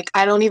concussion. Like,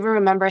 I don't even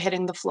remember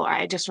hitting the floor.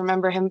 I just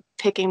remember him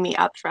picking me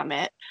up from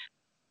it.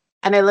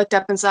 And I looked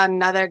up and saw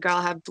another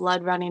girl have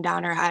blood running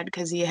down her head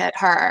because he hit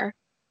her.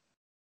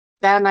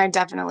 Then I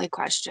definitely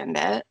questioned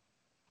it.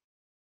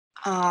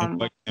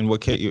 And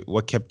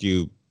what kept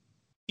you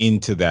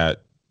into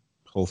that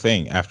whole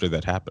thing after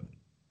that happened?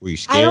 Were you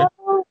scared?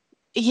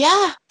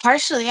 Yeah,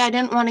 partially. I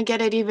didn't want to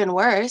get it even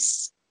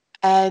worse.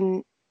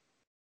 And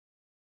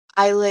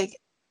I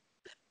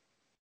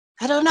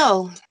don't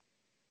know.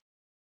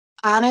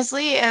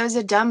 Honestly, it was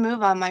a dumb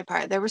move on my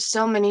part. There were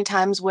so many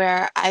times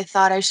where I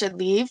thought I should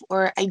leave,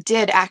 or I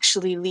did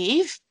actually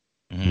leave.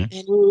 And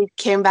he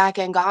came back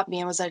and got me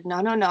and was like,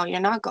 no, you're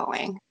not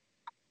going.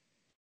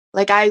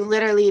 Like, I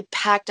literally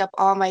packed up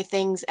all my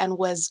things and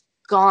was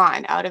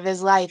gone out of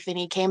his life. And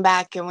he came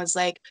back and was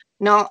like,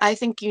 no, I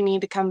think you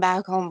need to come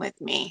back home with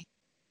me.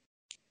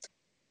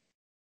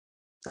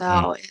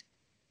 So,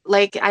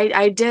 like,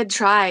 I did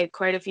try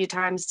quite a few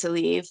times to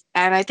leave.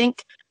 And I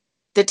think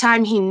the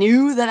time he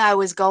knew that I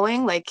was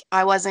going, like,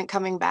 I wasn't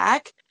coming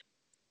back,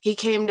 he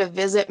came to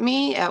visit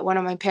me at one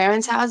of my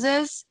parents'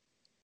 houses.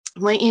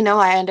 When,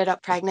 I ended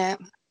up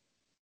pregnant.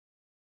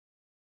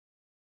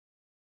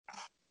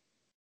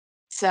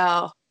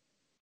 So,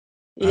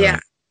 yeah.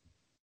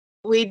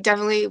 We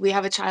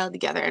have a child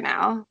together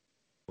now.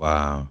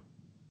 Wow.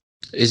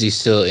 Is he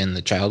still in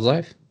the child's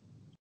life?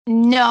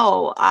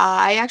 No,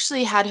 I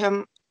actually had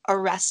him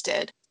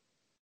arrested.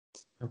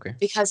 Okay.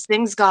 Because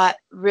things got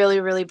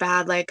really, really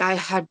bad. Like, I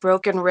had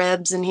broken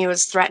ribs and he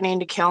was threatening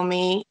to kill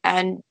me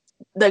and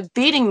like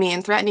beating me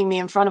and threatening me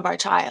in front of our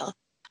child.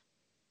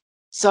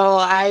 So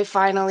I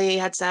finally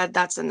had said,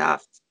 that's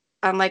enough.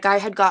 Like, I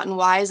had gotten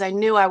wise. I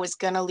knew I was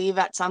going to leave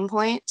at some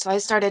point. So I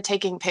started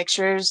taking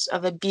pictures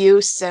of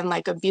abuse and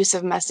like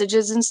abusive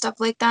messages and stuff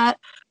like that.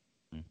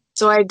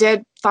 So I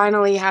did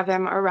finally have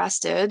him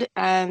arrested.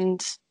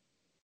 And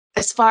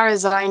as far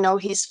as I know,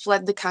 he's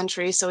fled the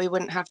country so he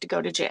wouldn't have to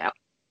go to jail.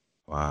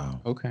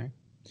 Wow. Okay.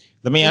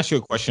 Let me ask you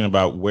a question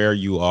about where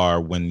you are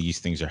when these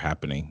things are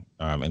happening.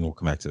 And we'll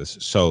come back to this.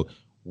 So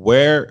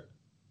where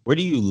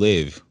do you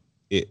live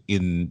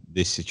in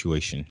this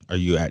situation? Are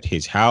you at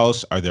his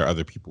house? Are there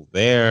other people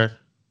there?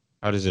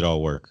 How does it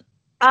all work?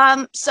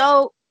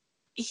 So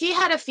he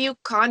had a few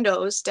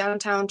condos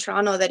downtown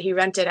Toronto that he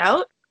rented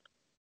out.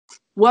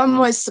 One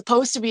was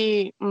supposed to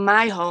be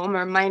my home,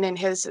 or mine and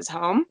his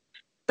home,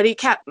 but he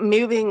kept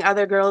moving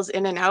other girls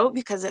in and out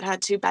because it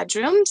had 2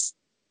 bedrooms.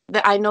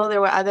 That I know there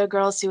were other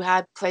girls who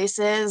had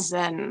places,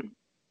 and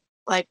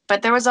like,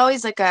 but there was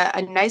always like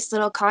a nice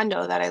little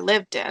condo that I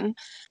lived in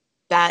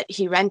that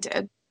he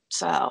rented.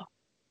 So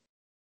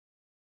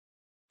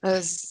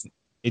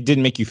it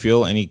didn't make you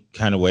feel any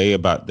kind of way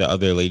about the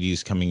other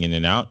ladies coming in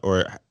and out,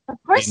 or? Of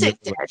course it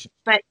did.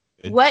 But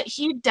what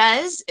he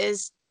does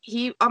is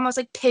he almost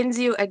like pins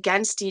you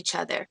against each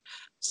other.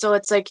 So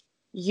it's like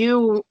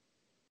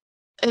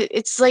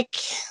it's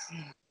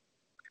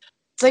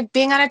It's like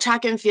being on a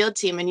track and field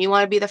team and you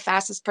want to be the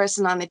fastest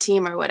person on the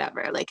team or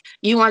whatever. Like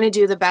you want to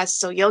do the best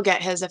so you'll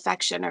get his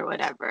affection or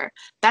whatever.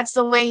 That's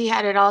the way he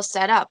had it all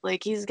set up.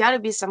 Like he's got to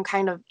be some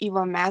kind of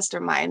evil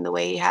mastermind the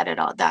way he had it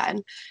all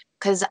done.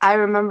 Because I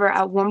remember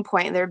at one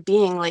point there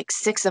being like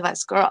 6 of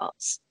us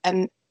girls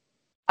and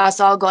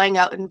us all going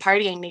out and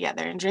partying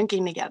together and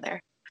drinking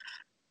together.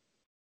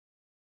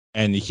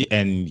 And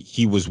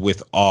he was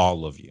with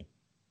all of you.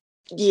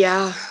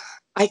 Yeah.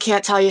 I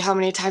can't tell you how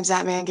many times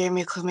that man gave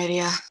me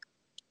chlamydia.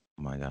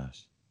 Oh my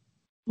gosh.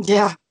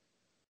 Yeah.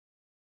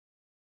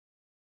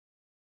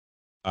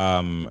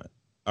 All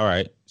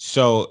right.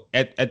 So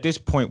at this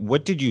point,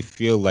 what did you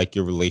feel like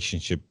your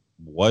relationship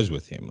was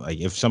with him? Like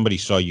if somebody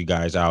saw you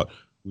guys out,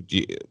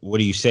 what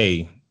do you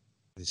say?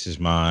 This is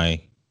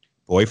my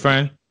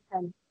boyfriend?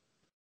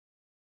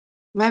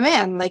 My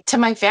man. Like to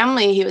my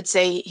family, he would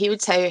say he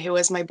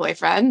was my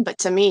boyfriend, but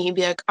to me, he'd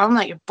be like, I'm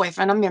not your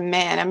boyfriend, I'm your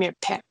man, I'm your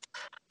pimp.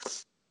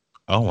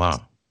 Oh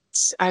wow.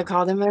 I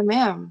called him my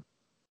man.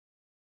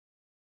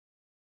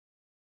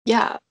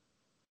 Yeah.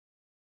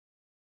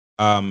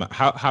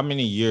 How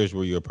many years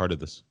were you a part of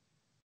this?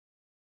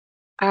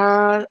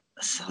 So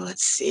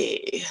let's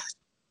see.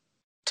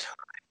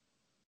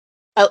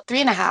 About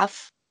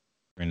 3.5.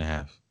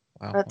 3.5.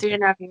 Wow. About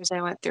 3.5 years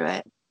I went through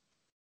it.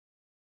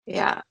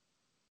 Yeah.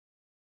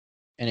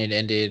 And it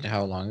ended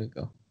how long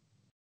ago?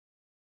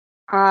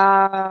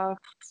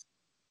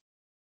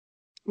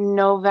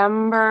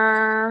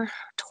 November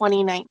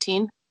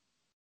 2019.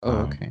 Oh,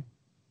 okay.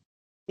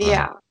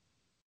 Yeah.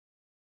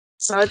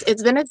 So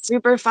it's been a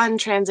super fun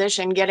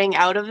transition getting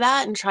out of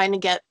that and trying to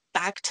get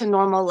back to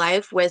normal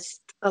life with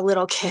a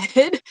little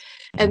kid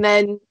and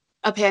then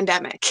a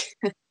pandemic.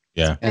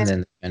 Yeah. And then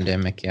the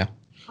pandemic, yeah.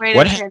 Right.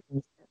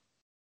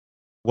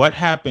 What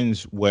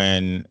happens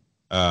when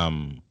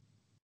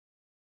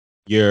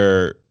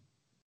you're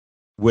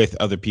with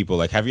other people?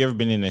 Like, have you ever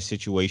been in a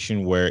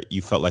situation where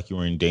you felt like you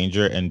were in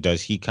danger, and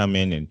does he come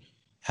in and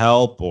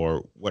help,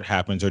 or what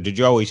happens? Or did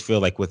you always feel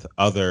like with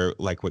other,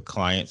 like with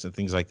clients and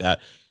things like that,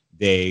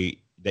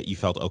 that you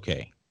felt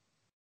okay?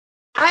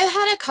 I've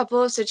had a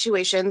couple of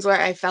situations where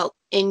I felt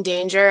in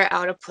danger,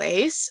 out of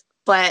place,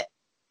 but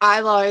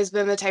I've always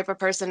been the type of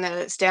person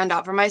to stand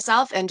up for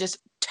myself and just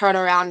turn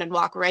around and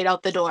walk right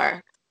out the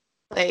door.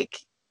 Like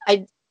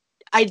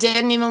I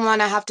didn't even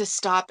want to have to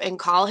stop and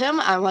call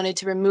him. I wanted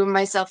to remove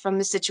myself from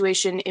the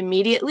situation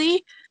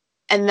immediately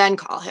and then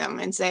call him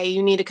and say,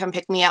 you need to come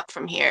pick me up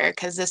from here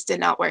because this did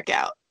not work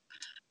out.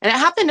 And it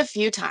happened a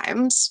few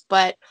times,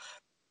 but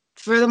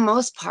for the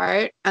most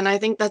part, and I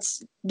think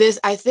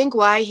I think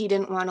why he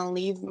didn't want to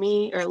leave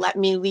me or let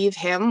me leave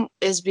him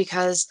is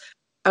because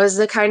I was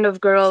the kind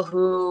of girl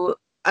who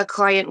a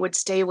client would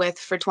stay with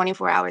for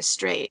 24 hours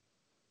straight.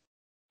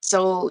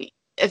 So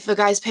if a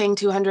guy's paying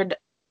 $200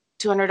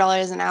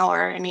 an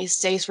hour and he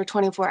stays for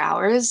 24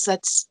 hours,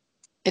 that's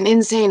an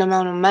insane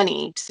amount of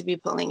money to be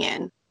pulling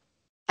in.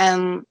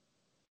 And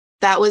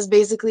that was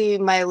basically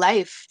my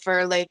life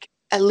for like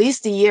at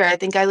least a year. I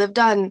think I lived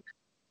on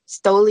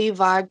Stoli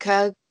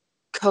vodka,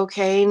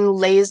 cocaine,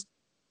 Lay's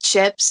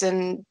chips,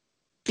 and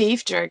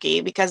beef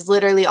jerky because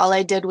literally all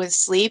I did was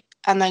sleep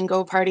and then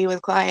go party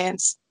with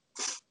clients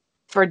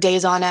for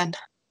days on end.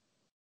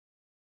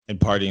 And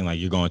partying, like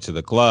you're going to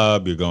the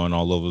club, you're going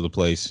all over the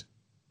place?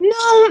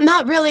 No,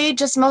 not really.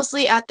 Just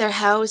mostly at their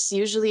house.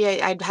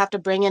 Usually I'd have to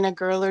bring in a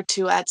girl or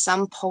two at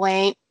some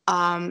point.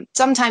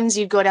 Sometimes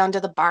you'd go down to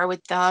the bar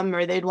with them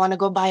or they'd want to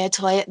go buy a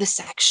toy at the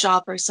sex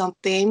shop or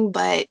something.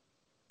 But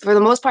for the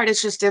most part,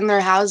 it's just in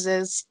their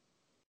houses,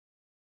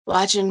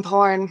 watching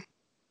porn,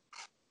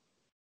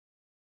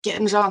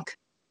 getting drunk.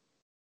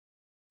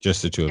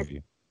 Just the two of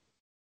you?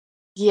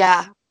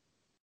 Yeah.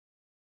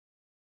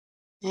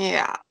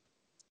 Yeah.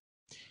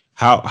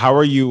 How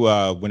are you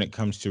when it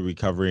comes to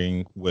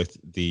recovering with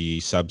the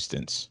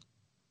substance?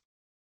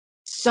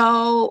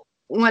 So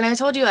when I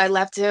told you I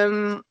left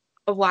him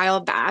a while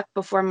back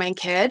before my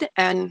kid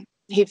and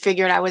he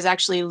figured I was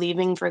actually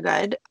leaving for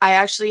good, I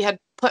actually had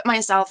put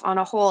myself on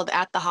a hold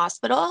at the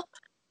hospital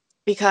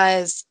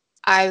because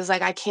I was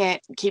like, I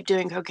can't keep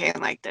doing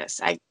cocaine like this.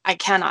 I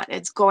cannot.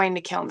 It's going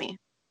to kill me.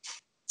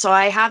 So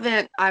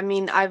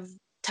I've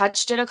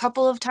touched it a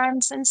couple of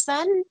times since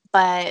then,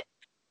 but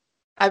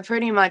I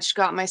pretty much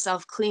got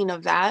myself clean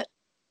of that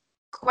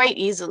quite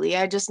easily.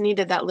 I just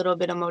needed that little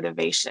bit of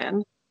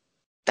motivation.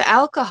 The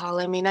alcohol,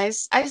 I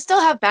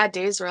still have bad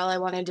days where all I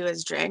want to do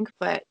is drink,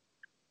 but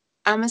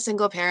I'm a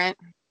single parent.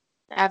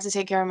 I have to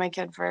take care of my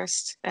kid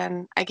first,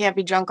 and I can't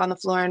be drunk on the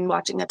floor and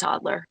watching a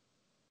toddler.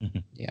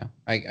 Yeah,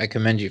 I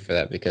commend you for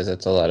that because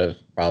that's a lot of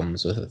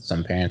problems with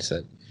some parents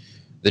that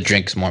the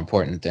drink's more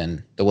important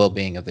than the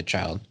well-being of the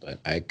child. But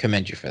I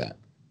commend you for that.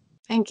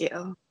 Thank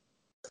you.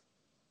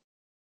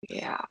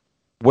 Yeah.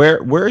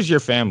 Where is your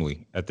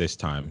family at this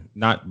time?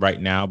 Not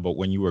right now, but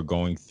when you were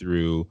going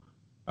through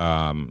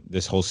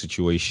this whole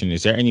situation,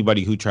 is there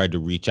anybody who tried to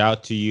reach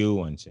out to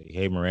you and say,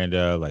 "Hey,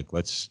 Miranda, like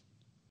let's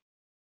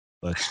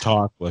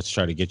talk. Let's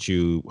try to get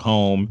you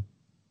home"?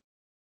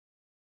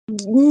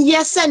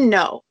 Yes and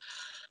no.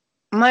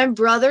 My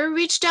brother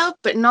reached out,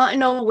 but not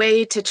in a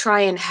way to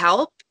try and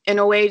help, in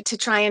a way to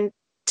try and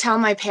tell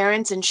my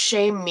parents and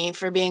shame me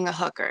for being a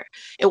hooker.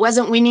 It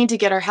wasn't, we need to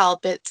get her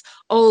help. It's,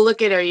 oh,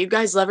 look at her. You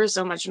guys love her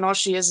so much, and all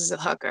she is a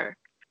hooker.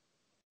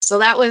 So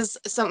that was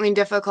something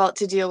difficult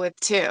to deal with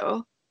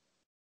too.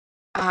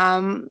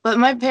 But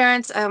my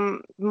parents,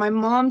 my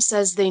mom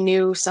says they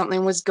knew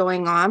something was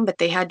going on, but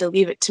they had to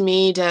leave it to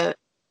me to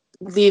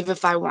leave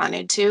if I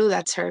wanted to.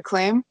 That's her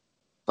claim.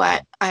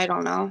 But I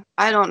don't know.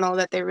 I don't know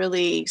that they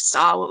really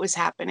saw what was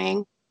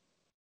happening.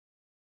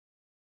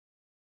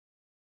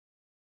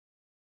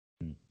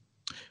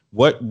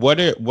 What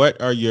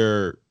are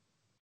your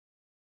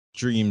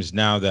dreams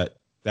now that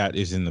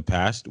is in the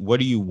past? What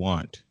do you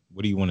want?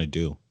 What do you want to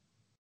do?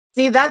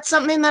 See, that's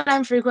something that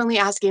I'm frequently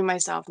asking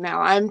myself now.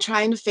 I'm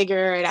trying to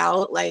figure it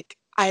out. Like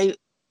I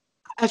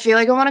feel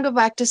like I want to go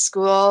back to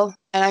school,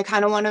 and I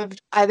kind of want to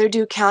either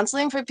do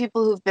counseling for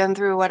people who've been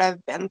through what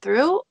I've been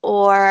through,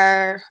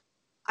 or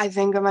I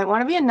think I might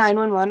want to be a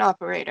 911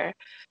 operator,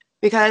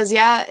 because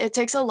yeah, it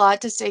takes a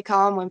lot to stay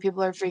calm when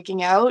people are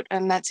freaking out,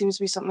 and that seems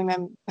to be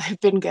something I've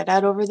been good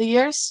at over the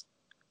years.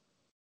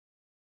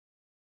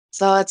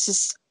 So it's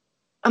just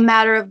a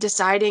matter of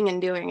deciding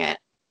and doing it.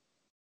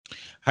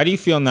 How do you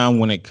feel now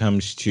when it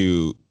comes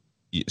to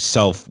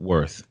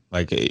self-worth?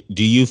 Like,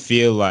 do you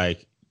feel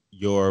like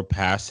your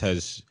past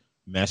has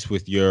messed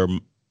with your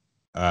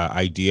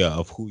idea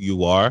of who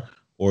you are,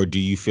 or do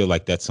you feel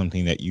like that's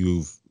something that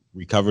you've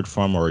recovered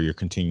from, or you're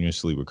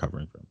continuously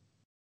recovering from?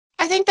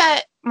 I think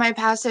that my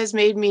past has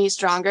made me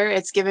stronger.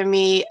 It's given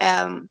me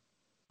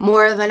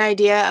more of an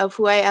idea of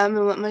who I am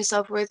and what my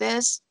self-worth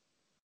is.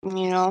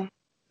 You know,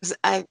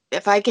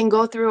 if I can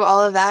go through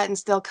all of that and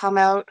still come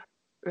out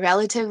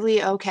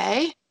relatively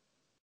okay,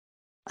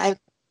 I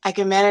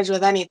can manage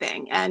with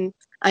anything. And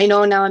I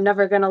know now I'm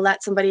never going to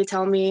let somebody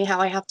tell me how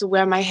I have to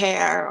wear my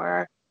hair,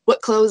 or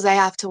what clothes I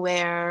have to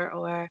wear,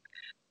 or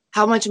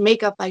how much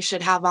makeup I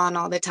should have on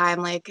all the time.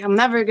 Like, I'm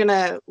never going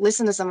to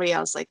listen to somebody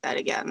else like that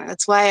again.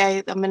 That's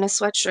why I'm in a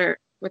sweatshirt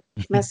with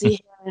messy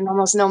hair and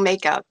almost no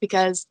makeup,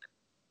 because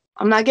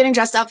I'm not getting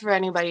dressed up for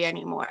anybody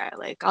anymore.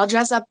 Like, I'll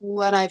dress up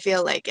when I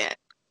feel like it.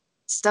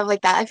 Stuff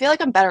like that. I feel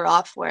like I'm better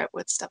off for it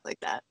with stuff like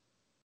that.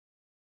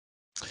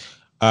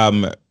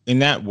 In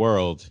that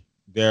world,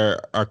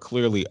 there are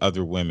clearly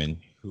other women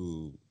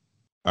who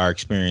are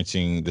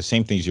experiencing the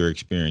same things you're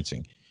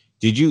experiencing.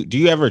 Do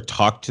you ever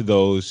talk to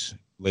those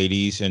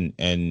ladies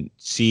and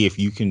see if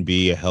you can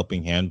be a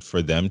helping hand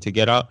for them to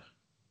get out?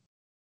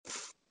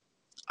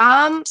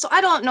 So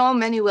I don't know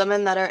many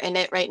women that are in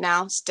it right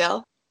now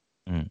still.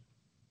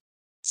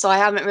 So I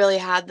haven't really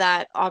had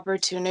that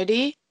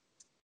opportunity.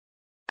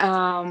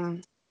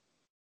 I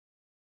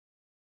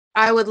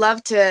would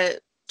love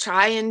to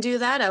try and do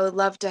that. I would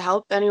love to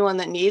help anyone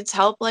that needs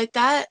help like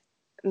that,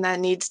 and that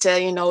needs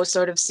to, you know,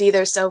 sort of see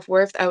their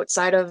self-worth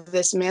outside of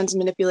this man's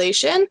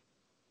manipulation.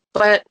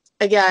 But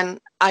again,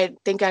 I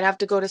think I'd have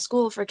to go to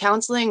school for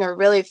counseling, or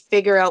really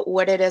figure out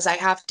what it is I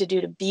have to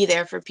do to be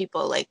there for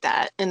people like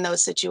that in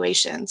those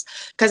situations,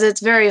 because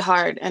it's very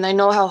hard. And I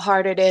know how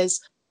hard it is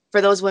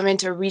for those women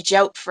to reach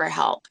out for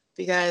help,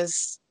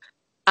 because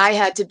I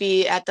had to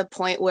be at the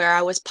point where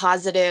I was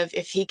positive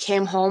if he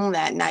came home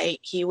that night,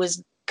 he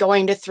was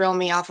going to throw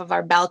me off of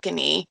our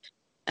balcony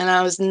and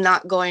I was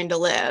not going to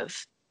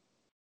live.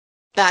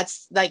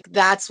 That's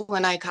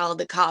when I called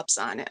the cops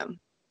on him.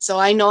 So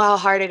I know how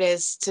hard it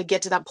is to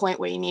get to that point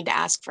where you need to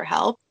ask for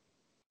help.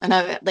 And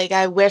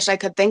I wish I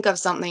could think of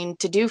something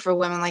to do for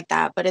women like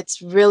that, but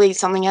it's really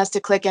something has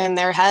to click in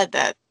their head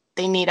that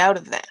they need out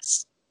of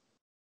this.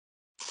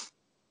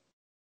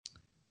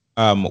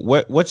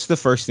 What's the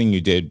first thing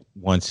you did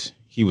once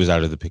he was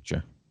out of the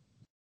picture?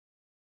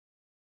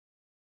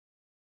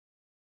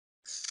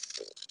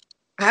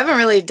 I haven't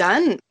really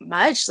done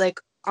much. Like,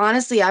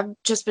 honestly, I've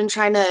just been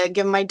trying to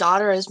give my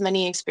daughter as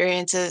many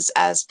experiences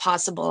as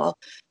possible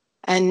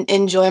and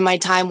enjoy my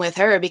time with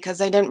her, because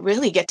I didn't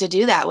really get to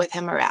do that with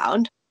him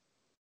around.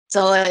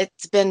 So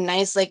it's been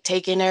nice, like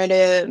taking her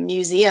to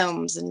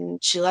museums,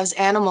 and she loves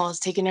animals,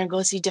 taking her to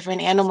go see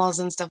different animals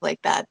and stuff like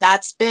that.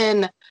 That's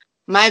been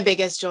my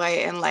biggest joy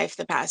in life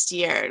the past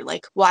year,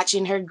 like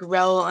watching her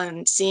grow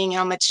and seeing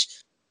how much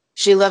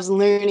she loves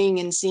learning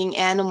and seeing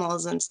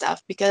animals and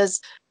stuff,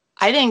 because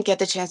I didn't get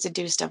the chance to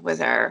do stuff with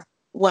her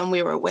when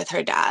we were with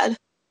her dad.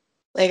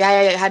 Like, I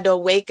had to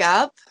wake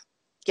up,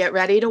 get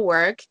ready to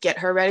work, get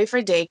her ready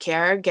for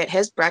daycare, get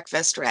his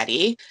breakfast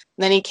ready.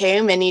 And then he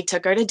came and he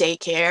took her to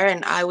daycare,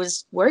 and I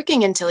was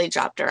working until he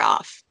dropped her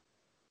off.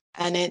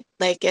 And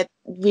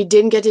we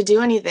didn't get to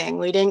do anything.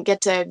 We didn't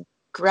get to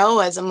grow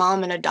as a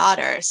mom and a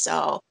daughter.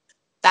 So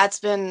that's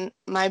been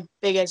my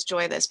biggest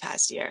joy this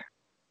past year.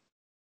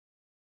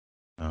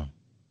 Oh.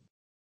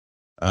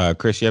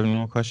 Chris, you have any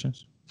more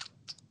questions?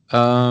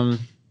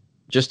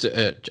 Just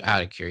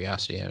out of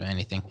curiosity, of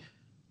anything,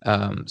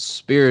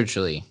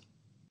 spiritually,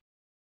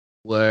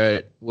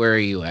 where are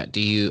you at?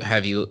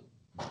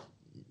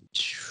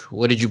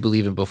 What did you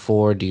believe in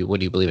before? What do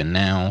you believe in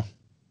now?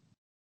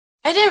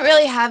 I didn't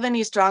really have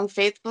any strong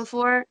faith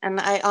before, and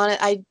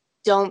I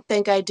don't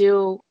think I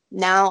do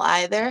now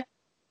either.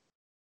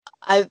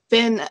 I've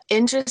been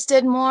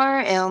interested more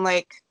in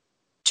like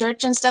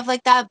church and stuff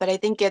like that, but I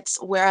think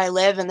it's where I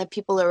live and the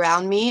people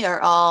around me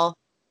are all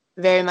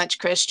very much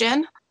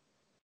Christian.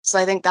 So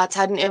I think that's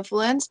had an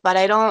influence, but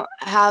I don't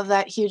have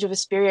that huge of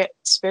a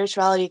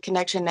spirituality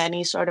connection to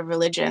any sort of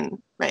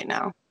religion right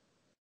now.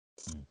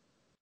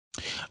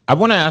 I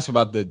want to ask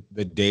about the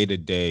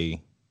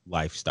day-to-day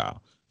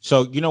lifestyle.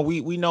 So,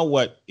 we know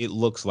what it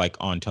looks like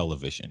on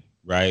television,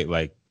 right?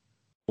 Like,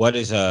 what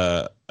is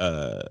an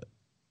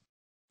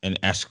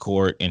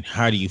escort and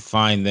how do you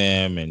find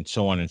them and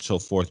so on and so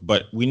forth.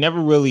 But we never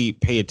really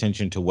pay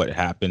attention to what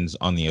happens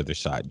on the other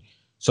side.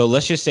 So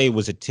let's just say it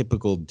was a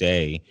typical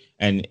day,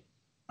 and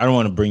I don't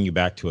want to bring you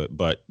back to it,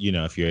 but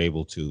if you're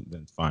able to,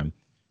 then fine.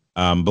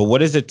 But what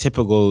does a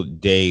typical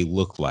day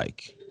look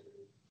like?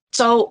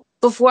 So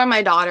before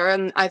my daughter,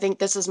 and I think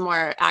this is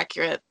more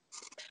accurate,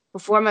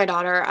 before my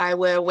daughter, I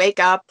would wake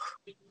up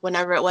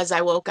whenever it was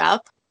I woke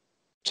up,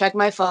 check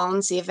my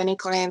phone, see if any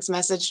clients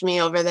messaged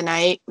me over the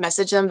night,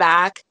 message them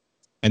back,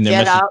 and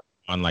get up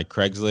on like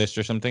Craigslist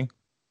or something.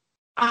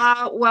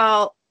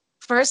 Well,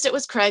 first it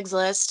was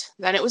Craigslist,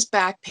 then it was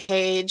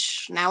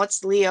Backpage, now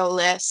it's Leo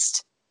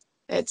List.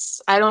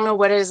 I don't know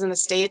what it is in the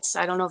States.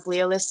 I don't know if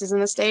Leo List is in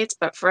the States,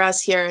 but for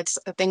us here, it's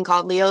a thing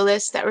called Leo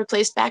List that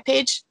replaced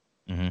Backpage.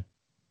 Mm-hmm.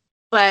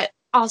 But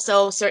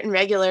also certain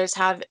regulars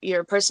have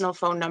your personal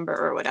phone number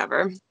or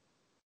whatever,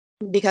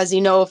 because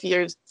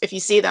if you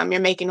see them, you're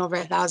making over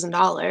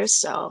 $1,000,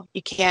 so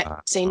you can't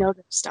say no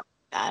to stuff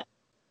like that.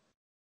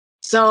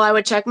 So I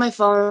would check my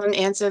phone,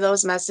 answer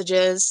those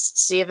messages,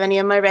 see if any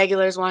of my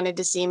regulars wanted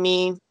to see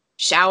me,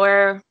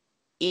 shower,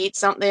 eat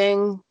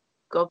something,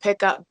 go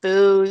pick up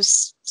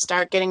booze,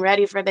 start getting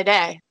ready for the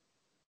day.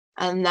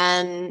 And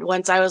then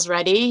once I was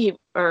ready,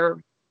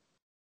 or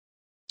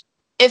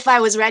if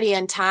I was ready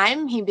in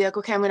time, he'd be like,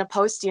 okay, I'm going to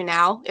post you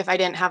now if I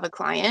didn't have a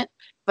client.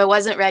 If I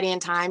wasn't ready in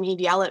time, he'd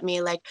yell at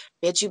me like,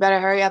 bitch, you better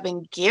hurry up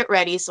and get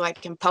ready so I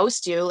can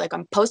post you. Like,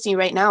 I'm posting you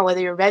right now,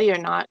 whether you're ready or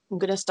not. I'm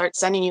going to start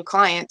sending you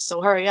clients,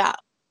 so hurry up.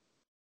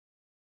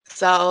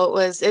 So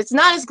it's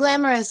not as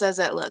glamorous as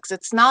it looks.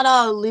 It's not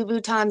all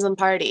Louboutins and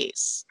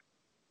parties.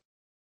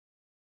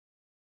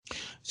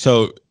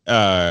 So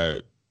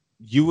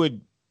you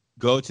would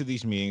go to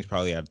these meetings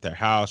probably at their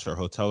house or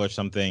hotel or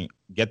something,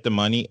 get the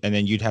money, and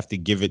then you'd have to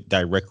give it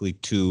directly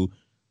to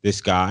this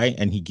guy,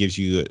 and he gives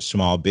you a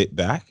small bit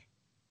back?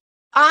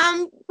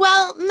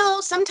 Well,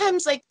 no,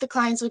 sometimes like the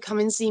clients would come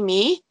and see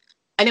me,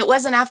 and it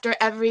wasn't after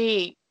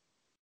every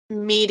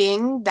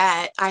meeting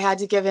that I had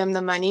to give him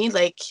the money.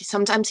 Like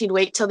sometimes he'd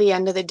wait till the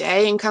end of the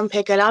day and come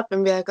pick it up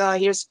and be like, oh,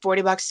 here's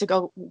 $40 to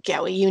go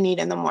get what you need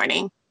in the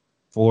morning.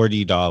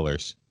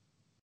 $40.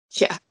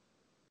 Yeah.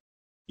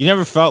 You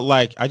never felt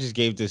like I just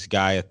gave this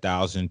guy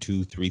 $1,000,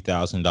 $2,000,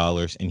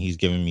 $3,000 and he's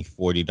giving me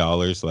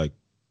 $40? Like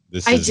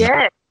this I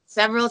did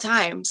several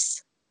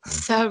times.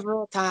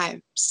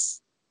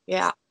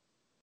 Yeah.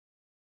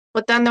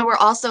 But then there were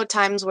also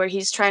times where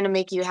he's trying to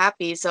make you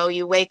happy. So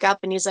you wake up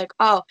and he's like,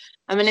 oh,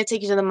 I'm going to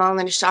take you to the mall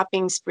on a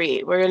shopping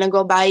spree. We're going to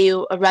go buy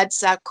you a red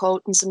sack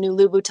coat and some new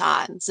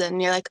Louboutins.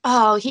 And you're like,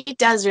 oh, he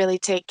does really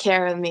take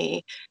care of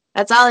me.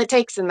 That's all it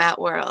takes in that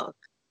world.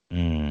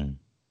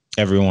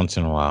 Every once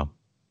in a while.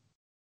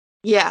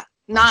 Yeah.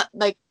 Not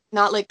like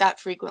that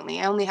frequently.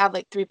 I only have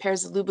like 3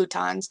 pairs of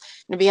Louboutins.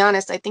 And to be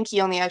honest, I think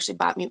he only actually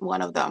bought me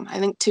one of them. I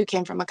think 2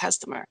 came from a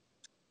customer.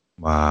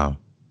 Wow.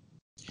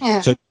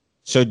 Yeah.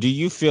 So do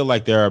you feel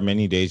like there are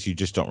many days you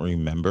just don't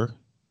remember?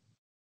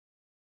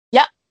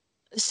 Yep.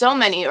 So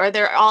many, or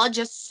they're all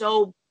just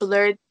so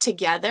blurred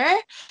together.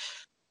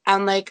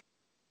 And like,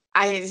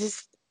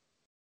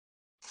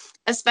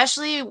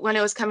 especially when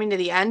it was coming to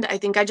the end, I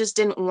think I just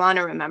didn't want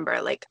to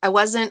remember. Like I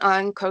wasn't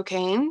on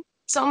cocaine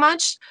so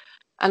much,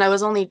 and I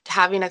was only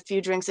having a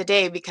few drinks a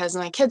day because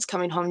my kid's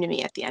coming home to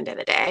me at the end of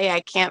the day.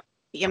 I can't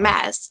be a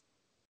mess.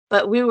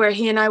 But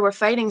he and I were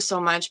fighting so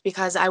much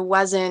because I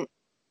wasn't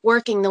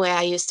working the way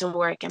I used to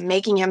work and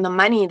making him the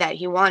money that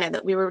he wanted,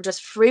 that we were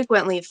just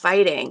frequently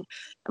fighting.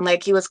 And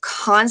like, he was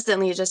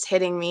constantly just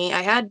hitting me.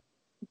 I had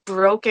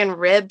broken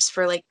ribs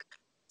for like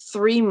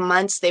 3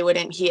 months. They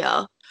wouldn't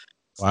heal.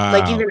 Wow.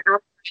 Like even after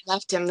I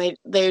left him,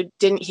 they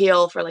didn't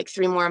heal for like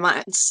 3 more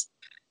months.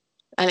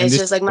 And it's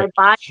just like, my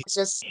body is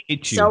just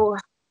so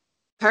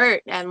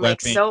hurt and like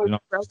so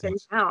broken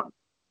down.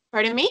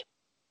 Pardon me?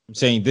 I'm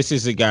saying this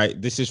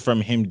is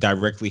from him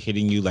directly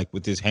hitting you like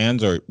with his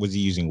hands, or was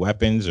he using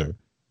weapons or?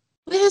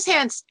 With his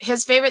hands.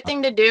 His favorite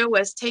thing to do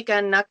was take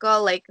a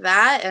knuckle like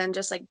that and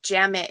just like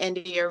jam it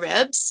into your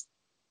ribs.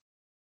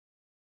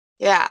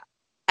 Yeah.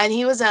 And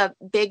he was a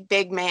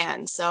big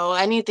man. So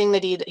anything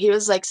that he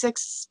was like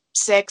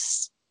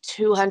 6'6",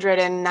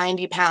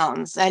 290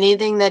 pounds.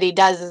 Anything that he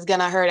does is going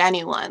to hurt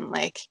anyone.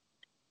 Like,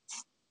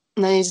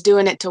 and then he's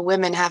doing it to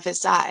women half his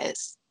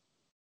size.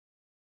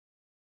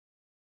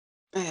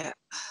 Yeah.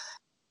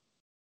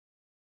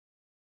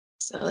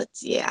 So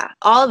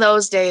all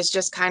those days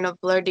just kind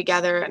of blurred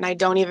together, and I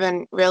don't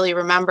even really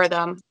remember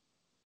them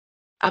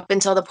up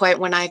until the point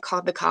when I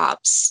called the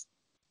cops.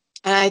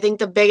 And I think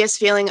the biggest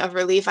feeling of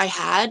relief I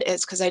had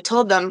is because I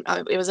told them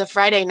it was a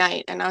Friday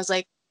night, and I was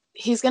like,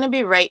 he's going to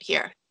be right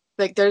here.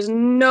 Like, there's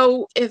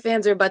no ifs,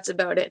 ands, or buts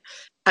about it.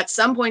 At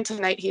some point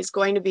tonight, he's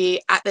going to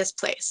be at this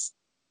place.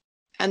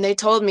 And they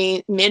told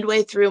me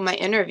midway through my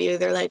interview,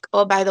 they're like,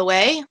 oh, by the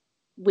way,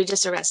 we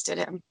just arrested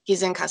him.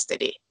 He's in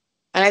custody.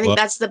 And I think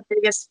that's the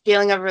biggest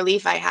feeling of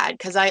relief I had,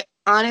 because I,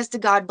 honest to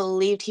God,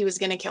 believed he was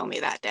going to kill me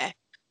that day.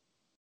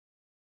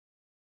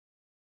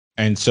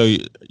 And so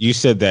you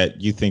said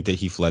that you think that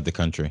he fled the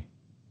country.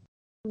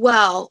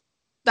 Well,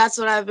 that's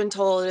what I've been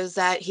told, is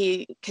that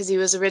because he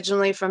was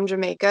originally from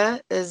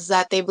Jamaica, is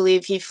that they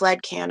believe he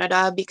fled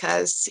Canada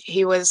because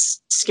he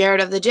was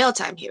scared of the jail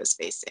time he was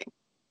facing.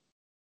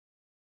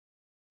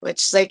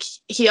 Which, like,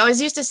 he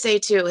always used to say,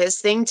 too, his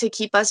thing to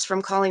keep us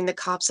from calling the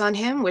cops on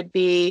him would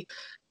be,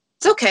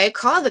 it's okay,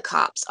 call the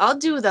cops. I'll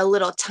do the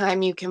little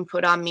time you can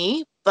put on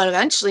me, but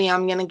eventually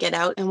I'm going to get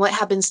out. And what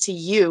happens to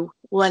you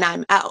when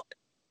I'm out?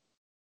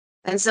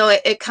 And so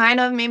it kind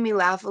of made me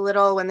laugh a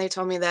little when they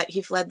told me that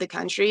he fled the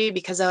country,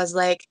 because I was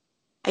like,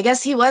 I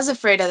guess he was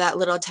afraid of that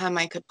little time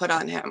I could put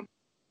on him.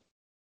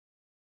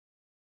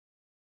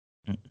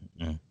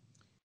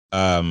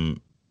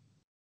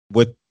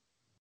 With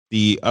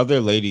the other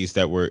ladies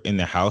that were in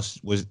the house,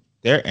 was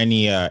there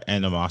any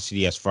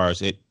animosity as far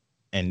as it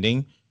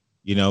ending?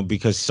 You know,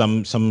 because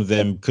some of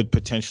them could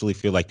potentially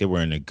feel like they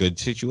were in a good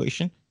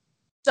situation.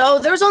 So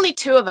there was only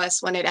 2 of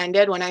us when it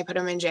ended, when I put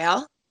him in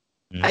jail.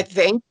 I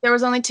think there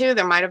was only 2.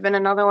 There might have been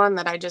another one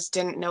that I just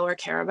didn't know or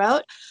care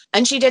about.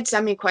 And she did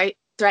send me quite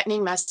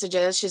threatening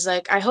messages. She's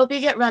like, I hope you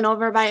get run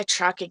over by a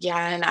truck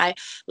again.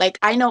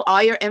 I know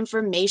all your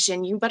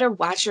information. You better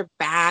watch your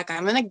back.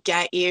 I'm going to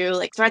get you.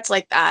 Like, threats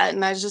like that.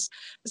 And I was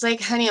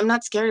like, honey, I'm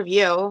not scared of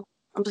you.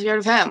 I'm scared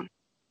of him.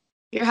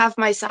 You're half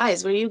my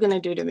size. What are you going to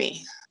do to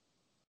me?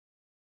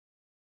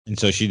 And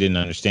so she didn't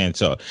understand.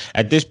 So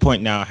at this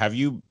point now, have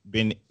you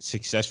been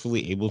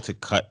successfully able to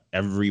cut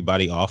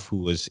everybody off who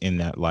was in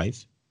that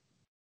life?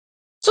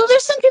 So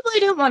there's some people I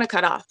didn't want to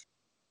cut off.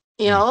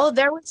 You know,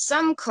 there were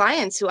some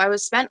clients who I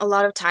was spent a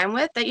lot of time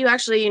with that you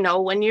actually, you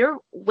know, when you're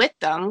with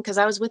them, because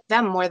I was with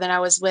them more than I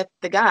was with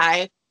the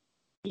guy,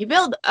 you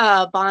build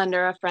a bond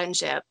or a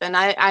friendship. And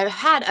I've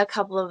had a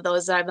couple of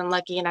those that I've been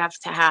lucky enough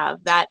to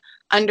have that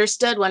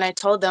understood when I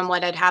told them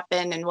what had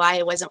happened and why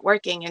it wasn't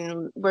working,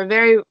 and were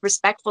very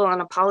respectful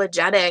and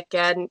apologetic,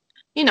 and,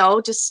 you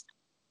know, just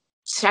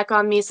check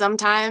on me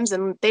sometimes.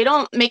 And they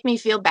don't make me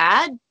feel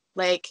bad.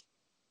 Like,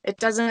 it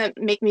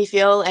doesn't make me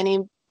feel any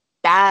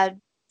bad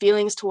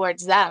feelings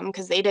towards them,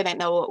 because they didn't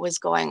know what was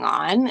going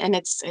on. And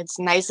it's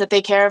nice that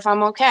they care if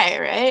I'm okay,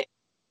 right?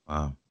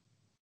 Wow.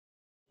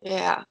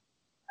 Yeah.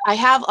 I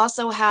have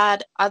also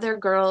had other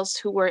girls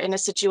who were in a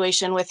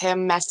situation with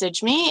him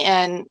message me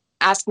and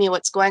ask me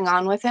what's going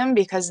on with him,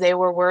 because they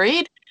were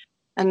worried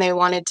and they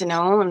wanted to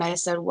know. And I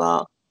said,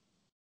 well,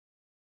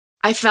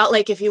 I felt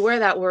like if you were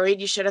that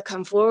worried, you should have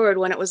come forward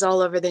when it was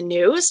all over the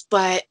news.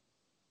 But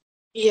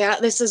yeah,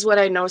 this is what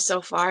I know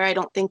so far. I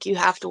don't think you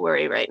have to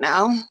worry right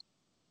now.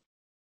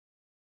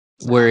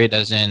 Worried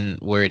as in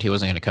worried he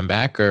wasn't going to come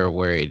back, or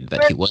worried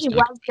that he was going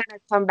to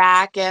come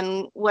back,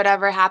 and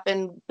whatever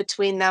happened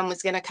between them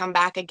was going to come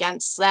back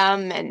against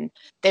them, and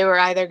they were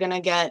either going to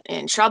get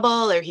in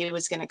trouble, or he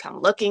was going to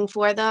come looking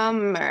for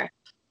them, or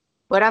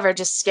whatever,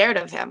 just scared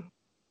of him.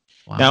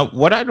 Wow. Now,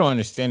 what I don't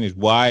understand is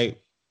why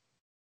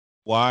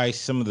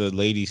some of the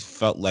ladies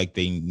felt like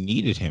they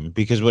needed him,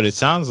 because what it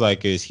sounds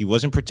like is he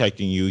wasn't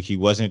protecting you. He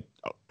wasn't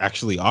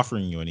actually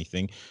offering you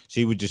anything.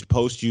 So he would just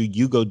post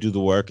you go do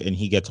the work, and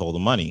he gets all the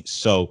money.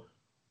 So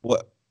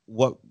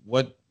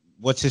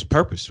what's his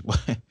purpose?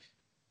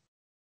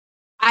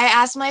 I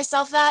ask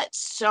myself that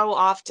so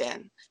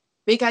often,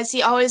 because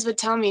he always would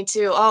tell me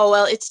too, oh,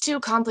 well, it's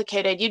too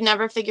complicated. You'd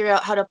never figure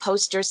out how to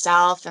post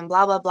yourself and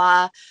blah, blah,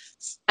 blah.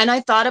 And I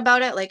thought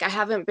about it. Like, I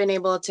haven't been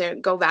able to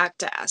go back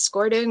to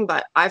escorting,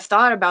 but I've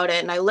thought about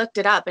it, and I looked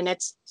it up, and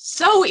it's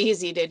so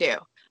easy to do.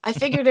 I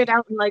figured it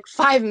out in like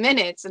 5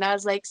 minutes, and I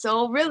was like,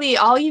 so really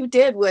all you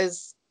did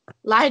was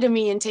lie to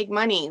me and take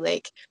money.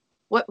 Like,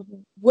 what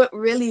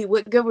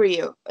good were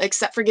you,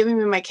 except for giving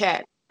me my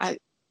kid?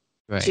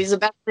 Right. She's the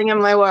best thing in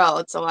my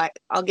world. So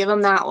I'll give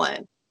him that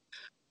one.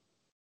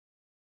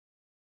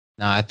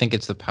 No, I think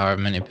it's the power of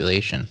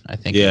manipulation. I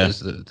think it is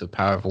the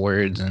power of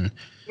words and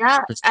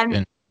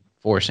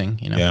forcing,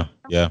 you know.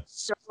 Yeah.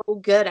 So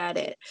good at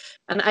it.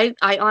 And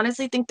I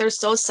honestly think they're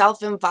so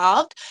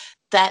self-involved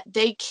that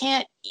they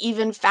can't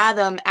even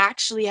fathom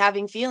actually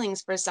having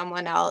feelings for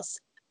someone else.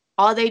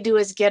 All they do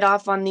is get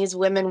off on these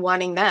women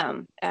wanting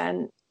them.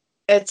 And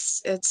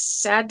it's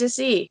sad to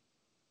see.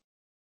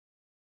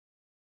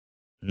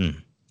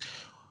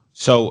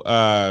 So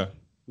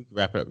we can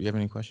wrap it up. You have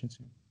any questions?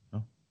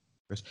 No?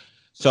 Chris?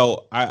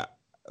 So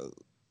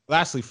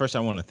lastly, first, I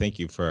want to thank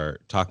you for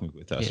talking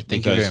with us. Yeah,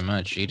 thank you very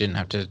much. You didn't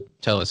have to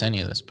tell us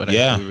any of this, but we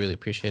really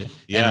appreciate it.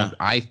 Yeah. And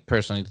I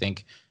personally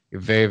think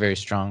you're very, very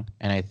strong.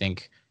 And I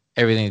think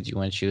everything that you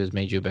went through has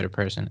made you a better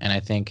person. And I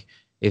think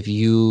if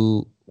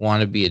you want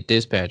to be a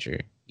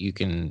dispatcher, you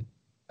can,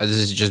 this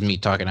is just me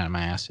talking out of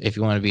my ass. If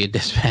you want to be a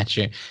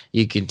dispatcher,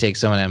 you can take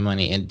some of that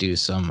money and do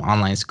some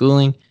online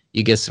schooling.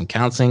 You get some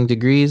counseling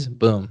degrees,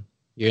 boom.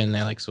 You're in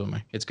there like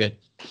swimmer. It's good.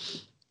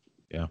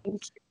 Yeah.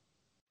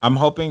 I'm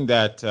hoping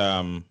that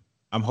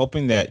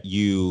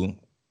you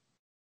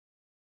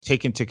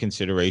take into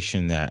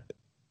consideration that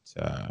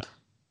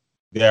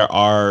there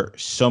are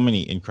so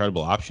many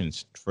incredible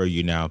options for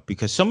you now,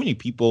 because so many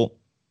people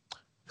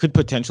could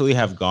potentially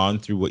have gone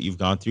through what you've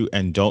gone through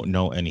and don't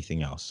know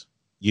anything else.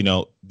 You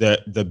know,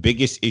 the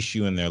biggest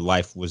issue in their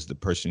life was the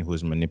person who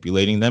was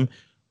manipulating them,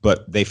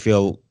 but they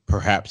feel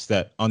perhaps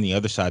that on the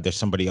other side, there's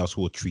somebody else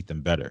who will treat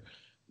them better,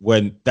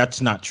 when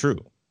that's not true.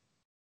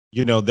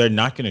 You know, they're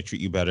not going to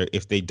treat you better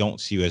if they don't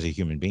see you as a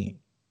human being.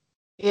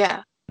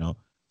 Yeah. You know,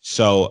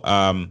 so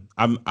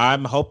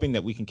I'm hoping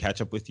that we can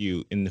catch up with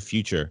you in the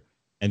future,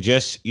 and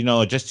just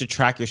to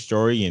track your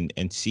story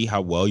and see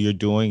how well you're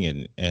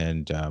doing,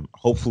 and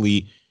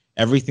hopefully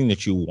everything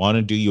that you want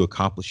to do, you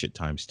accomplish it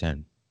times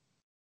 10.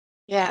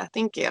 Yeah.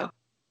 Thank you.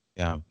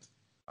 Yeah.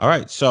 All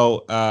right.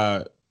 So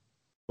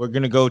we're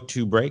gonna go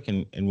to break,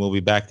 and we'll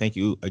be back. Thank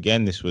you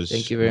again. This was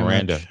Thank you very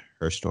Miranda. much.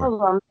 Her story.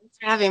 Thanks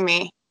for having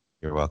me.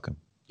 You're welcome.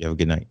 You have a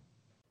good night.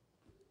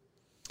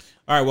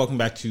 All right, welcome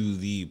back to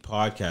the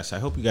podcast. I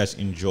hope you guys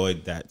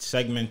enjoyed that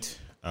segment.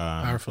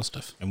 Powerful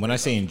stuff. And when I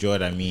say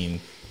enjoyed, I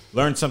mean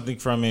learned something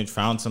from it,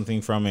 found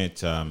something from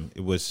it.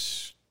 It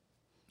was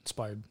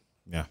Inspired.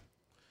 Yeah.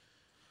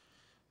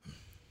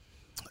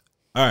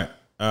 All right.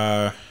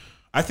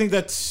 I think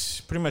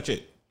that's pretty much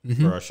it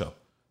for our show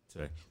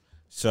today.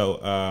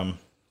 So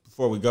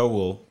before we go,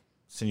 we'll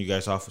send you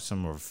guys off with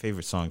some of our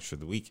favorite songs for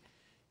the week.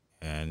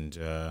 And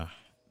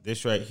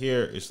this right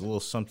here is a little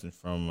something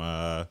from...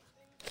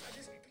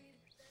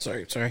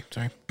 Sorry. Are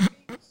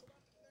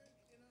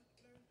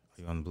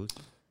you on the Bluetooth?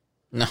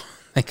 No,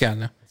 thank God,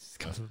 no.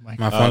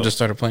 My phone just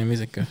started playing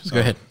music. Go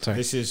ahead. Sorry.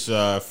 This is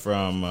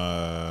from...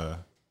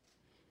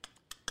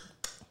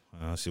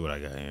 let's see what I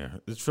got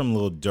here. It's from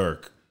Lil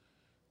Durk.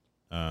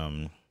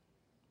 I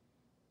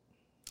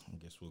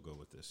guess we'll go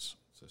with this.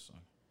 It's this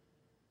song.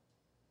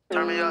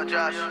 Turn me up,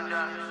 Josh.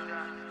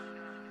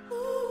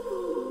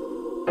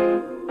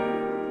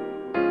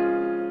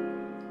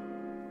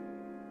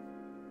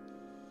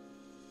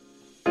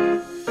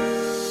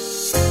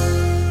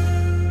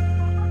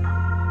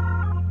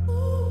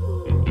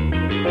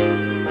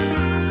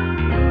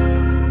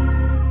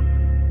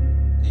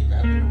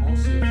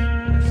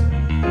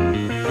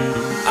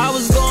 I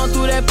was going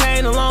through that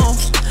pain alone.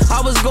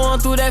 I was going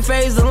through that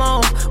phase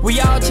alone. We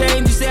all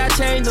changed, you say I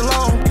changed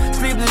alone.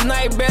 Sleepless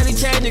night, barely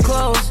changing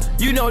clothes.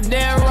 You know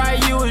damn right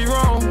you was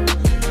wrong.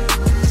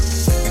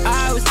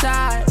 I was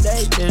tired,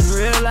 they didn't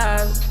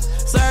realize.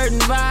 Certain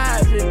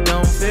vibes, it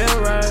don't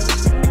feel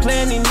right.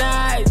 Plenty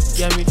nights,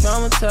 get me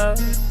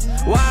traumatized.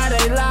 Why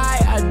they lie,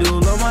 I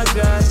do, oh my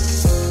God.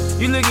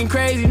 You looking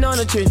crazy, know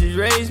the trenches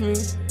raised me.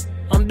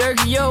 I'm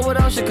Dirky, yo, what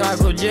up,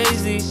 Chicago,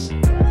 Jay-Z.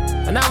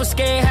 And I was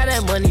scared how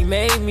that money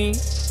made me.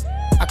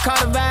 I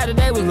caught a vibe that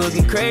they was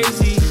looking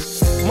crazy.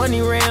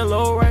 Money ran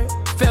low, right?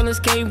 Fellas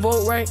can't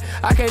vote right.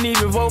 I can't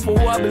even vote for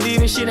who I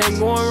believe in, shit ain't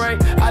going right.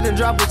 I done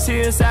dropped a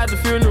tear inside the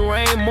funeral,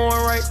 rain more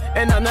right.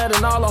 And I'm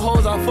nutting all the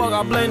hoes I fuck,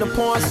 I blame the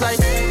porn site.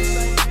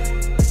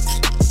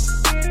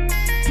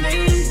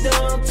 Please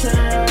don't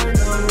turn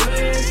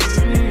away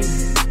from me.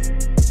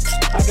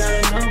 I got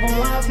enough on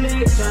my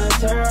plate, tryna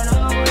turn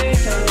away,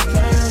 tryna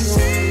turn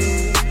away.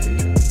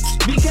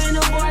 Became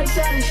the voice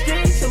out the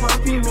streets, so my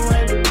people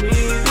ain't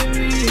believing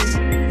me.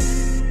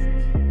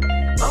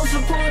 I'm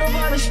supportive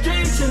of the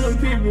streets, and the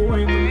people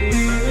ain't believing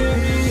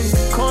me.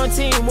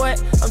 Quarantine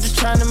what? I'm just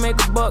trying to make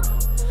a buck.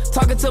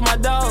 Talking to my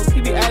dog,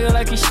 he be acting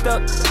like he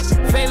stuck.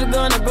 Favorite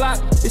gun, a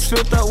Glock, it's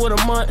filled up with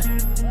a month.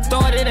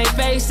 Throw it in their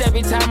face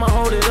every time I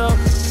hold it up.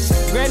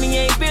 Granny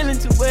ain't feeling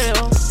too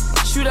well.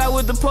 Shoot out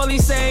with the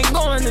police, ain't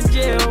going to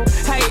jail.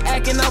 How you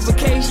acting off a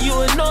case, you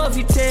would know if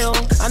you tell.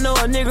 I know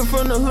a nigga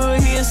from the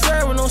hood, he ain't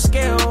serving no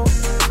scale.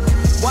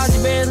 Watch the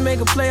bands make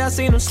a play, I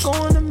seen him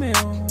scoring the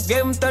mill.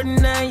 Gave him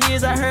 39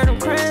 years, I heard him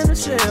crying the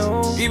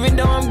shell. Even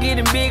though I'm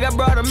getting big, I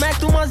brought him back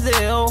to my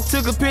Zell.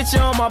 Took a picture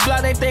on my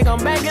block, they think I'm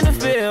back in the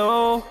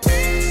field.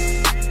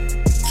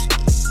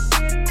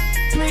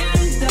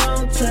 Please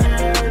don't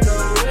turn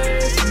away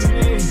from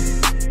me.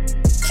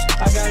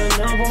 I got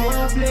enough on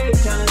my plate,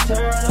 tryna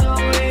turn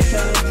away,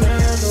 tryna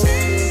turn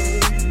away.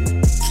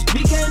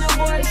 Became the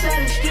voice out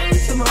the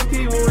streets, so my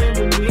people ain't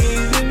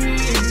believing me.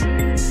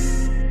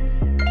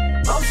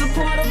 I'm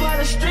supported by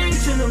the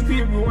streets, and the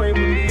people ain't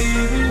believing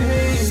me.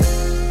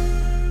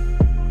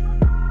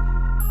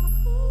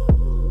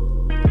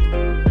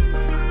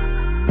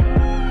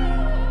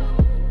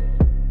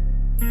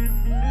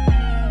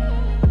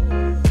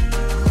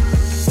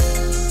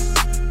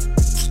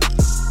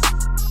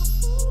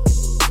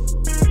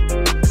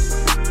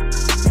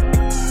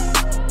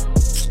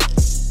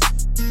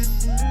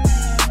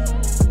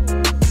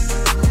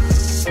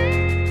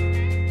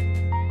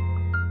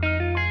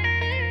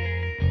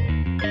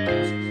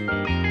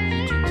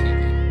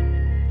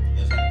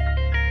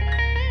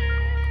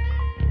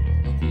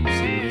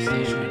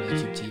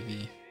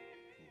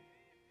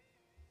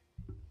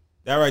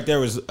 That right there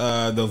was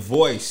The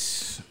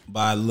Voice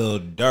by Lil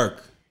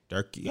Durk.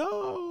 Durk,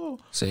 yo.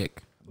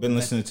 Sick. Been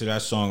listening to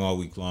that song all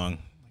week long.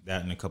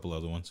 That and a couple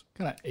other ones.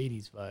 Kind of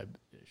 80s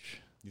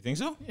vibe-ish. You think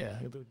so? Yeah,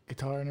 the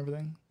guitar and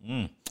everything.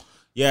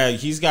 Yeah,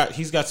 he's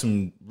got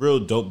some real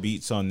dope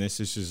beats on this.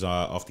 This is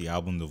off the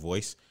album The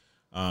Voice.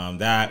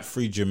 That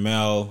Free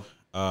Jamel,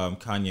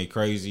 Kanye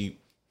Crazy,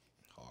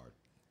 hard,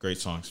 great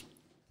songs.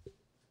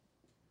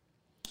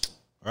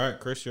 All right,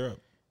 Chris, you're up.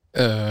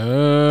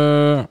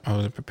 I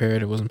wasn't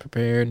prepared. It wasn't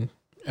prepared.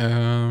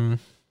 I'm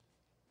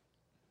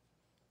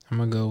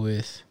gonna go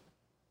with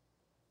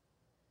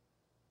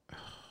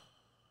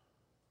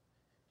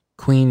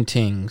Queen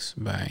Tings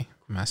by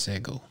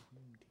Masego.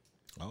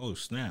 Oh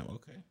snap!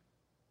 Okay.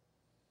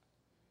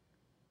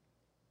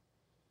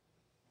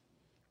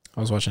 I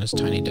was watching this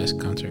Tiny Desk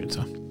concert,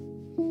 so.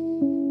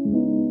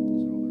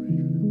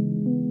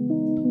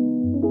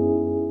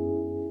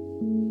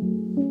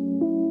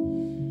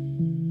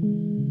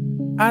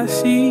 I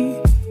see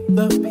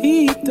the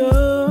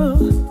Peter.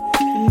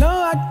 You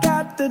know I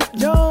got the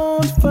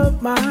Jones for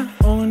my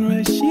own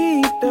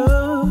Rashida.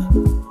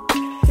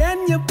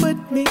 Can you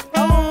put me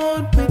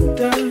on with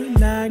the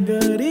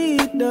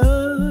Nagarita?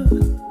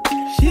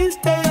 She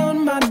stay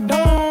on my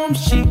dome.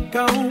 She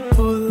gon'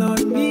 pull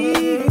on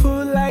me.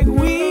 Pull like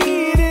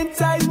weed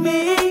inside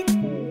me.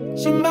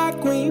 She my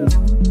queen.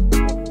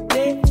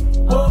 Yeah,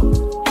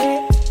 oh,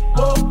 yeah,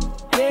 oh,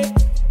 yeah.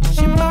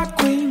 She my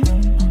queen.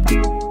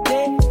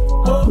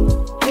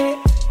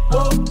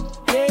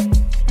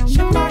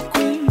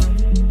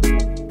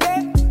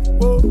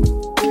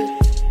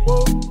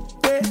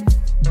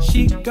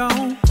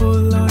 Gon'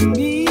 pull on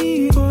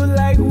me, pull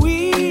like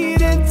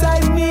weed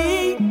inside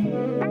me.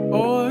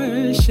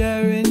 Or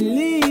Sharon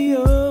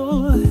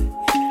Leo,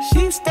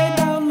 she stay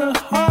down the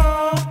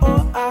hall.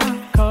 Or I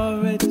call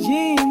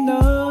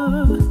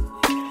Regina.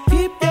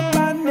 Keep your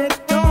bonnet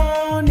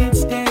on, it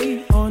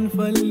stay on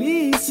for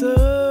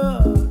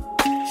Lisa.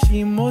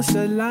 She more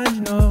Solange,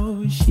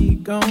 no, she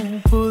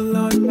gon' pull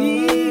on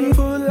me,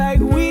 pull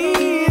like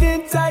weed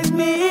inside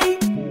me.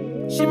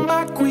 She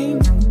my queen.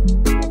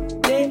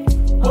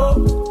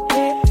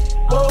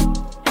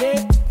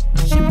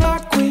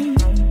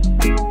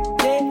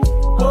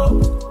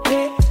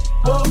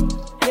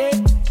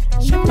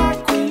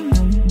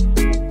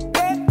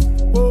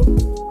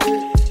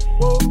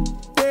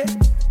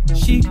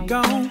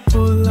 Gon'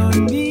 pull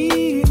on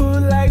me, pull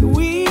like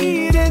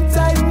weed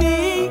inside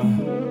me.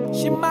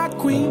 She my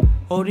queen.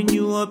 Holding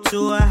you up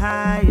to a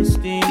high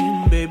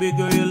esteem. Baby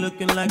girl, you're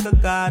looking like a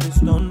goddess.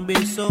 Don't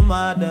be so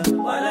mad.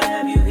 While I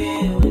have you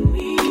here with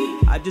me,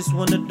 I just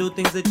wanna do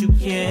things that you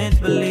can't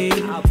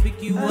believe. I'll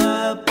pick you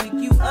up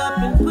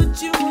and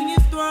put you on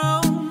your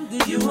throne.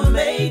 Cause you were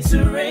made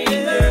to reign,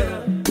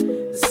 girl.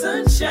 The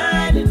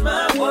sunshine in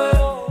my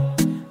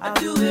world. I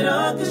do it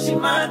all cause she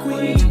my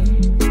queen.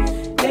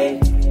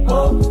 Hey,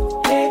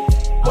 oh, hey,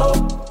 oh,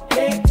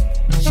 hey,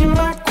 she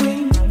my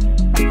queen.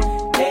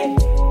 Hey,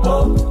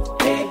 oh,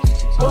 hey,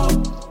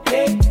 oh,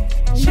 hey,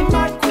 she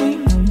my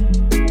queen.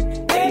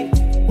 Hey,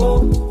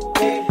 oh,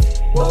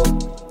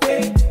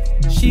 hey,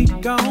 she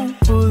gon'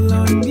 pull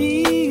on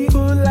me,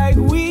 pull like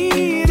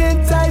weed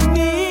inside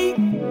me.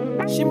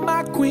 She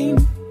my queen.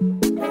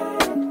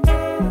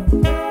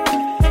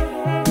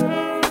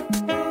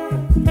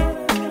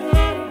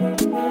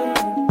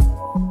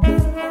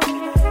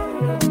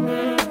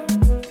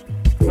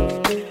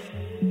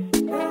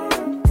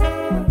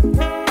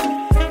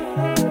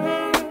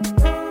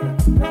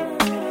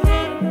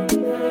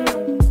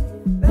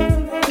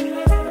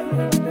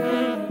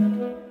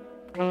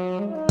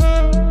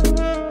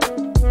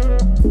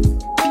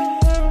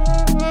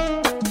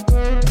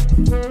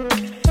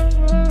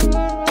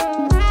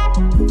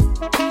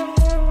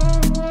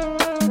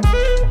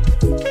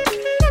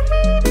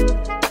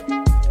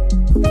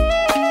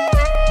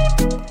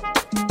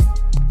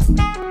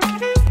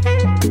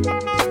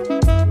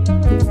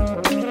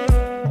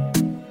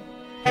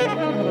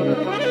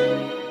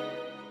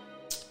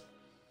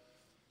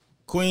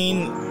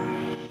 Queen.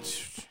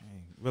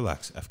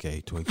 Relax,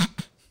 FK Twig.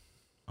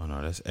 Oh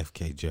no, that's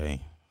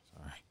FKJ.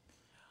 Sorry.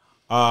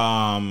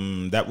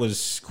 That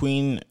was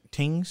Queen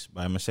Tings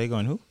by Masego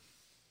and who?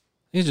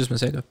 He's just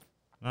Masego.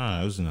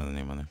 Ah, it was another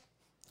name on there.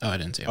 Oh, I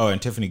didn't see it. Oh,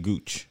 and Tiffany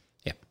Gooch.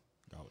 Yeah.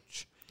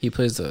 Gooch. He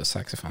plays the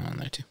saxophone on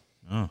there too.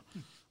 Oh. All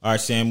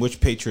right, Sam,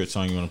 which Patriot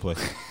song you want to play?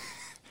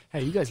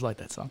 Hey, you guys like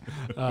that song.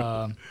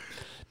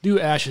 Do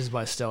Ashes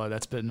by Stella.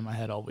 That's been in my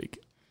head all week.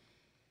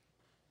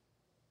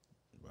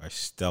 By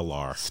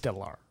Stellar.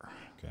 Stellar.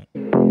 Okay.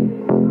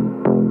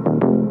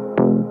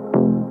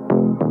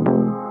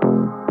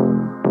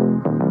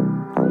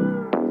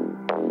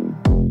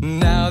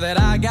 Now that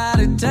I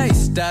got a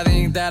taste, I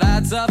think that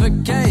I'd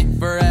suffocate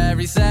for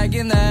every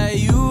second that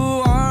you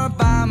aren't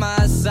by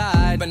my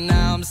side. But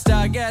now I'm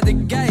stuck at the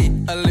gate,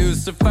 a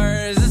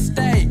Lucifer's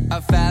estate.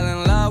 I fell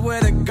in love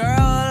with a girl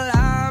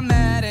I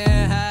met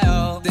in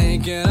hell,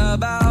 thinking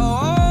about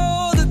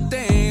all the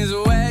things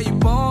where you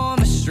pull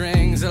my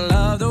strings. I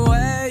love the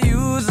way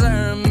you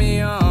turn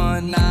me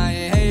on. I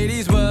ain't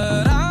Hades,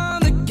 but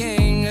I'm the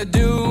king. I'd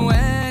do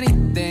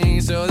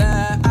anything so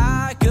that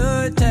I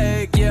could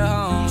take you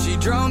home. She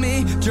drove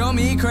me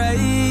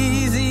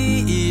crazy.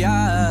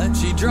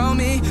 drove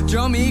me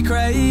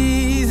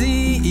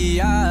crazy,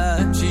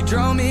 yeah. She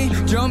drove me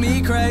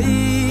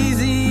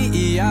crazy,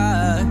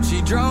 yeah.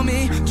 She drove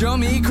me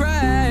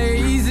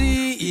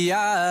crazy,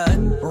 yeah.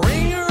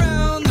 Ring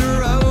around the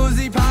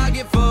rosy,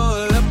 pocket full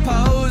of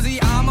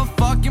posy. I'ma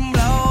fucking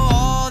blow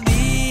all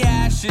the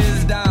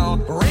ashes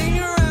down. Ring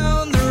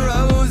around the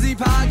rosy,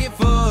 pocket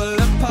full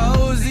of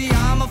posy.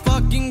 I'ma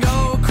fucking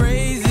go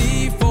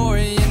crazy for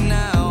you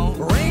now.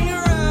 Ring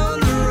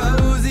around the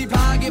rosy,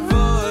 pocket full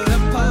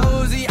of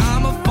posy.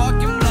 I'ma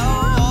fucking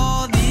blow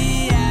all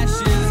the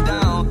ashes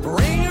down.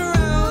 Ring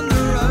around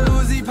the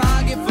rosy,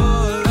 pocket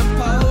full of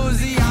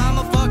posy.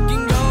 I'ma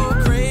fucking go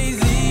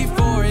crazy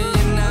for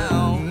you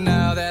now.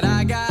 Now that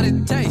I got a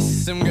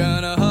taste, I'm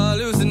gonna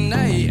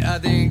hallucinate. I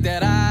think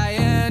that I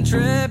am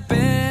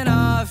tripping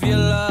off your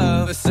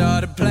love. I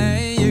started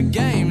playing your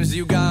games,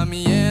 you got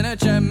me in a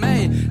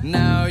checkmate.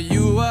 Now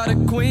you are the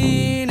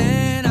queen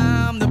and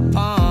I'm the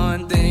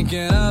pawn.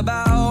 Thinking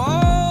about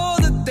all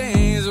the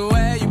things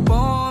where you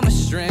pull my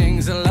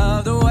strings. I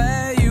love the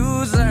way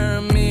you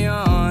turn me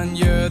on.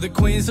 You're the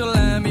queen, so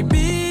let me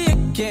be a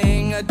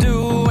king. I'd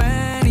do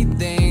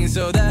anything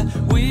so that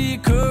we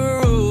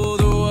could rule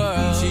the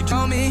world. She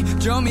drove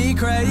me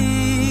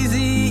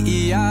crazy,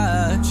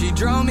 yeah. She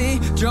drove me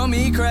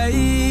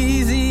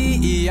crazy,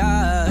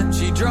 yeah.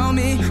 She drove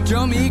me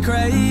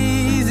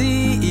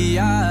crazy,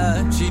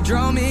 yeah. She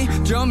drove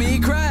me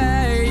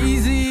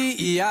crazy,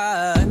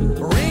 yeah.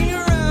 Ring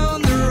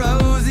around the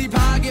rosy,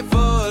 pocket full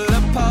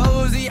of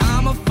posy.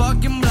 I'ma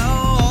fucking blow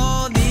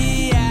all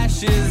the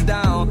ashes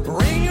down.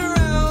 Ring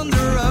around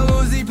the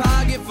rosy,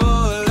 pocket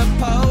full of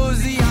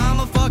posy.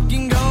 I'ma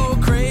fucking go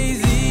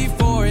crazy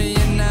for you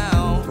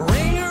now.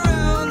 Ring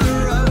around the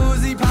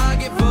rosy,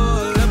 pocket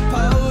full of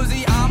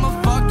posy.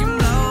 I'ma fucking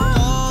blow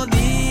all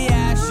the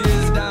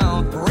ashes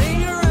down.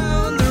 Ring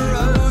around the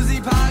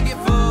rosy, pocket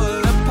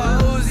full of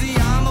posy.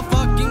 I'ma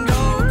fucking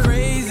go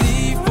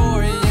crazy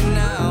for you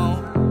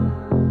now.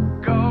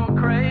 Go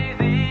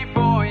crazy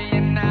for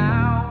you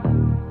now.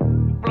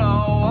 Blow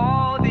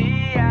all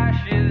the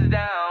ashes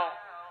down.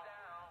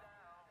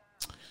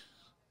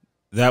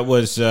 That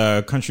was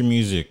country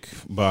music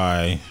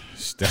by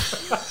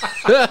Steph.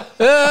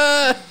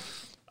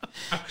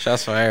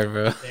 Shots fired,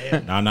 bro.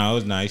 No, it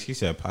was nice. He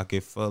said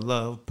pocket full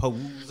of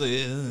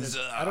poses.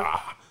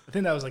 I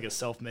think that was like a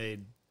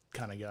self-made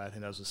kind of guy. I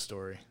think that was his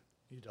story.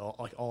 He did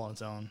all on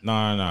his own.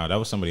 No, that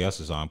was somebody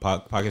else's song.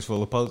 Pockets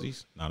full of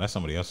posies? No, that's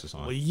somebody else's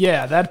song. Well,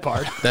 yeah, that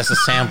part. That's a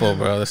sample,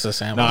 bro. That's a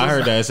sample. No, I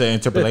heard that. It's an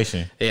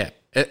interpolation. Yeah.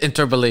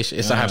 Interpolation.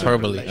 It's a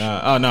hyperbole.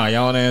 Oh, no.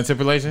 Y'all on an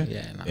interpolation?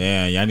 Yeah, no.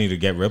 Yeah, y'all need to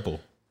get Ripple.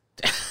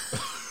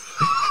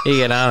 You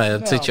get on it.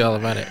 I'll teach you all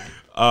about it.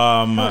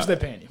 How much they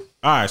paying you?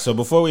 All right, so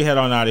before we head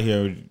on out of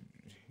here,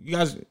 you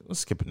guys,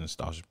 let's skip it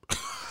nostalgia.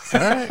 All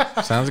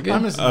right. Sounds good.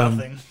 I'm missing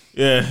nothing.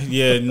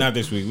 Yeah, not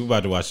this week. We're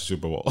about to watch the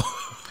Super Bowl.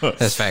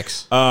 That's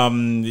facts.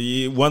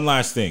 One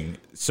last thing.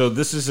 So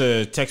this is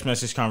a text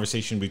message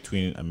conversation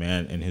between a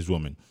man and his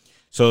woman.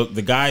 So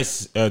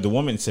the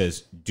woman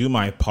says, "Do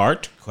my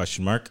part?" ?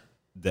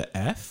 The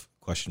F ?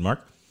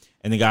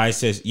 And the guy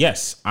says,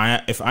 "Yes,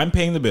 if I'm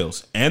paying the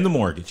bills and the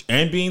mortgage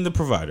and being the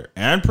provider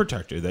and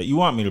protector that you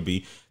want me to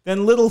be,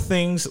 then little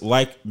things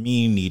like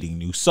me needing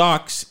new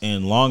socks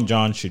and long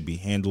john should be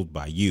handled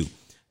by you.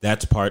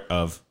 That's part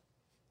of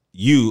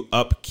you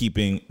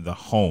upkeeping the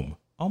home."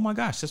 Oh my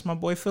gosh, that's my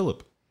boy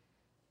Philip.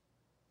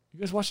 You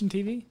guys watching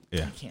TV?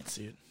 Yeah. I can't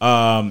see it.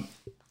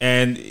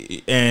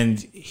 And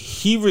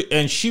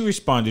she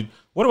responded,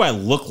 "What do I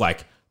look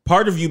like?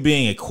 Part of you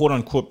being a quote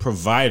unquote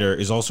provider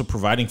is also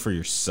providing for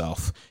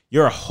yourself.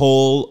 You're a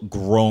whole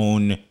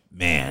grown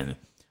man."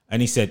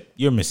 And he said,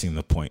 "You're missing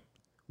the point.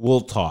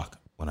 We'll talk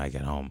when I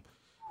get home."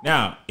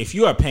 Now, if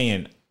you are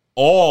paying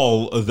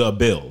all of the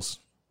bills,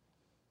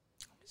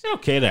 is it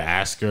okay to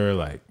ask her,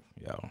 like,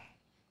 "Yo,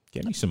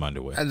 get me some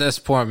underwear"? That's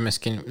poor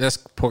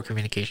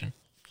communication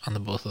on the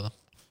both of them.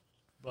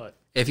 But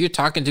if you're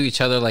talking to each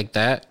other like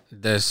that,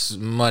 there's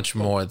much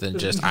more than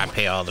just I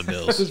pay all the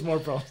bills. There's more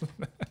problems.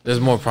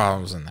 There's more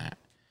problems than that.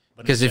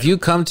 Because if you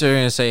come to her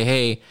and say,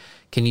 "Hey,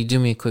 can you do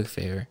me a quick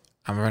favor?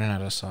 I'm running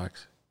out of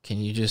socks. Can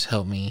you just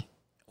help me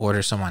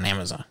order some on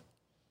Amazon?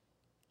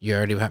 You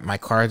already have my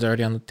card's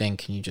already on the thing.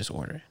 Can you just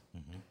order it?"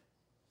 Mm-hmm.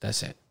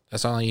 That's it.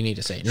 That's all you need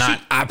to say.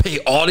 Not, "I pay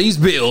all these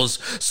bills,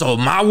 so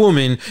my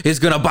woman is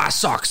going to buy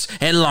socks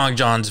and long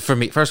johns for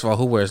me." First of all,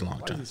 who wears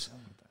long johns?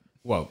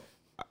 Well,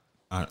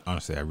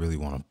 honestly, I really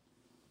want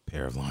a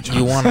pair of long johns.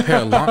 You want a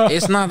pair of long?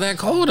 It's not that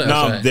cold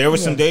outside. No, there were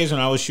some days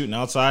when I was shooting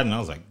outside and I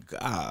was like,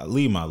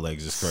 "Golly, my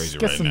legs is crazy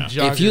right now."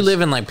 If you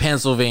live in like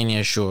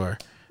Pennsylvania, sure.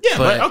 Yeah,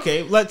 but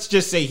okay, let's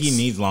just say he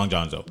needs long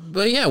johns though.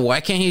 But yeah,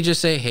 why can't he just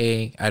say,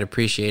 "Hey, I'd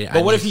appreciate it"?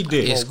 But what if he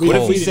did? It's What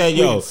if he said,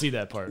 "Yo, see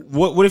that part"?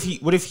 What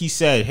if he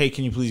said, "Hey,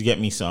 can you please get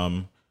me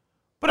some?"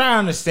 But I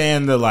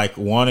understand the like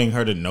wanting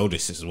her to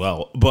notice as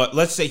well. But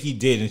let's say he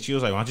did, and she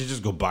was like, "Why don't you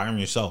just go buy them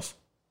yourself?"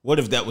 What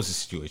if that was the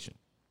situation?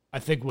 I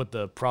think what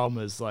the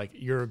problem is, like,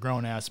 you're a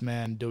grown ass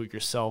man, do it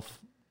yourself.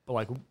 But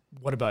like,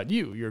 what about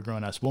you? You're a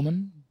grown ass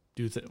woman.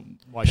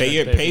 Why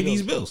should I pay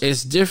these bills?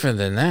 It's different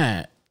than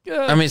that.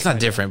 I mean, it's not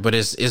different, but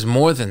it's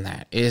more than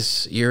that.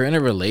 You're in a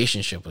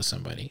relationship with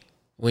somebody.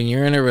 When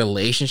you're in a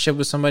relationship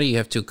with somebody, you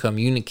have to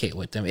communicate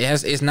with them.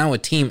 It's now a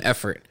team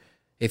effort.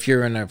 If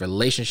you're in a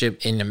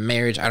relationship, in a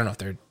marriage, I don't know if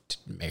they're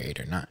married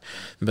or not,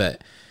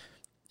 but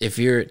if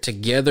you're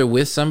together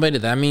with somebody,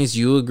 that means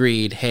you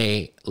agreed,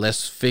 hey,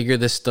 let's figure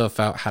this stuff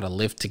out, how to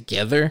live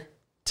together.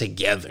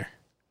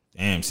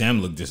 Damn,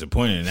 Sam looked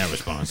disappointed in that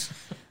response.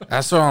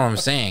 That's all I'm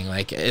saying.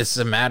 Like, it's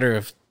a matter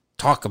of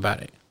talk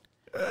about it.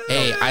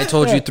 Hey, I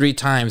told you 3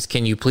 times,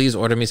 can you please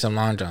order me some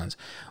Long Johns?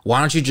 Why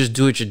don't you just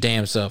do it your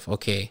damn self?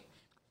 Okay.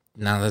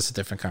 Now that's a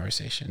different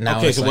conversation. Now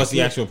okay, so what's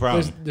the actual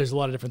problem? There's a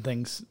lot of different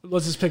things.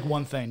 Let's just pick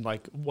one thing.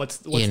 Like, what's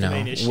the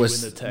main issue in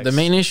the text? The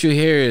main issue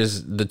here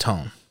is the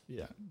tone.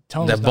 Yeah.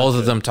 That both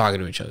of them talking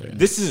to each other.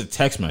 This is a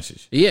text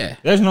message. Yeah.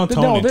 There's no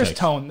tone. No, in there's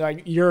text. tone.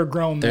 Like, you're a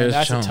grown man. There's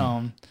That's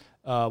tone.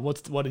 a tone.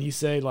 What did he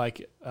say?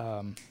 Like,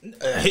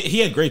 He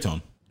had great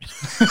tone.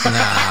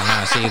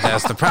 Nah. See,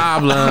 that's the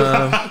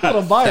problem.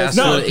 That's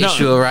what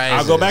issue arises.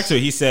 I'll go back to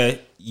it. He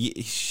said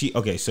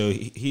okay, so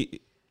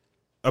he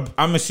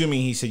I'm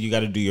assuming he said you got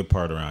to do your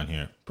part around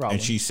here. Problem.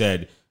 And she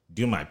said,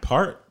 do my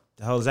part?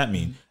 The hell does that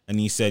mean? And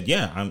he said,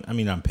 yeah,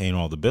 I'm paying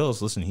all the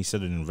bills. Listen, he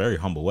said it in a very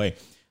humble way.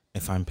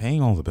 If I'm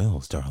paying all the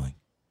bills, darling,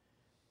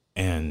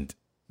 and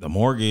the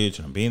mortgage,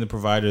 and I'm being the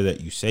provider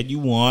that you said you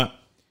want,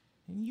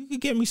 you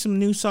could get me some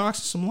new socks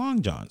and some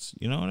Long Johns.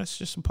 You know, that's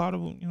just a pot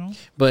of,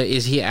 But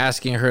is he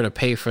asking her to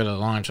pay for the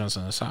Long Johns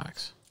and the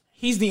socks?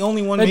 He's the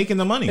only one making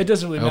the money. It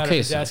doesn't really matter Okay,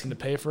 if he's asking to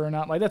pay for it or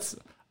not. Like,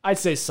 I'd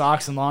say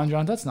socks and Long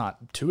Johns, that's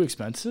not too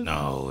expensive.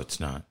 No, it's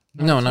not.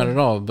 No, not at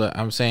all. But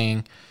I'm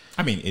saying,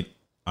 I mean,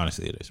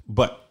 honestly it is.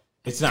 But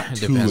it's not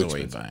too depends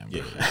expensive. on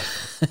where you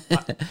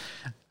buy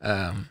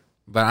them.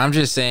 But I'm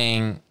just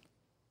saying,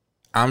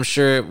 I'm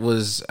sure it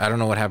was, I don't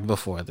know what happened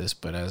before this,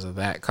 but as of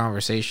that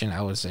conversation,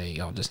 I would say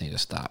y'all just need to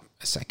stop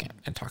a second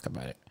and talk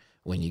about it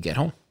when you get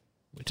home.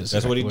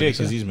 That's what he did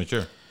because he's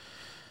mature.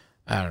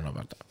 I don't know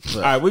about that. But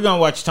All right, we're going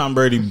to watch Tom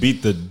Brady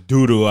beat the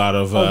doo-doo out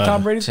of...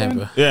 Tom Brady's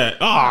Tampa. fan? Yeah.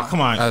 Oh,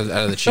 come on. Out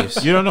of the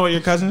Chiefs. You don't know what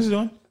your cousin is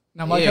doing?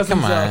 Now, my Yeah,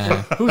 cousin's, come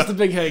on. who's the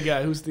big head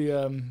guy? Who's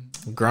the...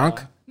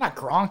 Gronk? Not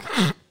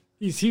Gronk.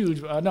 He's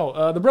huge.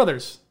 The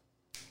brothers.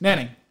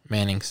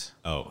 Mannings.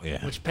 Oh,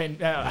 yeah. Which pain...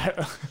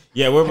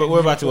 Yeah, we're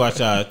about to watch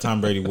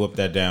Tom Brady whoop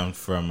that down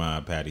from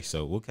Patty.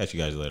 So we'll catch you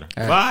guys later.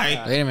 All Bye.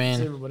 right. Later, man.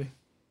 See everybody.